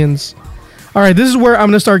Black Zillions. All right, this is where I'm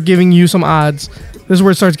going to start giving you some odds. This is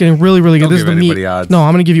where it starts getting really, really good. Don't This is give the anybody meat. odds. No,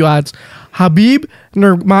 I'm going to give you odds. Habib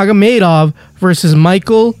Nurmagomedov versus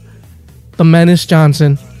Michael the Menace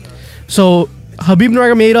Johnson. So Habib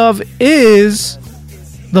Nurmagomedov is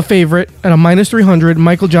the favorite at a minus 300.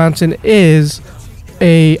 Michael Johnson is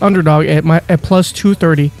a underdog at plus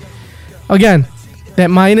 230. Again, that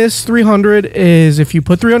minus 300 is if you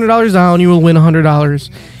put $300 down, you will win $100.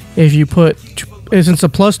 If you put, since it's a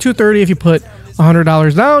plus 230, if you put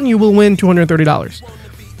 $100 down, you will win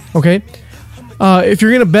 $230. Okay? If you're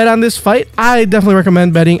going to bet on this fight, I definitely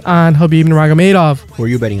recommend betting on Habib Nurmagomedov. Who are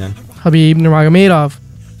you betting on? Habib Nurmagomedov.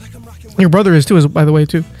 Your brother is too, by the way,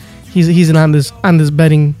 too. He's in on this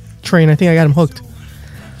betting train. I think I got him hooked.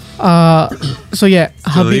 So yeah,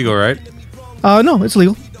 It's illegal, right? No, it's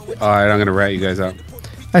legal. All right, I'm going to rat you guys out.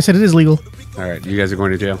 I said it is legal. All right, you guys are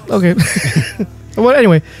going to jail. Okay. Well,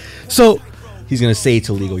 anyway, so He's going to say it's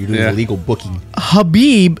illegal. You're doing Yeah. illegal booking.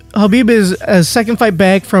 Habib is a second fight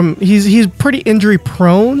back from. He's pretty injury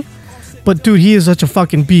prone, but dude, he is such a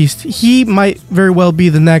fucking beast. He might very well be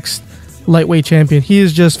the next lightweight champion. He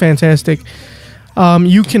is just fantastic.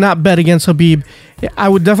 You cannot bet against Habib. I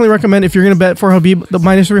would definitely recommend if you're going to bet for Habib, the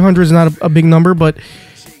minus 300 is not a big number, but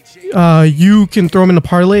you can throw him in a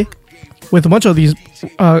parlay with a bunch of these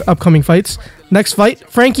upcoming fights. Next fight,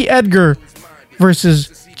 Frankie Edgar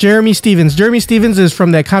versus Jeremy Stevens. Jeremy Stevens is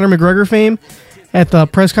from that Conor McGregor fame at the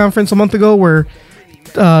press conference a month ago where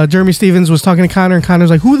Jeremy Stevens was talking to Conor and Conor's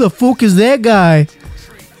like, who the fuck is that guy?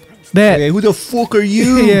 Hey, who the fuck are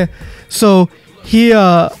you? Yeah. So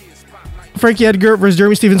Frankie Edgar versus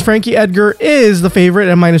Jeremy Stevens. Frankie Edgar is the favorite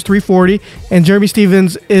at minus 340, and Jeremy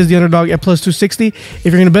Stevens is the underdog at plus 260. If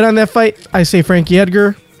you're going to bet on that fight, I say Frankie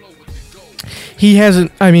Edgar. He's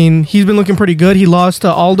been looking pretty good. He lost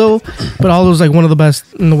to Aldo, but Aldo's like one of the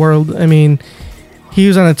best in the world. I mean, he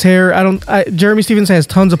was on a tear. Jeremy Stevens has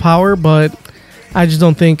tons of power, but I just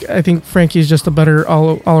don't think. I think Frankie is just a better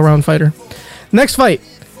all-around fighter. Next fight,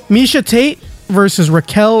 Miesha Tate versus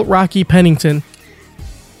Raquel Rocky Pennington.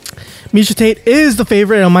 Miesha Tate is the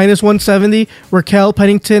favorite at a minus 170. Raquel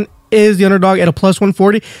Pennington is the underdog at a plus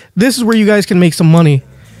 140. This is where you guys can make some money.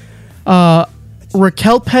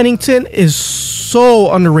 Raquel Pennington is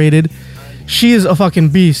so underrated. She is a fucking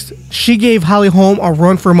beast. She gave Holly Holm a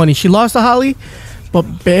run for money. She lost to Holly, but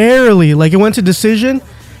barely. Like, it went to decision.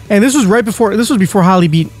 And this was before Holly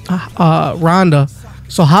beat Ronda.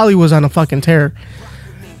 So Holly was on a fucking tear.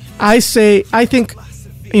 I think,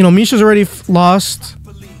 Misha's already lost.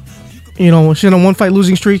 She's on a 1-fight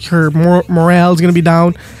losing streak. Her morale is going to be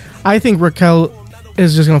down. I think Raquel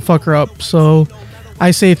is just going to fuck her up. So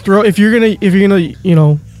I say if you're going to,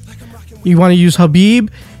 you want to use Habib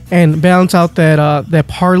and balance out that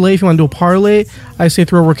parlay. If you want to do a parlay, I say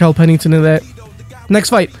throw Raquel Pennington into that. Next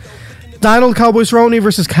fight, Donald Cowboy Cerrone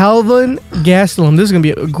versus Calvin Gastelum. This is going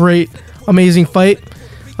to be a great, amazing fight.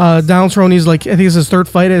 Donald Cerrone's I think it's his third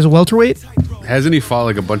fight as a welterweight. Hasn't he fought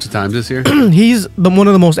like a bunch of times this year? He's one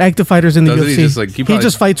of the most active fighters in the Doesn't UFC. he He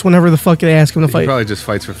just fights whenever the fuck they ask him to fight. He probably just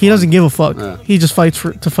fights for fun. He doesn't give a fuck. Yeah. He just fights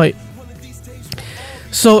to fight.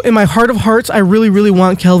 So in my heart of hearts, I really, really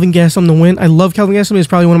want Kelvin Gastelum to win. I love Kelvin Gastelum. He's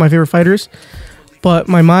probably one of my favorite fighters. But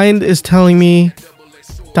my mind is telling me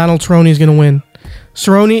Donald Cerrone is going to win.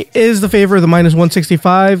 Cerrone is the favorite of the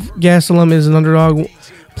 -165. Gastelum is an underdog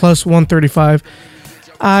plus 135.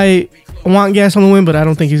 I want Gastelum to win, but I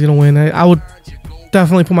don't think he's going to win. I would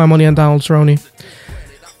definitely put my money on Donald Cerrone.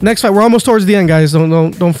 Next fight, we're almost towards the end, guys.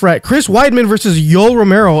 Don't fret. Chris Weidman versus Yoel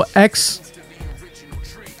Romero,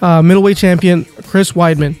 middleweight champion Chris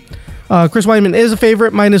Weidman. Chris Weidman is a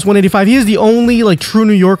favorite, -185. He is the only true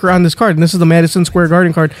New Yorker on this card, and this is the Madison Square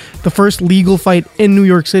Garden card, the first legal fight in New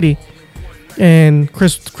York City. And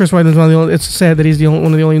Chris Weidman's one of the only. It's sad that he's one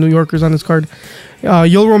of the only New Yorkers on this card.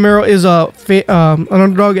 Yoel Romero is an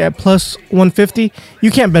underdog at plus 150.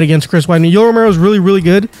 You can't bet against Chris Weidman. Yoel Romero is really, really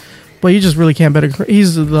good, but you just really can't bet.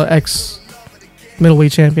 He's the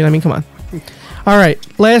ex-middleweight champion. I mean, come on. All right,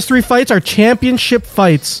 last three fights are championship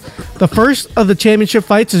fights. The first of the championship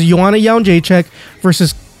fights is Joanna Jędrzejczyk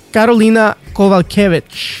versus Karolina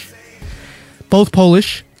Kowalkiewicz. Both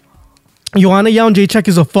Polish. Joanna Jędrzejczyk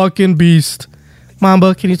is a fucking beast.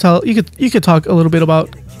 Mamba, can you tell? You could talk a little bit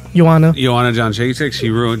about Joanna. Joanna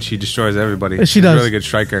Jędrzejczyk, she destroys everybody. She She's does. a really good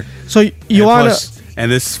striker. So Joanna,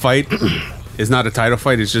 And this fight is not a title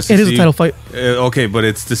fight. It's just it is a title fight. Okay, but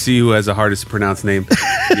it's to see who has the hardest to pronounce name.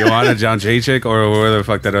 Joanna Jędrzejczyk or whatever the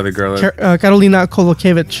fuck that other girl is. Karolina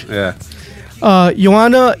Kowalkiewicz. Yeah.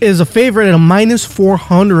 Joanna is a favorite at a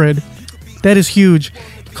 -400. That is huge.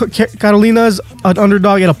 Carolina's an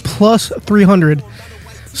underdog at a plus 300.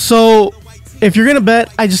 So if you're gonna bet,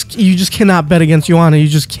 you just cannot bet against Joanna. You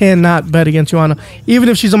just cannot bet against Joanna. Even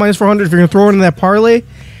if she's a -400, if you're gonna throw her in that parlay,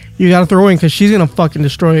 you gotta throw her in because she's gonna fucking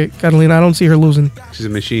destroy Carolina. I don't see her losing. She's a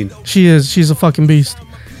machine. She is. She's a fucking beast.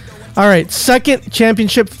 All right, second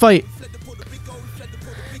championship fight.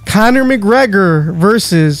 Conor McGregor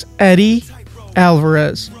versus Eddie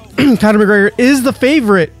Alvarez. Conor McGregor is the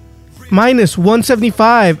favorite,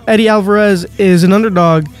 -175. Eddie Alvarez is an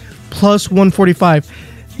underdog, plus 145.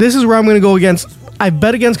 This is where I'm going to go against. I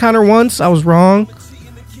bet against Conor once. I was wrong.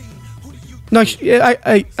 No,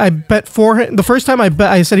 I bet for him. The first time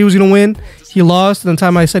I said he was going to win. He lost. And the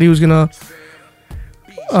time I said he was going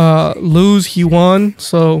to lose, he won.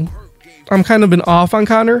 So I'm kind of been off on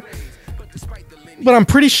Conor. But I'm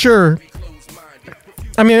pretty sure.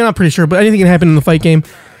 I mean, I'm not pretty sure, but anything can happen in the fight game.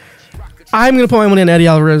 I'm going to put my money on Eddie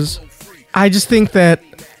Alvarez. I just think that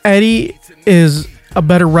Eddie is a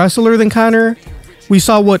better wrestler than Conor. We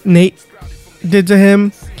saw what Nate did to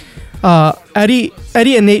him. Eddie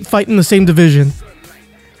and Nate fight in the same division.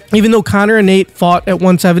 Even though Conor and Nate fought at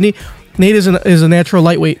 170, Nate is a natural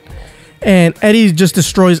lightweight. And Eddie just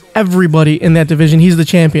destroys everybody in that division. He's the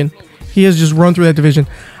champion. He has just run through that division.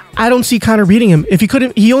 I don't see Conor beating him. If he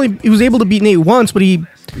couldn't, he was able to beat Nate once, but he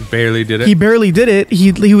barely did it. He barely did it.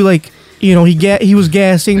 He was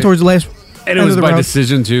gassing towards the last. And it was by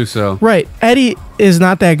decision too, so. Right. Eddie is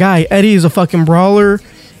not that guy. Eddie is a fucking brawler.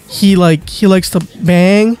 He likes to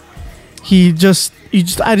bang. I just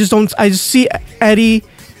see Eddie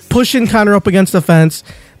pushing Conor up against the fence.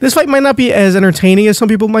 This fight might not be as entertaining as some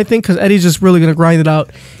people might think because Eddie's just really going to grind it out.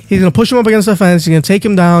 He's going to push him up against the fence. He's going to take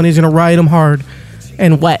him down. He's going to ride him hard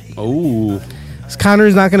and wet. Oh. Conor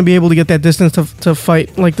is not going to be able to get that distance to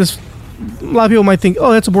fight like this. A lot of people might think,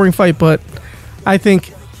 oh, that's a boring fight, but I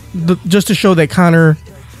think just to show that Conor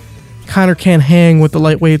can't hang with the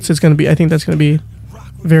lightweights, I think that's going to be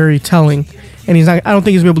very telling. And I don't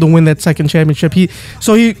think he's going to be able to win that second championship. He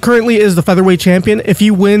currently is the featherweight champion. If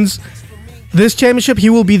he wins this championship, he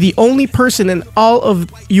will be the only person in all of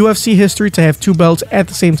UFC history to have two belts at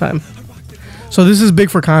the same time. So this is big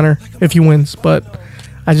for Conor if he wins, but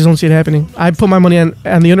I just don't see it happening. I put my money on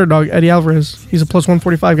the underdog, Eddie Alvarez. He's a plus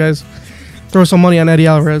 145, guys. Throw some money on Eddie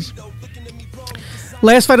Alvarez.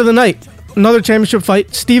 Last fight of the night. another championship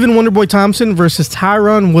fight: Stephen Wonderboy Thompson versus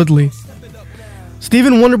Tyron Woodley.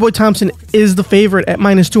 Stephen Wonderboy Thompson is the favorite at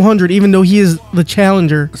 -200, even though he is the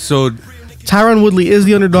challenger. So Tyron Woodley is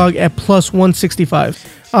the underdog at +165.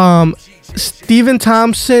 Stephen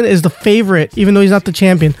Thompson is the favorite, even though he's not the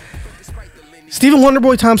champion. Stephen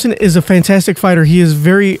Wonderboy Thompson is a fantastic fighter. He is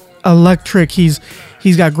very electric. He's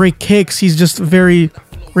got great kicks. He's just very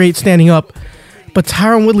great standing up. But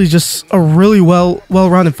Tyron Woodley's just a really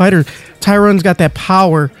well-rounded fighter. Tyron's got that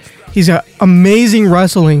power. He's got amazing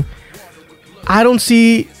wrestling. I don't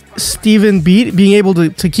see Steven being able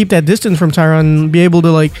to keep that distance from Tyron and be able to,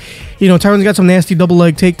 Tyron's got some nasty double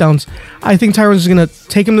leg takedowns. I think Tyron's going to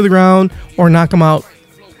take him to the ground or knock him out.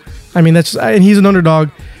 I mean, and he's an underdog.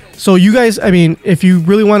 So you guys, I mean, if you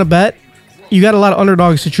really want to bet, you got a lot of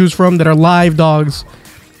underdogs to choose from that are live dogs.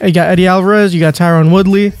 You got Eddie Alvarez, you got Tyron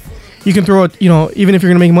Woodley. You can throw even if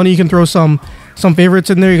you're going to make money, you can throw some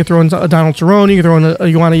favorites in there. You can throw in a Donald Cerrone, you can throw in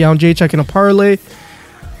a Jan Jacek in a parlay.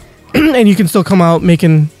 And you can still come out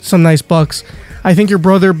making some nice bucks. I think your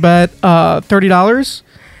brother bet $30,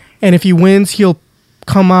 and if he wins, he'll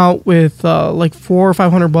come out with like $400 or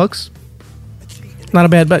 $500. Not a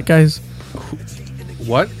bad bet, guys.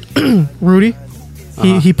 what? Rudy,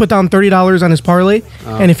 he put down $30 on his parlay,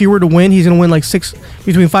 and if he were to win, he's gonna win like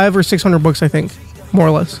between $500 or $600, I think, more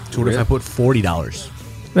or less. So what if I put $40?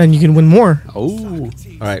 Then you can win more. Oh, All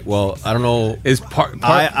right. Well, I don't know. is part?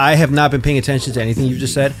 I have not been paying attention to anything you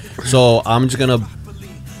just said, so I'm just gonna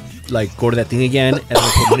go to that thing again and I'm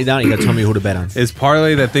gonna put money down. And you gotta tell me who to bet on. Is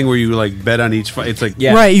parlay that thing where you bet on each fight? It's like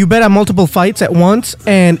Yeah. Right, you bet on multiple fights at once,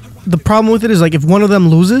 and the problem with it is if one of them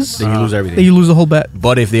loses, Then you lose everything. then you lose the whole bet.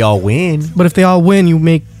 But if they all win, But if they all win, you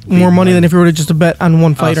make more money than if you were to just to bet on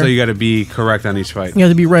one Oh, fighter. so you got to be correct on each fight. You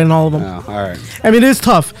have to be right in all of them. Oh, all right. I mean, it is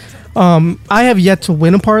tough. I have yet to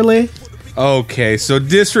win a parlay. Okay, so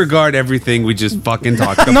disregard everything we just fucking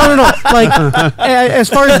talked about. No. Like as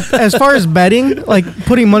far as betting, like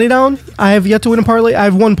putting money down, I have yet to win a parlay.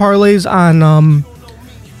 I've won parlays on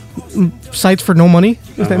sites for no money.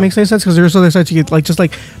 If that makes any sense, because there's other sites you could just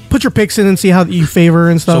put your picks in and see how you favor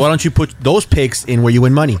and stuff. so why don't you put those picks in where you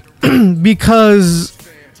win money? Because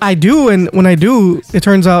I do, and when I do, it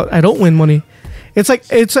turns out I don't win money. It's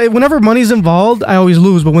whenever money's involved, I always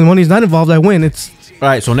lose, but when money's not involved, I win. All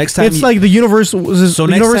right. So next time, It's like the universe's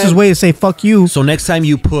time- way to say fuck you. So next time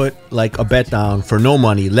you put a bet down for no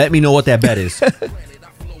money, let me know what that bet is.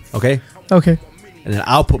 Okay, Okay. and then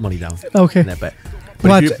I'll put money down. Okay. On that bet. But,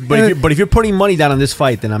 Watch- if you're putting money down on this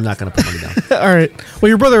fight, then I'm not gonna put money down. All right. Well,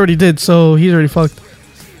 your brother already did, so he's already fucked.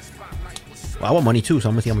 Well, I want money too, so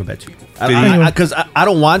I'm gonna think I'm gonna bet too. Did he- Because I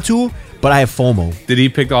don't want to, but I have FOMO. Did he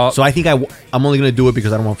pick all? So I think I'm only gonna do it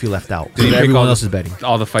because I don't want to feel left out. Did he pick Everyone all else is betting.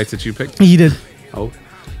 all the fights that you picked? He did. Oh,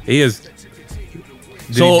 he is.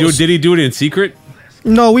 So- Did he do it in secret?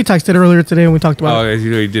 No, we texted earlier today and we talked about Oh, it. he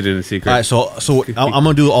did it in secret. All right, so I'm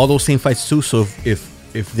gonna do all those same fights too. So if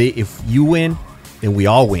you win, then we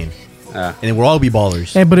all win, and then we'll all be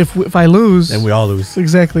ballers. But if I lose, Then we all lose.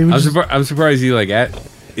 exactly. I'm surprised he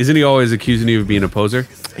isn't he always accusing you of being a poser?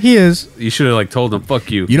 He is. You should have told him, "Fuck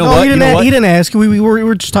you." You know No, what? he You didn't. know what? He didn't ask. We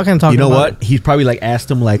were just talking. You know about what? it. He probably asked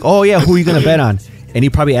him oh yeah, who are you gonna bet on? And he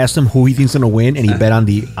probably asked him who he thinks gonna win, and he bet on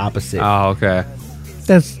the opposite. Oh, okay.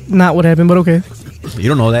 That's not what happened, but okay. You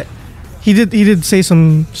don't know that. He did say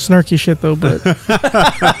some snarky shit though, but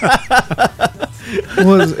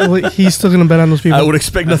he's still gonna bet on those people. I would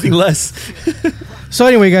expect nothing less. So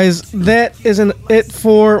anyway, guys, that isn't it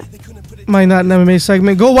for my Not an MMA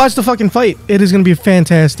segment. Go watch the fucking fight. It is gonna be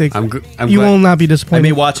fantastic. I'm you glad- will not be I disappointed.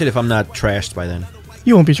 may watch it if I'm not trashed by then.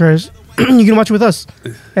 You won't be trashed. You can watch it with us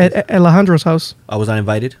at Alejandro's house. I was not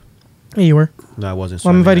invited. Yeah, you were. No, I wasn't.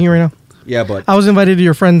 Well, I'm inviting you right now. Yeah, but I was invited to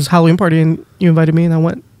your friend's Halloween party, and you invited me, and I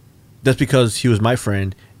went. that's because he was my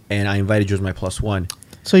friend, and I invited you as my +1.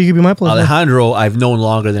 So you could be my plus one. Alejandro, I've known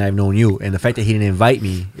longer than I've known you, and the fact that he didn't invite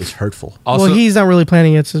me is hurtful. Also, Well, he's not really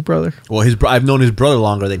planning it. It's his brother. Well, I've known his brother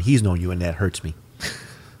longer than he's known you, and that hurts me.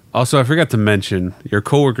 Also, I forgot to mention your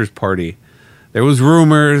coworker's party. There was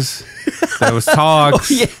rumors. There was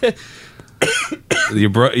talks.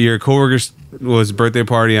 Your coworker's was birthday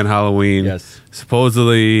party on Halloween. Yes.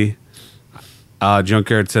 Supposedly,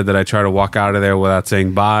 Junkyard said that I tried to walk out of there without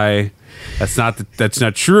saying bye. That's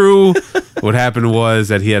not true. What happened was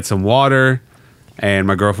that he had some water, and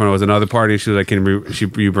my girlfriend was another party. She was like, "Can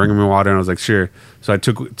you bring me water?" And I was like, "Sure." So I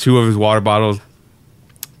took 2 of his water bottles.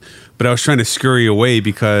 But I was trying to scurry away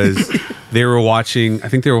because they were watching. I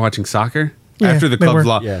think they were watching soccer. Yeah, After the they Cubs were.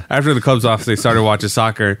 lost, Yeah. after the Cubs lost, they started watching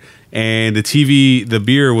soccer, and the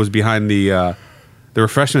beer was behind the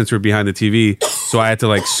refreshments were behind the TV. So I had to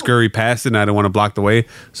like scurry past it, and I didn't want to block the way.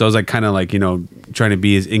 So I was like kind of like, you know, trying to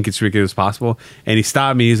be as inconspicuous as possible. And he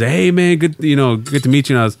stopped me. He's like, "Hey man, good to meet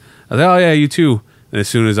you." And I was like, "Oh yeah, you too." And as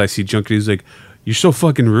soon as I see Junkie, he's like, "You're so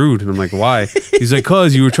fucking rude." And I'm like, "Why?" He's like,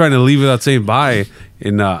 "Cause you were trying to leave without saying bye."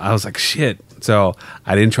 And I was like, "Shit." So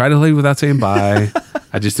I didn't try to leave without saying bye.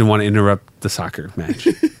 I just didn't want to interrupt the soccer match.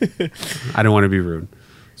 I didn't want to be rude.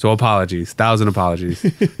 So apologies, 1,000 apologies.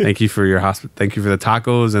 Thank you for your Thank you for the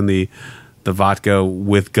tacos and the vodka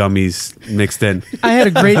with gummies mixed in. I had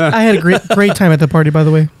a great time at the party. By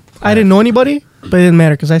the way, I didn't know anybody, but it didn't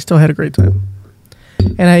matter because I still had a great time,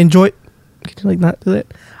 and I enjoyed. Can you like not do that?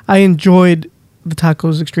 I enjoyed the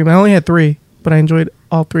tacos extreme. I only had 3, but I enjoyed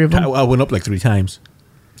all 3 of them. I went up like 3 times.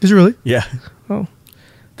 Did you really? Yeah. Oh,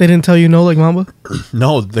 they didn't tell you no, like Mamba.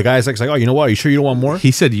 No, the guy's like, "Oh, you know what? Are you sure you don't want more?" He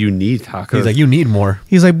said you need tacos. He's like, "You need more."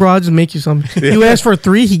 He's like, "Bro, I'll just make you some." You asked for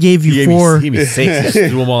 3, he gave you 4. He gave me 6. He just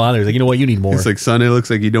threw them all on there. He's like, "You know what? You need more." It's like, son, it looks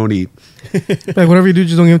like you don't eat. Like whatever you do,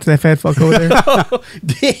 just don't give it to that fat fuck over there.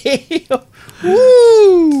 Damn.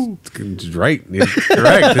 Woo! It's right. It's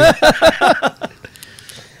correct.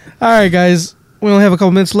 All right, guys. We only have a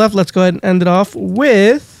couple minutes left. Let's go ahead and end it off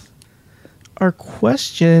with our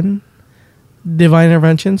question. Divine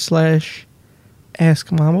Intervention /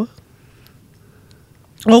 Ask Mama.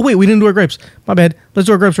 Oh, wait. We didn't do our gripes. My bad. Let's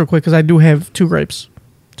do our gripes real quick because I do have 2 gripes.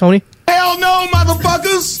 Tony? Hell no,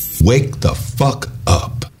 motherfuckers! Wake the fuck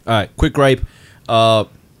up. All right, quick gripe.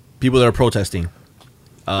 People that are protesting.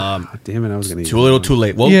 Damn it, I was going to Too little, too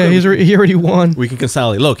late. Well, Yeah, he already won. we can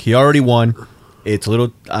consolidate. Look, he already won. It's a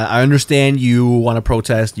little. I understand you want to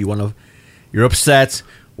protest. You're upset.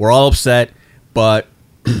 We're all upset. But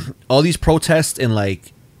all these protests and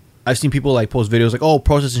like, I've seen people like post videos like, oh,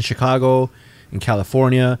 protests in Chicago, in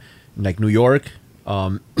California, in like New York.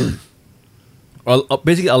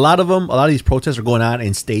 Basically, a lot of these protests are going on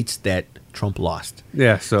in states that Trump lost.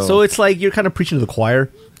 Yeah, So it's like you're kind of preaching to the choir,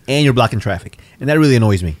 and you're blocking traffic, and that really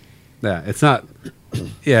annoys me. yeah, it's not.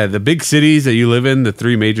 Yeah, the big cities that you live in, the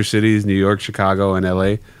 3 major cities, New York, Chicago, and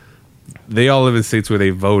LA, they all live in states where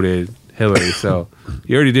they voted Hillary. So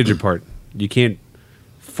you already did your part. You can't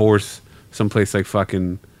force someplace like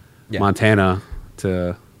fucking Montana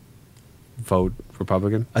to vote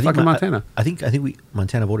Republican. I think fucking Montana. I think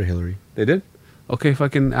Montana voted Hillary. They did? Okay,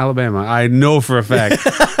 fucking Alabama. I know for a fact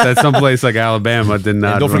that someplace like Alabama did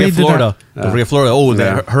not. And don't vote. forget Florida. Don't forget Florida. Oh,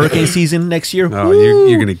 Yeah. the hurricane season next year. Oh,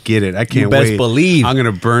 you're gonna get it. I can't best wait. believe. I'm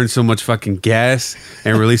gonna burn so much fucking gas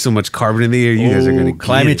and release so much carbon in the air. You guys are gonna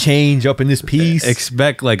climate get it. change up in this piece.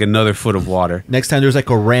 Expect like another foot of water. Next time there's like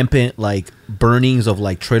a rampant like burnings of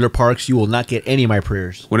like trailer parks, you will not get any of my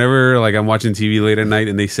prayers. Whenever like I'm watching TV late at night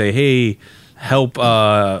and they say, "Hey, help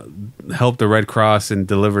the Red Cross and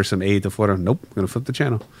deliver some aid to Florida." Nope, I'm gonna flip the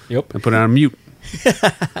channel. Yep. And put it on mute.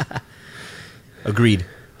 Agreed.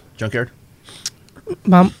 Junkyard.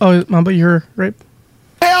 Mamba, you're right.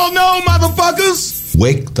 Hell no, motherfuckers!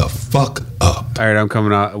 Wake the fuck up. All right, I'm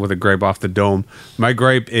coming out with a gripe off the dome. My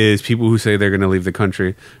gripe is people who say they're going to leave the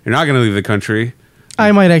country. You're not going to leave the country.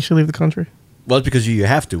 I might actually leave the country. Well, it's because you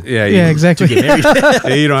have to. Yeah, Yeah, exactly. To get married.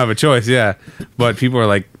 Yeah, you don't have a choice. Yeah, but people are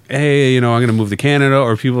like, hey, I'm going to move to Canada,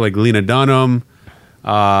 or people like Lena Dunham,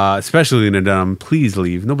 especially Lena Dunham. Please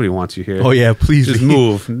leave. Nobody wants you here. Oh yeah, please just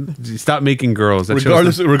leave. move. Stop making girls. That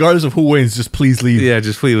Regardless of who wins, just please leave. yeah,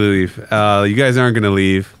 just please leave. You guys aren't going to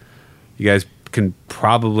leave. You guys can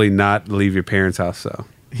probably not leave your parents' house. So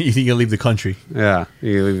You think you'll leave the country? yeah,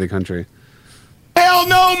 you can leave the country. Hell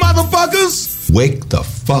no, motherfuckers! Wake the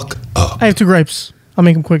fuck up. I have 2 gripes. I'll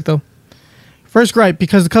make them quick, though. First gripe,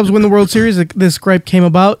 because the Cubs win the World Series, this gripe came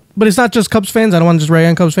about. But it's not just Cubs fans. I don't want to just rag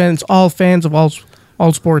on Cubs fans. It's all fans of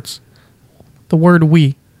all sports. The word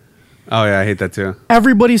we. Oh yeah, I hate that too.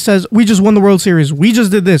 Everybody says, we just won the World Series. We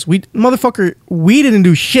just did this. Motherfucker, we didn't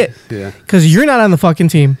do shit. Yeah. Because you're not on the fucking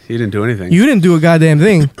team. He didn't do anything. You didn't do a goddamn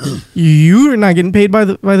thing. You're not getting paid by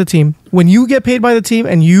the team. When you get paid by the team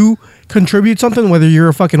and you contribute something, whether you're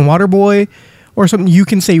a fucking water boy or something, you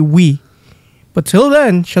can say we. But till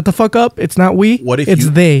then, shut the fuck up. It's not we. It's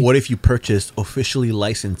they. What if you purchased officially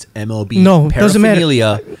licensed MLB No, doesn't matter.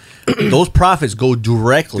 paraphernalia? Those profits go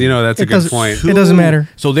directly. that's a good point. It doesn't matter.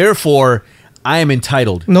 So therefore, I am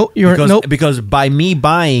entitled. No, you're nope. Because by me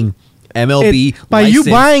buying MLB, by you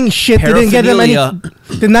buying shit, they didn't get them any.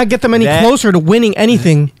 paraphernalia, Did not get them any closer to winning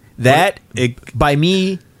anything. by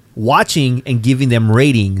me watching and giving them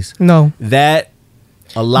ratings, No. that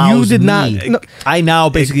allows You did me. not- no. I now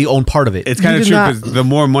basically own part of it. It's kind You of did true not- because the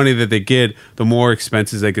more money that they get, the more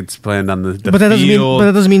expenses they could spend on the But that doesn't mean- field, but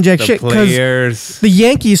that doesn't mean jack the shit, 'cause Players. The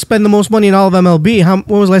Yankees spend the most money in all of MLB.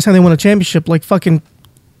 When was the last time they won a championship? Like fucking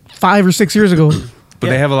 5 or 6 years ago. But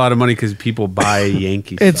they have a lot of money because people buy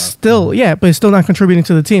Yankee It's stuff. still but it's still not contributing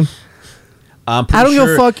to the team. I'm I don't give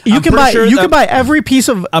a fuck. You can buy every piece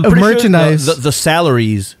of merchandise. Sure the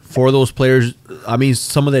salaries for those players. I mean,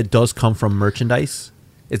 some of that does come from merchandise.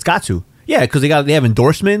 It's got to. Yeah, because they have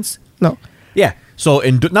endorsements. No. Yeah. So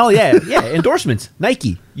endorsements.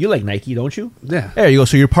 Nike. You like Nike, don't you? Yeah. There you go.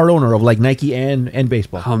 So you're part owner of like Nike and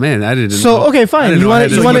baseball. Oh man, I didn't. So, know. okay, I fine. didn't You know I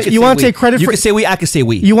wanna- had to- you want to take credit You for? can say we. I can say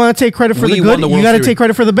we. You want to take credit for We the won good? the You World got to Series. take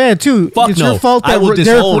credit for the bad too. Fuck It's no. your fault I that will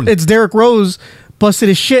disown. it's Derrick Rose busted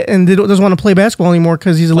his shit and doesn't want to play basketball anymore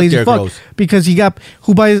because he's a lazy Derrick fuck. Rose. Because he got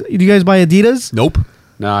who buys? Do you guys buy Adidas? Nope.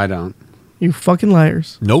 No, I don't. You fucking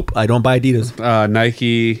liars. Nope. I don't buy Adidas.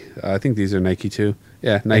 Nike. I think these are Nike too.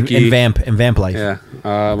 Yeah, Nike And Vamp Life. Yeah.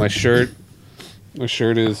 My shirt. My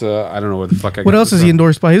shirt is. I don't know what the fuck. I What got else this is he from.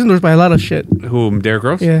 endorsed by? He's endorsed by a lot of shit. Who? Derrick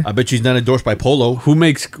Rose. Yeah. I bet you he's not endorsed by Polo. Who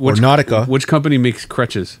makes which Nautica. Which company makes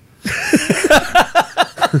crutches?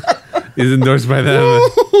 He's endorsed by them.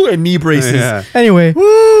 and knee braces. Yeah. Anyway,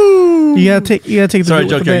 you gotta take the Sorry,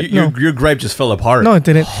 good with the Joker. bad. No. Your gripe just fell apart. No, it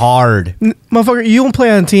didn't. Hard. Motherfucker, you don't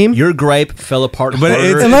play on a team Your gripe fell apart But harder,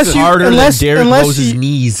 it's- Unless you- harder unless- than Derrick unless Rose's you-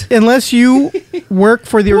 knees. unless you work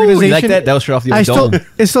for the Ooh, organization. you like that? That was straight off the I still, dome.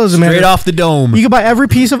 it still doesn't Straight matter. off the dome. You can buy every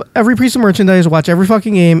piece of merchandise, watch every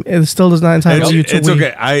fucking game. It still does not entitle you to It's win.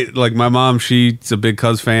 okay. I like my mom. She's a big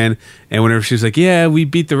Cubs fan, and whenever she's like, "Yeah, we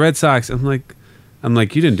beat the Red Sox," I'm like,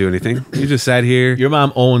 "You didn't do anything. You just sat here." Your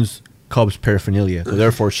mom owns Cubs paraphernalia, so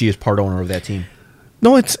therefore she is part owner of that team.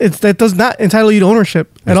 No, it's that does not entitle you to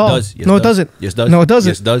ownership at Yes, all. Does. Yes, No, it does. doesn't. Yes, does. No, it doesn't.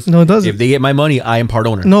 Yes, it does. No, it doesn't. If they get my money, I am part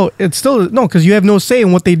owner. No, it's still no because you have no say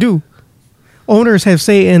in what they do. Owners have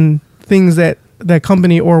say in things that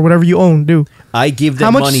company or whatever you own do. I give them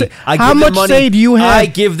How much money. say- I how give them much money. say do you have I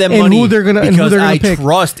give them in money who they're gonna- and who because they're gonna I pick?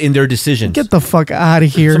 trust in their decisions. Get the fuck out of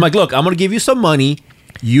here. So I'm like, look, I'm going to give you some money.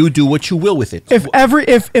 You do what you will with it. if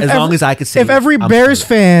long as I could say if every I'm Bears for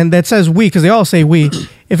it. fan that says we, because they all say we,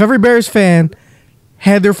 if every Bears fan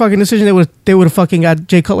had their fucking decision, they would have fucking got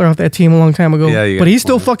Jay Cutler off that team a long time ago. Yeah, you but got he's a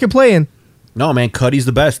still point. fucking playing. No, man, Cuddy's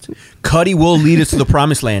the best. Cuddy will lead us to the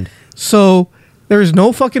promised land. So there is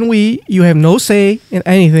no fucking we. You have no say in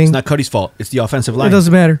anything. It's not Cuddy's fault. It's the offensive It line.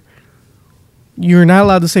 doesn't matter. You're not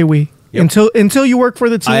allowed to say we Yep. until you work for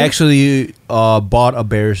the team. I actually bought a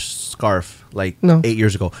Bears scarf like No. 8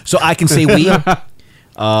 years ago, so I can say we.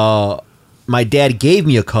 My dad gave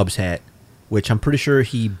me a Cubs hat, which I'm pretty sure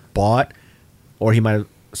he bought, or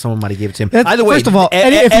someone might have gave it to him. That's- Either way, first of all,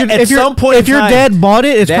 at some point, if your dad bought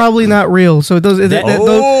it, it's that- probably not real. So it does.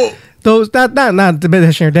 Those not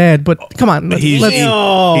diminishing your dad, but come on. He's let's-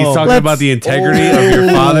 talking let's- about the integrity of your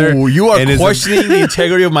father. You are and his- questioning the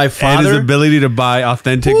integrity of my and his father. ability to buy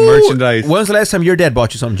authentic merchandise. When's the last time your dad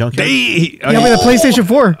bought you something, Junkyard? Hey, Yeah, I mean, the PlayStation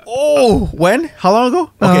 4. Oh, when? How long ago?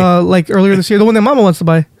 Okay. Like earlier this year, the one that Mama wants to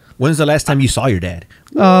buy. When's the last time you saw your dad?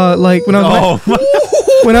 Like when I was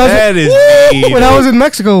when I was that is mean. when I was in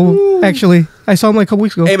Mexico. Actually, I saw him like a couple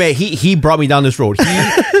weeks ago. Hey man, he brought me down this road.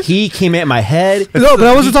 He came at my head. No, but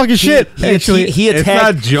I wasn't talking shit. Actually, he It's attacked.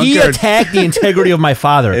 not He Junkyard. attacked the integrity of my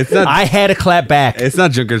father. It's not- I had to clap back. It's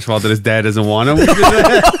not Junker's fault that his dad doesn't want him.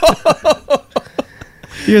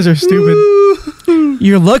 you guys are stupid.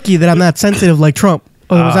 You're lucky that I'm not sensitive like Trump.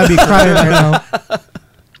 Otherwise, I'd be crying right now.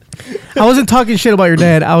 I wasn't talking shit about your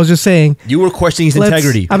dad. I was just saying. You were questioning his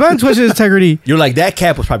integrity. I'm not questioning his integrity. You're like, that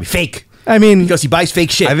cap was probably fake I mean, because he buys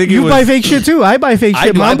fake shit. I think it you was, buy fake shit too. I buy fake I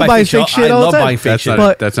shit. do. I Mom buy buys fake fake shit. shit I all love the time. buying fake that's shit. not,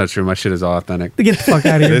 But- that's not true. My shit is all authentic. Get the fuck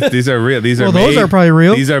out of here. These are real. These are Well, those made, are probably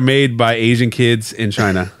real. These are made by Asian kids in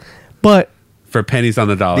China But for pennies on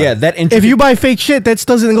the dollar. Yeah, that intricate, if you buy fake shit, that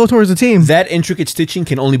doesn't go towards the team. that intricate stitching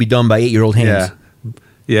can only be done by 8-year-old hands.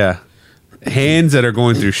 Yeah. Hands that are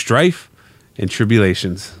going through strife and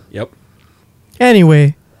tribulations. Yep.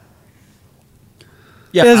 Anyway,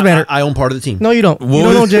 Yeah, It doesn't matter. I own part of the team. no, you don't. You What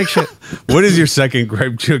don't know was- jack shit. What is your second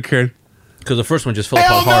gripe, Junker? Because the first one just fell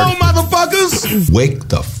apart hard. motherfuckers! Wake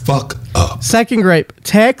the fuck up. Second gripe: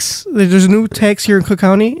 tax. There's a new tax here in Cook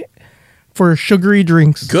County for sugary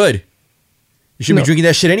drinks. Good. You should No. be drinking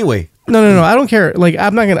that shit anyway. No. I don't care. Like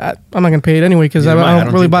I'm not gonna pay it anyway because I Never mind,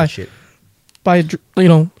 don't really drink buy that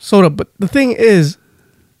shit. soda. But the thing is,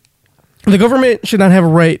 the government should not have a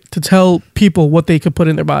right to tell people what they could put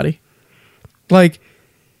in their body. Like,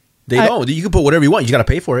 They I- don't. You can put whatever you want. You got to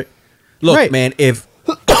pay for it. Look, Right. man. If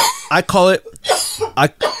I call it,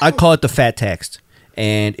 I call it the fat tax.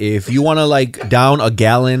 And if you want to like down a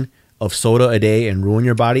gallon of soda a day and ruin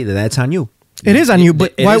your body, then that's on you. it is on you.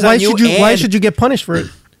 But It why is on should you? Why and should you get punished for it?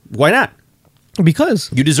 Why not? Because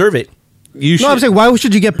You deserve it. You should. no, I'm saying why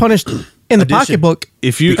should you get punished in the pocketbook.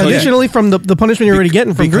 If you Additionally, from the punishment you're already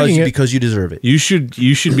getting from drinking it. Because you deserve it. you should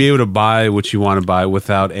be able to buy what you want to buy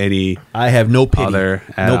without any. I have no pity. Other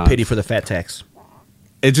No add-ons. pity for the fat tax.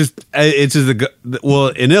 It's just well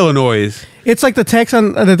in Illinois. It's like the tax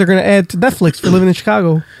on that they're going to add to Netflix for living in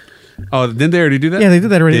Chicago. Oh, didn't they already do that? Yeah, they did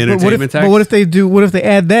that already. The But what, entertainment if, tax. but what if they do? What if they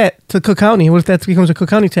add that to Cook County? What if that becomes a Cook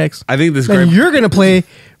County tax? I think this Then great. you're going to play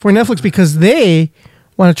for Netflix because they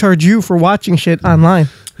want to charge you for watching shit online.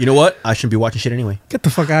 You know what? I shouldn't be watching shit anyway. Get the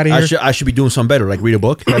fuck out of here. I should be doing something better, like read a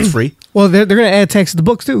book. That's free. Well, they're going to add tax to the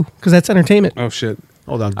books too because that's entertainment. Oh shit!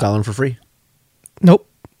 Hold on, $1 for free. Nope,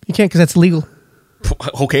 you can't because that's illegal.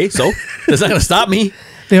 Okay, so that's not going to stop me.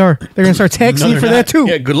 They are. They're going to start taxing you they're for not. that too.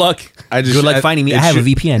 Yeah, good luck. Good luck finding me. it I have a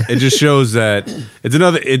should- VPN. It just shows that it's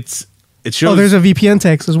another. It shows. Oh, there's a VPN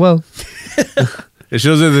tax as well. It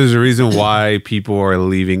shows that there's a reason why people are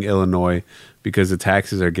leaving Illinois because the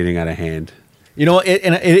taxes are getting out of hand. You know, it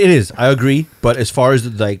is. I agree. But as far as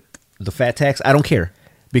like the fat tax, I don't care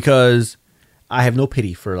because I have no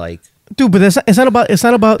pity for like. Dude, but it's not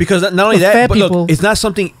about Because not only the that, fat but people. look, it's not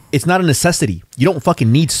something. It's not a necessity. You don't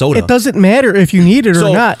fucking need soda. It doesn't matter if you need it or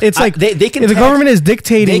So, not. It's like they can. if the tax- government is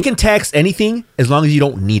dictating. They can tax anything as long as you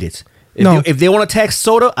don't need it. If, No. if they want to tax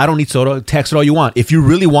soda, I don't need soda. Tax it all you want. If you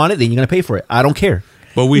really want it, then you're gonna pay for it. I don't care.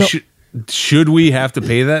 But we No. should we have to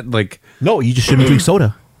pay that? Like No, you just shouldn't drink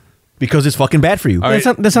soda because it's fucking bad for you. all That's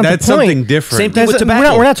right, not the point. something different. Same thing That's- with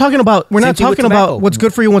tobacco. We're not talking about Same thing with tobacco. what's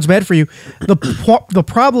good for you and what's bad for you. The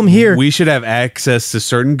problem here. We should have access to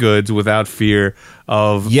certain goods without fear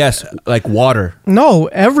of Yes, like water. No,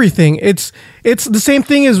 everything. It's the same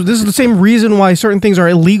thing as this is the same reason why certain things are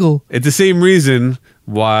illegal. It's the same reason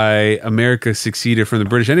why America succeeded from the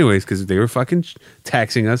British, anyways, because they were fucking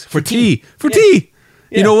taxing us for tea. For tea.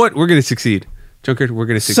 Yeah. You know what? We're gonna succeed, Junker. We're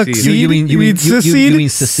gonna succeed. Succeed? You mean secede? you mean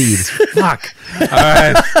secede? Fuck. All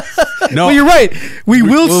right. No, Well, you're right. We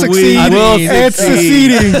will we succeed will at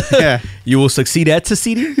succeed. seceding. Yeah. You will succeed at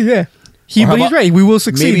seceding. Yeah. Or how But he's about- right. We will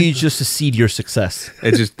succeed. Maybe you just secede your success.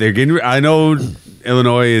 It's just they're getting. I know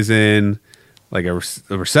Illinois is in like a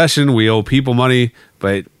recession. We owe people money,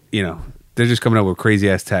 but you know they're just coming up with crazy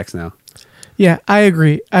ass tax now. Yeah, I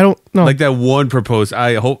agree. I don't know. Like that one proposed.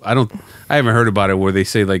 I haven't heard about it where they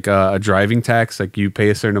say like a driving tax, like you pay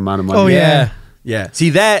a certain amount of money. Oh, yeah. Yeah. See,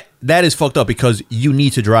 that is fucked up because you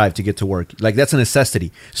need to drive to get to work. Like, that's a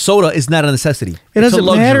necessity. Soda is not a necessity. It It's a doesn't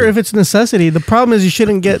matter luxury. if it's a necessity. The problem is you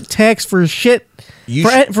shouldn't get taxed for shit. You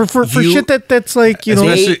For you- shit that's like, you know.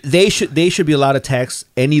 Especially- they should be allowed to tax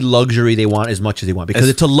any luxury they want as much as they want because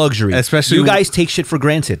it's a luxury. especially you when- guys take shit for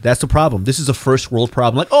granted. That's the problem. This is a first world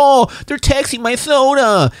problem. Like, oh, they're taxing my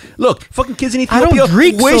soda. Look, fucking kids in I Ethiopia don't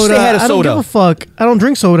drink wish soda. they had a I don't soda. give a fuck. I don't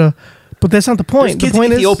drink soda. But that's not the There's point. The kids in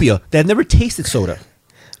point is, Ethiopia that have never tasted soda.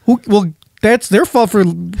 well, that's their fault for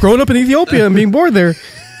growing up in Ethiopia and being born there.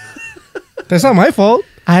 That's not my fault.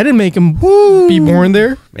 I didn't make them be born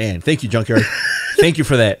there. Man, thank you, Junkyard. Thank you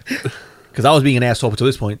for that. Because I was being an asshole up to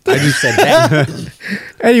this point. I just said that.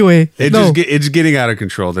 Anyway, It's getting out of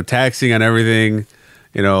control. The taxing on everything.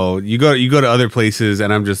 You know, you go to other places,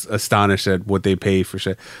 and I'm just astonished at what they pay for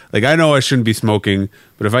shit. Like, I know I shouldn't be smoking,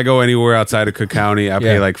 but if I go anywhere outside of Cook County, I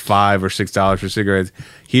pay Yeah. like $5 or $6 for cigarettes.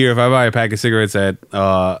 Here, if I buy a pack of cigarettes at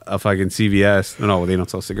a fucking CVS, no, they don't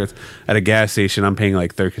sell cigarettes at a gas station, I'm paying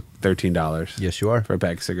like $13. Yes, you are. For a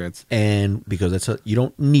pack of cigarettes. And because you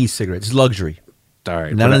don't need cigarettes. It's luxury, All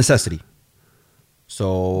right, not but a necessity.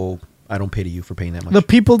 So I don't pay to you for paying that much. the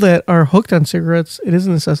people that are hooked on cigarettes, it is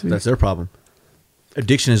a necessity. That's their problem.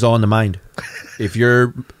 Addiction is all in the mind. If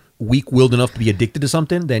you're weak-willed enough to be addicted to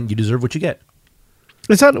something, then you deserve what you get.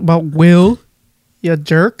 It's not about will, you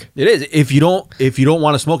jerk. It is. If you don't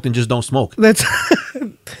want to smoke, then just don't smoke. That's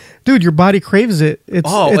dude, your body craves it. It's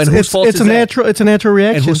Oh, and whose fault it's is a that? natural it's a natural And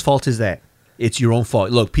reaction. whose fault is that? It's your own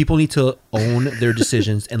fault. Look, people need to own their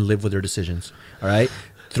decisions and live with their decisions. All right?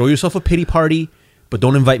 Throw yourself a pity party, but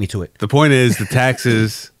don't invite me to it. the point is the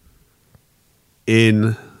taxes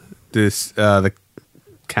in this the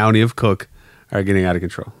county of Cook are getting out of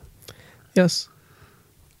control. Yes.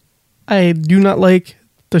 I do not like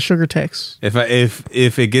the sugar tax. If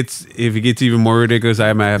it gets even more ridiculous,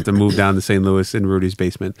 I might have to move down to St. Louis in Rudy's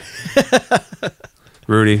basement.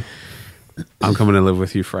 Rudy, I'm coming to live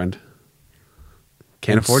with you, friend.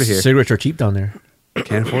 Can't afford it here. Cigarettes are cheap down there.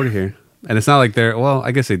 Can't afford it here. And it's not like they're well.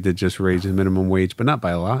 I guess they did just raise the minimum wage, but not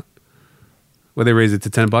by a lot. Well, they raised it to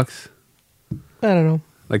 $10, I don't know.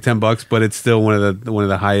 like $10, but it's still one of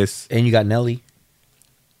the highest And you got Nelly.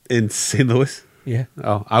 in St. Louis. Yeah.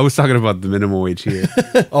 Oh, I was talking about the minimum wage here.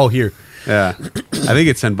 Oh, here. Yeah, I think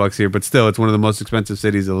it's $10 here, but still, it's one of the most expensive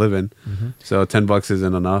cities to live in. So $10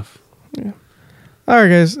 isn't enough. All right,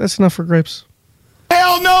 guys, that's enough for grapes.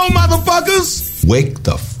 Hell no, motherfuckers! Wake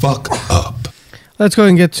the fuck up. Let's go ahead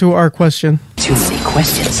and get to our question. Too many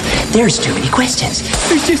questions. There's too many questions.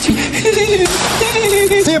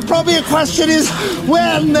 The appropriate question is,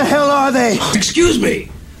 where in the hell are they? Excuse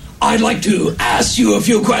me. I'd like to ask you a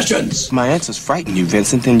few questions. My answers frighten you,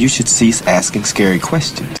 Vincent, then you should cease asking scary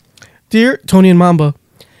questions. Dear Tony and Mamba,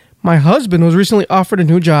 my husband was recently offered a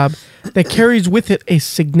new job that carries with it a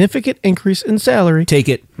significant increase in salary, Take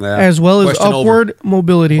it. Yeah. as well as Question upward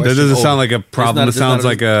mobility. That doesn't over. sound like a problem. It It's not- sounds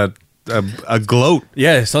like a gloat.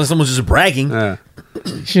 Yeah, it sounds like someone's just bragging. Yeah.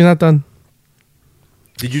 She's not done.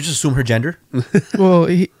 Did you just assume her gender? Well,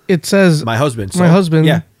 it says My husband. My husband.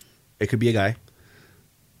 Yeah. It could be a guy.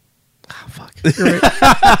 fuck. You're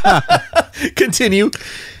right. Continue.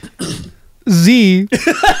 Z.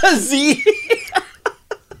 Z.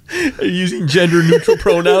 Are you using gender neutral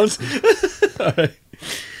pronouns?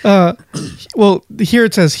 Well, here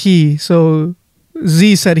it says he. So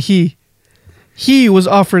Z said he. He was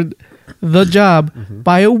offered the job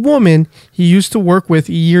by a woman he used to work with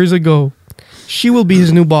years ago. She will be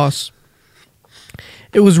his new boss.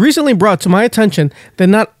 It was recently brought to my attention that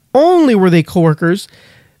not only were they coworkers,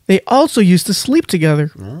 they also used to sleep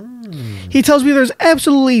together. He tells me there's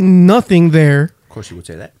absolutely nothing there Of course you would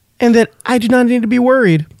say that. and that I do not need to be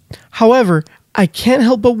worried. However, I can't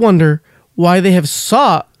help but wonder why they have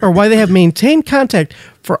maintained contact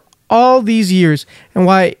for all these years and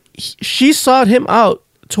why she sought him out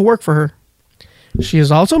to work for her. She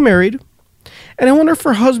is also married, and I wonder if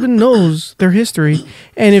her husband knows their history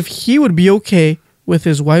and if he would be okay with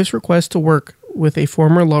his wife's request to work with a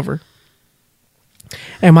former lover.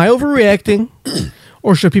 Am I overreacting,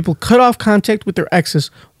 or should people cut off contact with their exes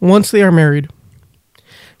once they are married?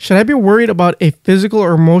 Should I be worried about a physical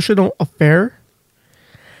or emotional affair?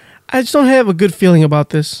 I just don't have a good feeling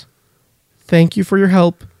about this. Thank you for your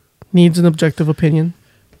help. Needs an objective opinion.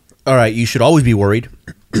 All right, you should always be worried.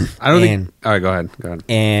 I don't And- think. All right, go ahead. Go ahead.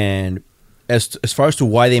 And as far as to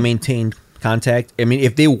why they maintained contact, I mean,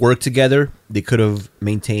 if they worked together, they could have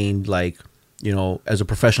maintained, like, you know, as a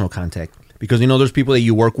professional contact. Because, you know, there's people that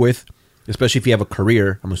you work with, especially if you have a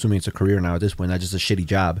career. I'm assuming it's a career now at this point, not just a shitty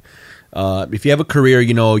job. If you have a career,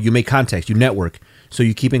 you know, you make contacts, you network. So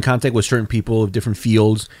you keep in contact with certain people of different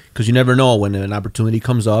fields because you never know when an opportunity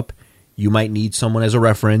comes up. You might need someone as a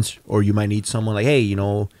reference, or you might need someone like, hey, you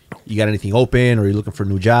know, you got anything open, or you're looking for a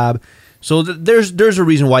new job. So there's a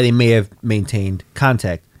reason why they may have maintained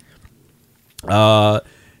contact.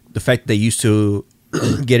 The fact that they used to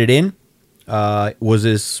get it in, was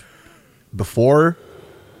this before?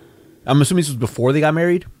 I'm assuming this was before they got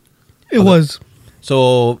married. It was.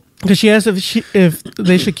 So, Because she asked if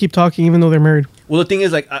they should keep talking even though they're married. well, the thing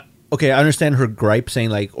is, like, okay, I understand her gripe saying,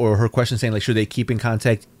 like, or her question saying, like, should they keep in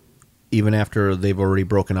contact even after they've already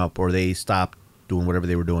broken up or they stopped doing whatever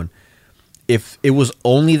they were doing? If it was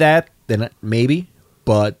only that, then maybe.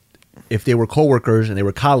 But if they were coworkers and they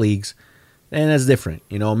were colleagues, then that's different.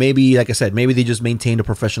 You know, maybe, like I said, maybe they just maintained a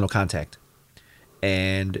professional contact.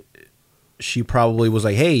 And she probably was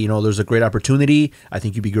like, hey, you know, there's a great opportunity. I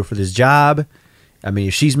think you'd be good for this job. I mean,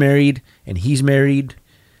 if she's married and he's married,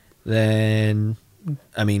 then,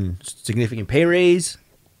 I mean, significant pay raise.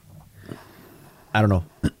 I don't know.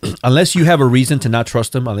 Unless you have a reason to not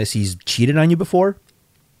trust him, unless he's cheated on you before,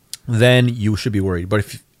 then you should be worried. But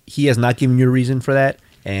if he has not given you a reason for that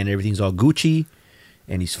and everything's all Gucci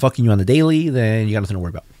and he's fucking you on the daily, then you got nothing to worry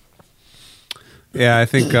about. Yeah, I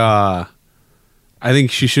think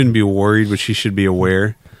she shouldn't be worried, but she should be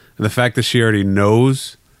aware. And the fact that she already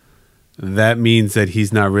knows, that means that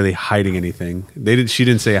he's not really hiding anything. She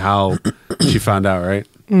didn't say how she found out, right?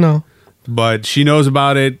 No. But she knows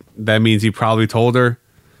about it. That means he probably told her,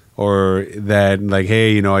 or that, like,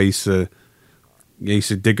 hey, you know, I used to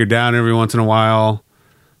dig her down every once in a while.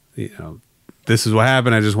 You know, this is what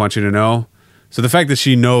happened. I just want you to know. So the fact that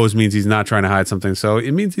she knows means he's not trying to hide something. So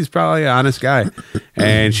it means he's probably an honest guy.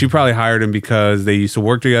 And she probably hired him because they used to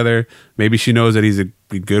work together. Maybe she knows that he's a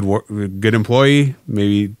good employee.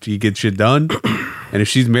 Maybe he gets shit done. And if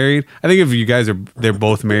she's married, I think if you guys they're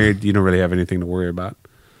both married, you don't really have anything to worry about.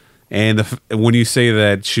 And when you say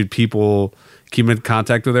that should people keep in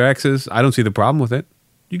contact with their exes, I don't see the problem with it.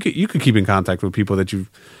 You could keep in contact with people that you've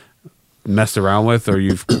messed around with or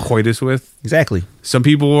you've coitus with. Exactly. Some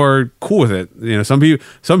people are cool with it. You know, some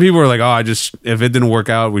people are like, oh, if it didn't work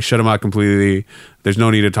out, we shut them out completely. There's no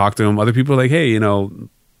need to talk to them. Other people are like, hey, you know,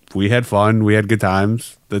 we had fun, we had good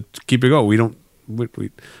times. Let's keep it going. We don't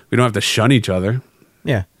have to shun each other.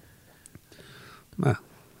 Yeah. Nah.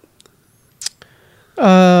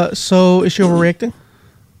 So is she overreacting?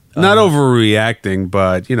 Not overreacting,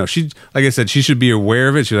 but she, like I said, she should be aware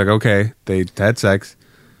of it. She's like, okay, they had sex,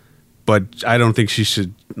 but I don't think she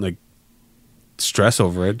should like stress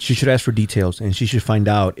over it. She should ask for details, and she should find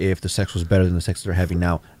out if the sex was better than the sex they're having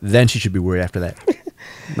now. Then she should be worried after that.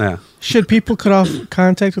 Yeah. Should people cut off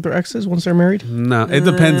contact with their exes once they're married? No, it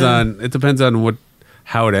depends on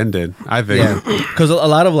how it ended. I think. Yeah, because a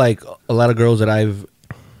lot of girls that I've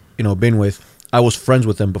been with, I was friends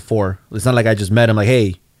with them before. It's not like I just met them like,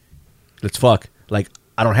 hey, let's fuck. Like,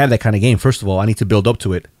 I don't have that kind of game. First of all, I need to build up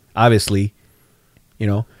to it. Obviously,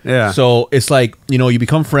 Yeah. So it's like you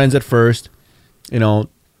become friends at first, and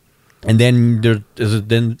then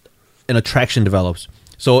then an attraction develops.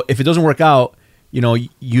 So if it doesn't work out, you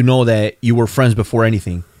know that you were friends before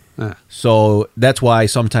anything. Yeah. So that's why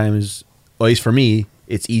sometimes, at least for me,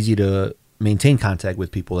 it's easy to maintain contact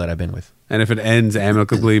with people that I've been with. And if it ends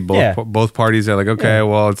amicably, both parties are like, okay,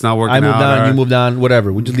 well, it's not working I moved out. on, you moved on,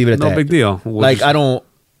 whatever. We just leave it at that. No big deal. We'll like just-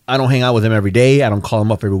 I don't hang out with them every day. I don't call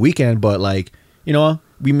them up every weekend. But like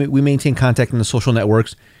we maintain contact in the social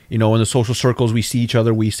networks. In the social circles, we see each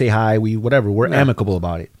other. We say hi. We're amicable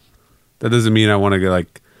about it. That doesn't mean I want to get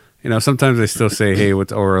like, sometimes I still say, hey,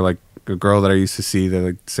 or like a girl that I used to see, they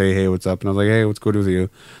like say, hey, what's up? And I was like, hey, what's good with you?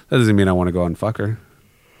 That doesn't mean I want to go out and fuck her.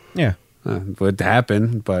 Yeah. It would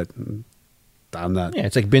happen, but I'm not. Yeah,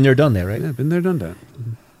 it's like been there, done that, right? Yeah, been there, done that.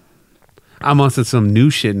 I'm on to some new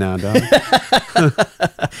shit now, dog.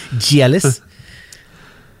 Jealous.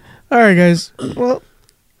 All right, guys. Well,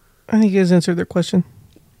 I think you guys answered their question.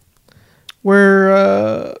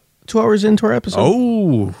 We're 2 hours into our episode.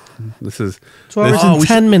 Oh, this is 2 hours and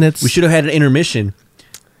 10 minutes. We should have had an intermission.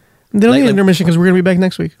 They don't need an intermission because we're going to be back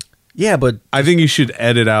next week. Yeah, but I think you should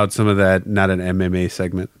edit out some of that. Not an MMA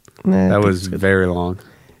segment. Nah, I that think was it's good. very long.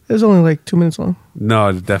 It was only like 2 minutes long. No,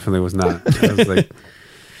 it definitely was not. I was like,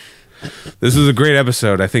 this was a great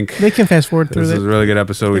episode. I think They can fast forward through this it. was a really good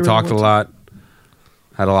episode. They We really talked a want to. lot,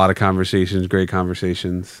 had a lot of conversations, great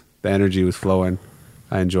conversations. The energy was flowing.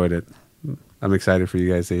 I enjoyed it. I'm excited for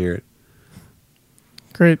you guys to hear it.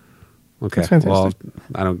 Great. Okay. That's fantastic. Well,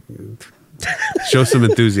 I don't show some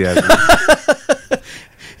enthusiasm.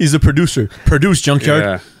 he's the producer. Produce, Junkyard.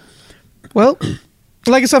 Yeah. Well,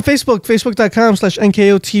 like us on Facebook,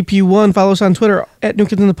 facebook.com/NKOTP1. Follow us on Twitter at New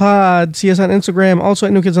Kids in the Pod. See us on Instagram, also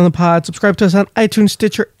at New Kids on the Pod. Subscribe to us on iTunes,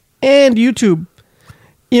 Stitcher, and YouTube.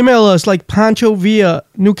 Email us like Pancho via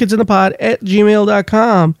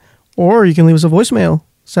newkidsinthepod@gmail.com. Or you can leave us a voicemail,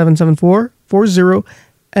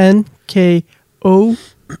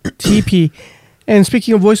 774-409-KOTP. And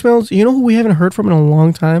speaking of voicemails, you know who we haven't heard from in a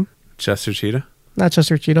long time? Chester Cheetah. Not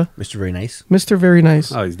Chester Cheetah. Mr. Very Nice. Mr. Very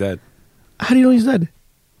Nice. Oh, he's dead. How do you know he's dead?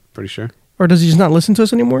 Pretty sure. Or does he just not listen to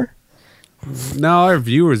us anymore? No, our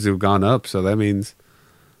viewers have gone up, so that means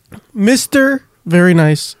Mr. Very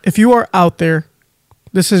Nice, if you are out there,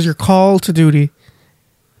 this is your call to duty.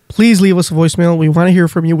 Please leave us a voicemail. We want to hear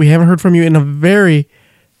from you. We haven't heard from you in a very,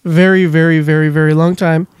 very, very, very, very long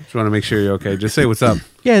time. just want to make sure you're okay. Just say what's up.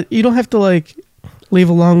 Yeah, you don't have to like leave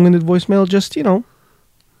a long-winded voicemail. Just,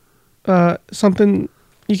 something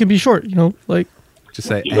you can be short, like Just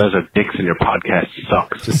say You guys are dicks and your podcast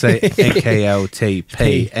sucks. Just say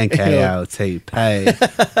NKOTP,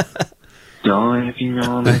 NKOTP. Don't if you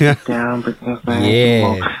know me down because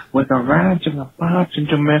Yeah. with a ranch and a bunch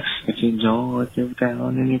of men. If you know it, you're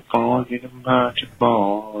down and you fall, get a bunch of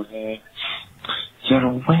balls. You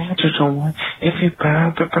don't wear to someone if you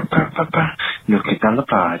No Kids on the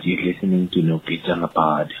Pod. You're listening to No Kids on the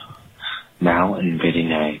Pod. Now and very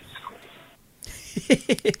nice.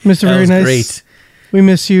 Mr. Very was Nice. great. We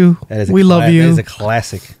miss you. That is We love you. That is a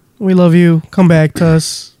classic. We love you. Come back to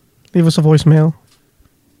us. Leave us a voicemail.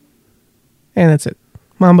 And that's it.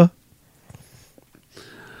 Mamba.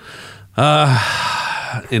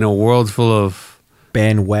 In a world full of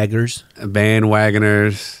Bandwaggers.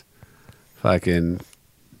 bandwagoners, fucking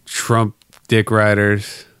Trump dick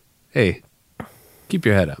riders, hey, keep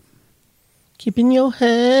your head up. Keeping your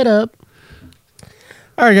head up.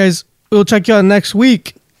 All right, guys. We'll check you out next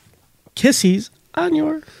week. Kissies on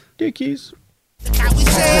your dickies. How we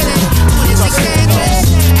say it, music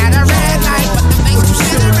standards, at a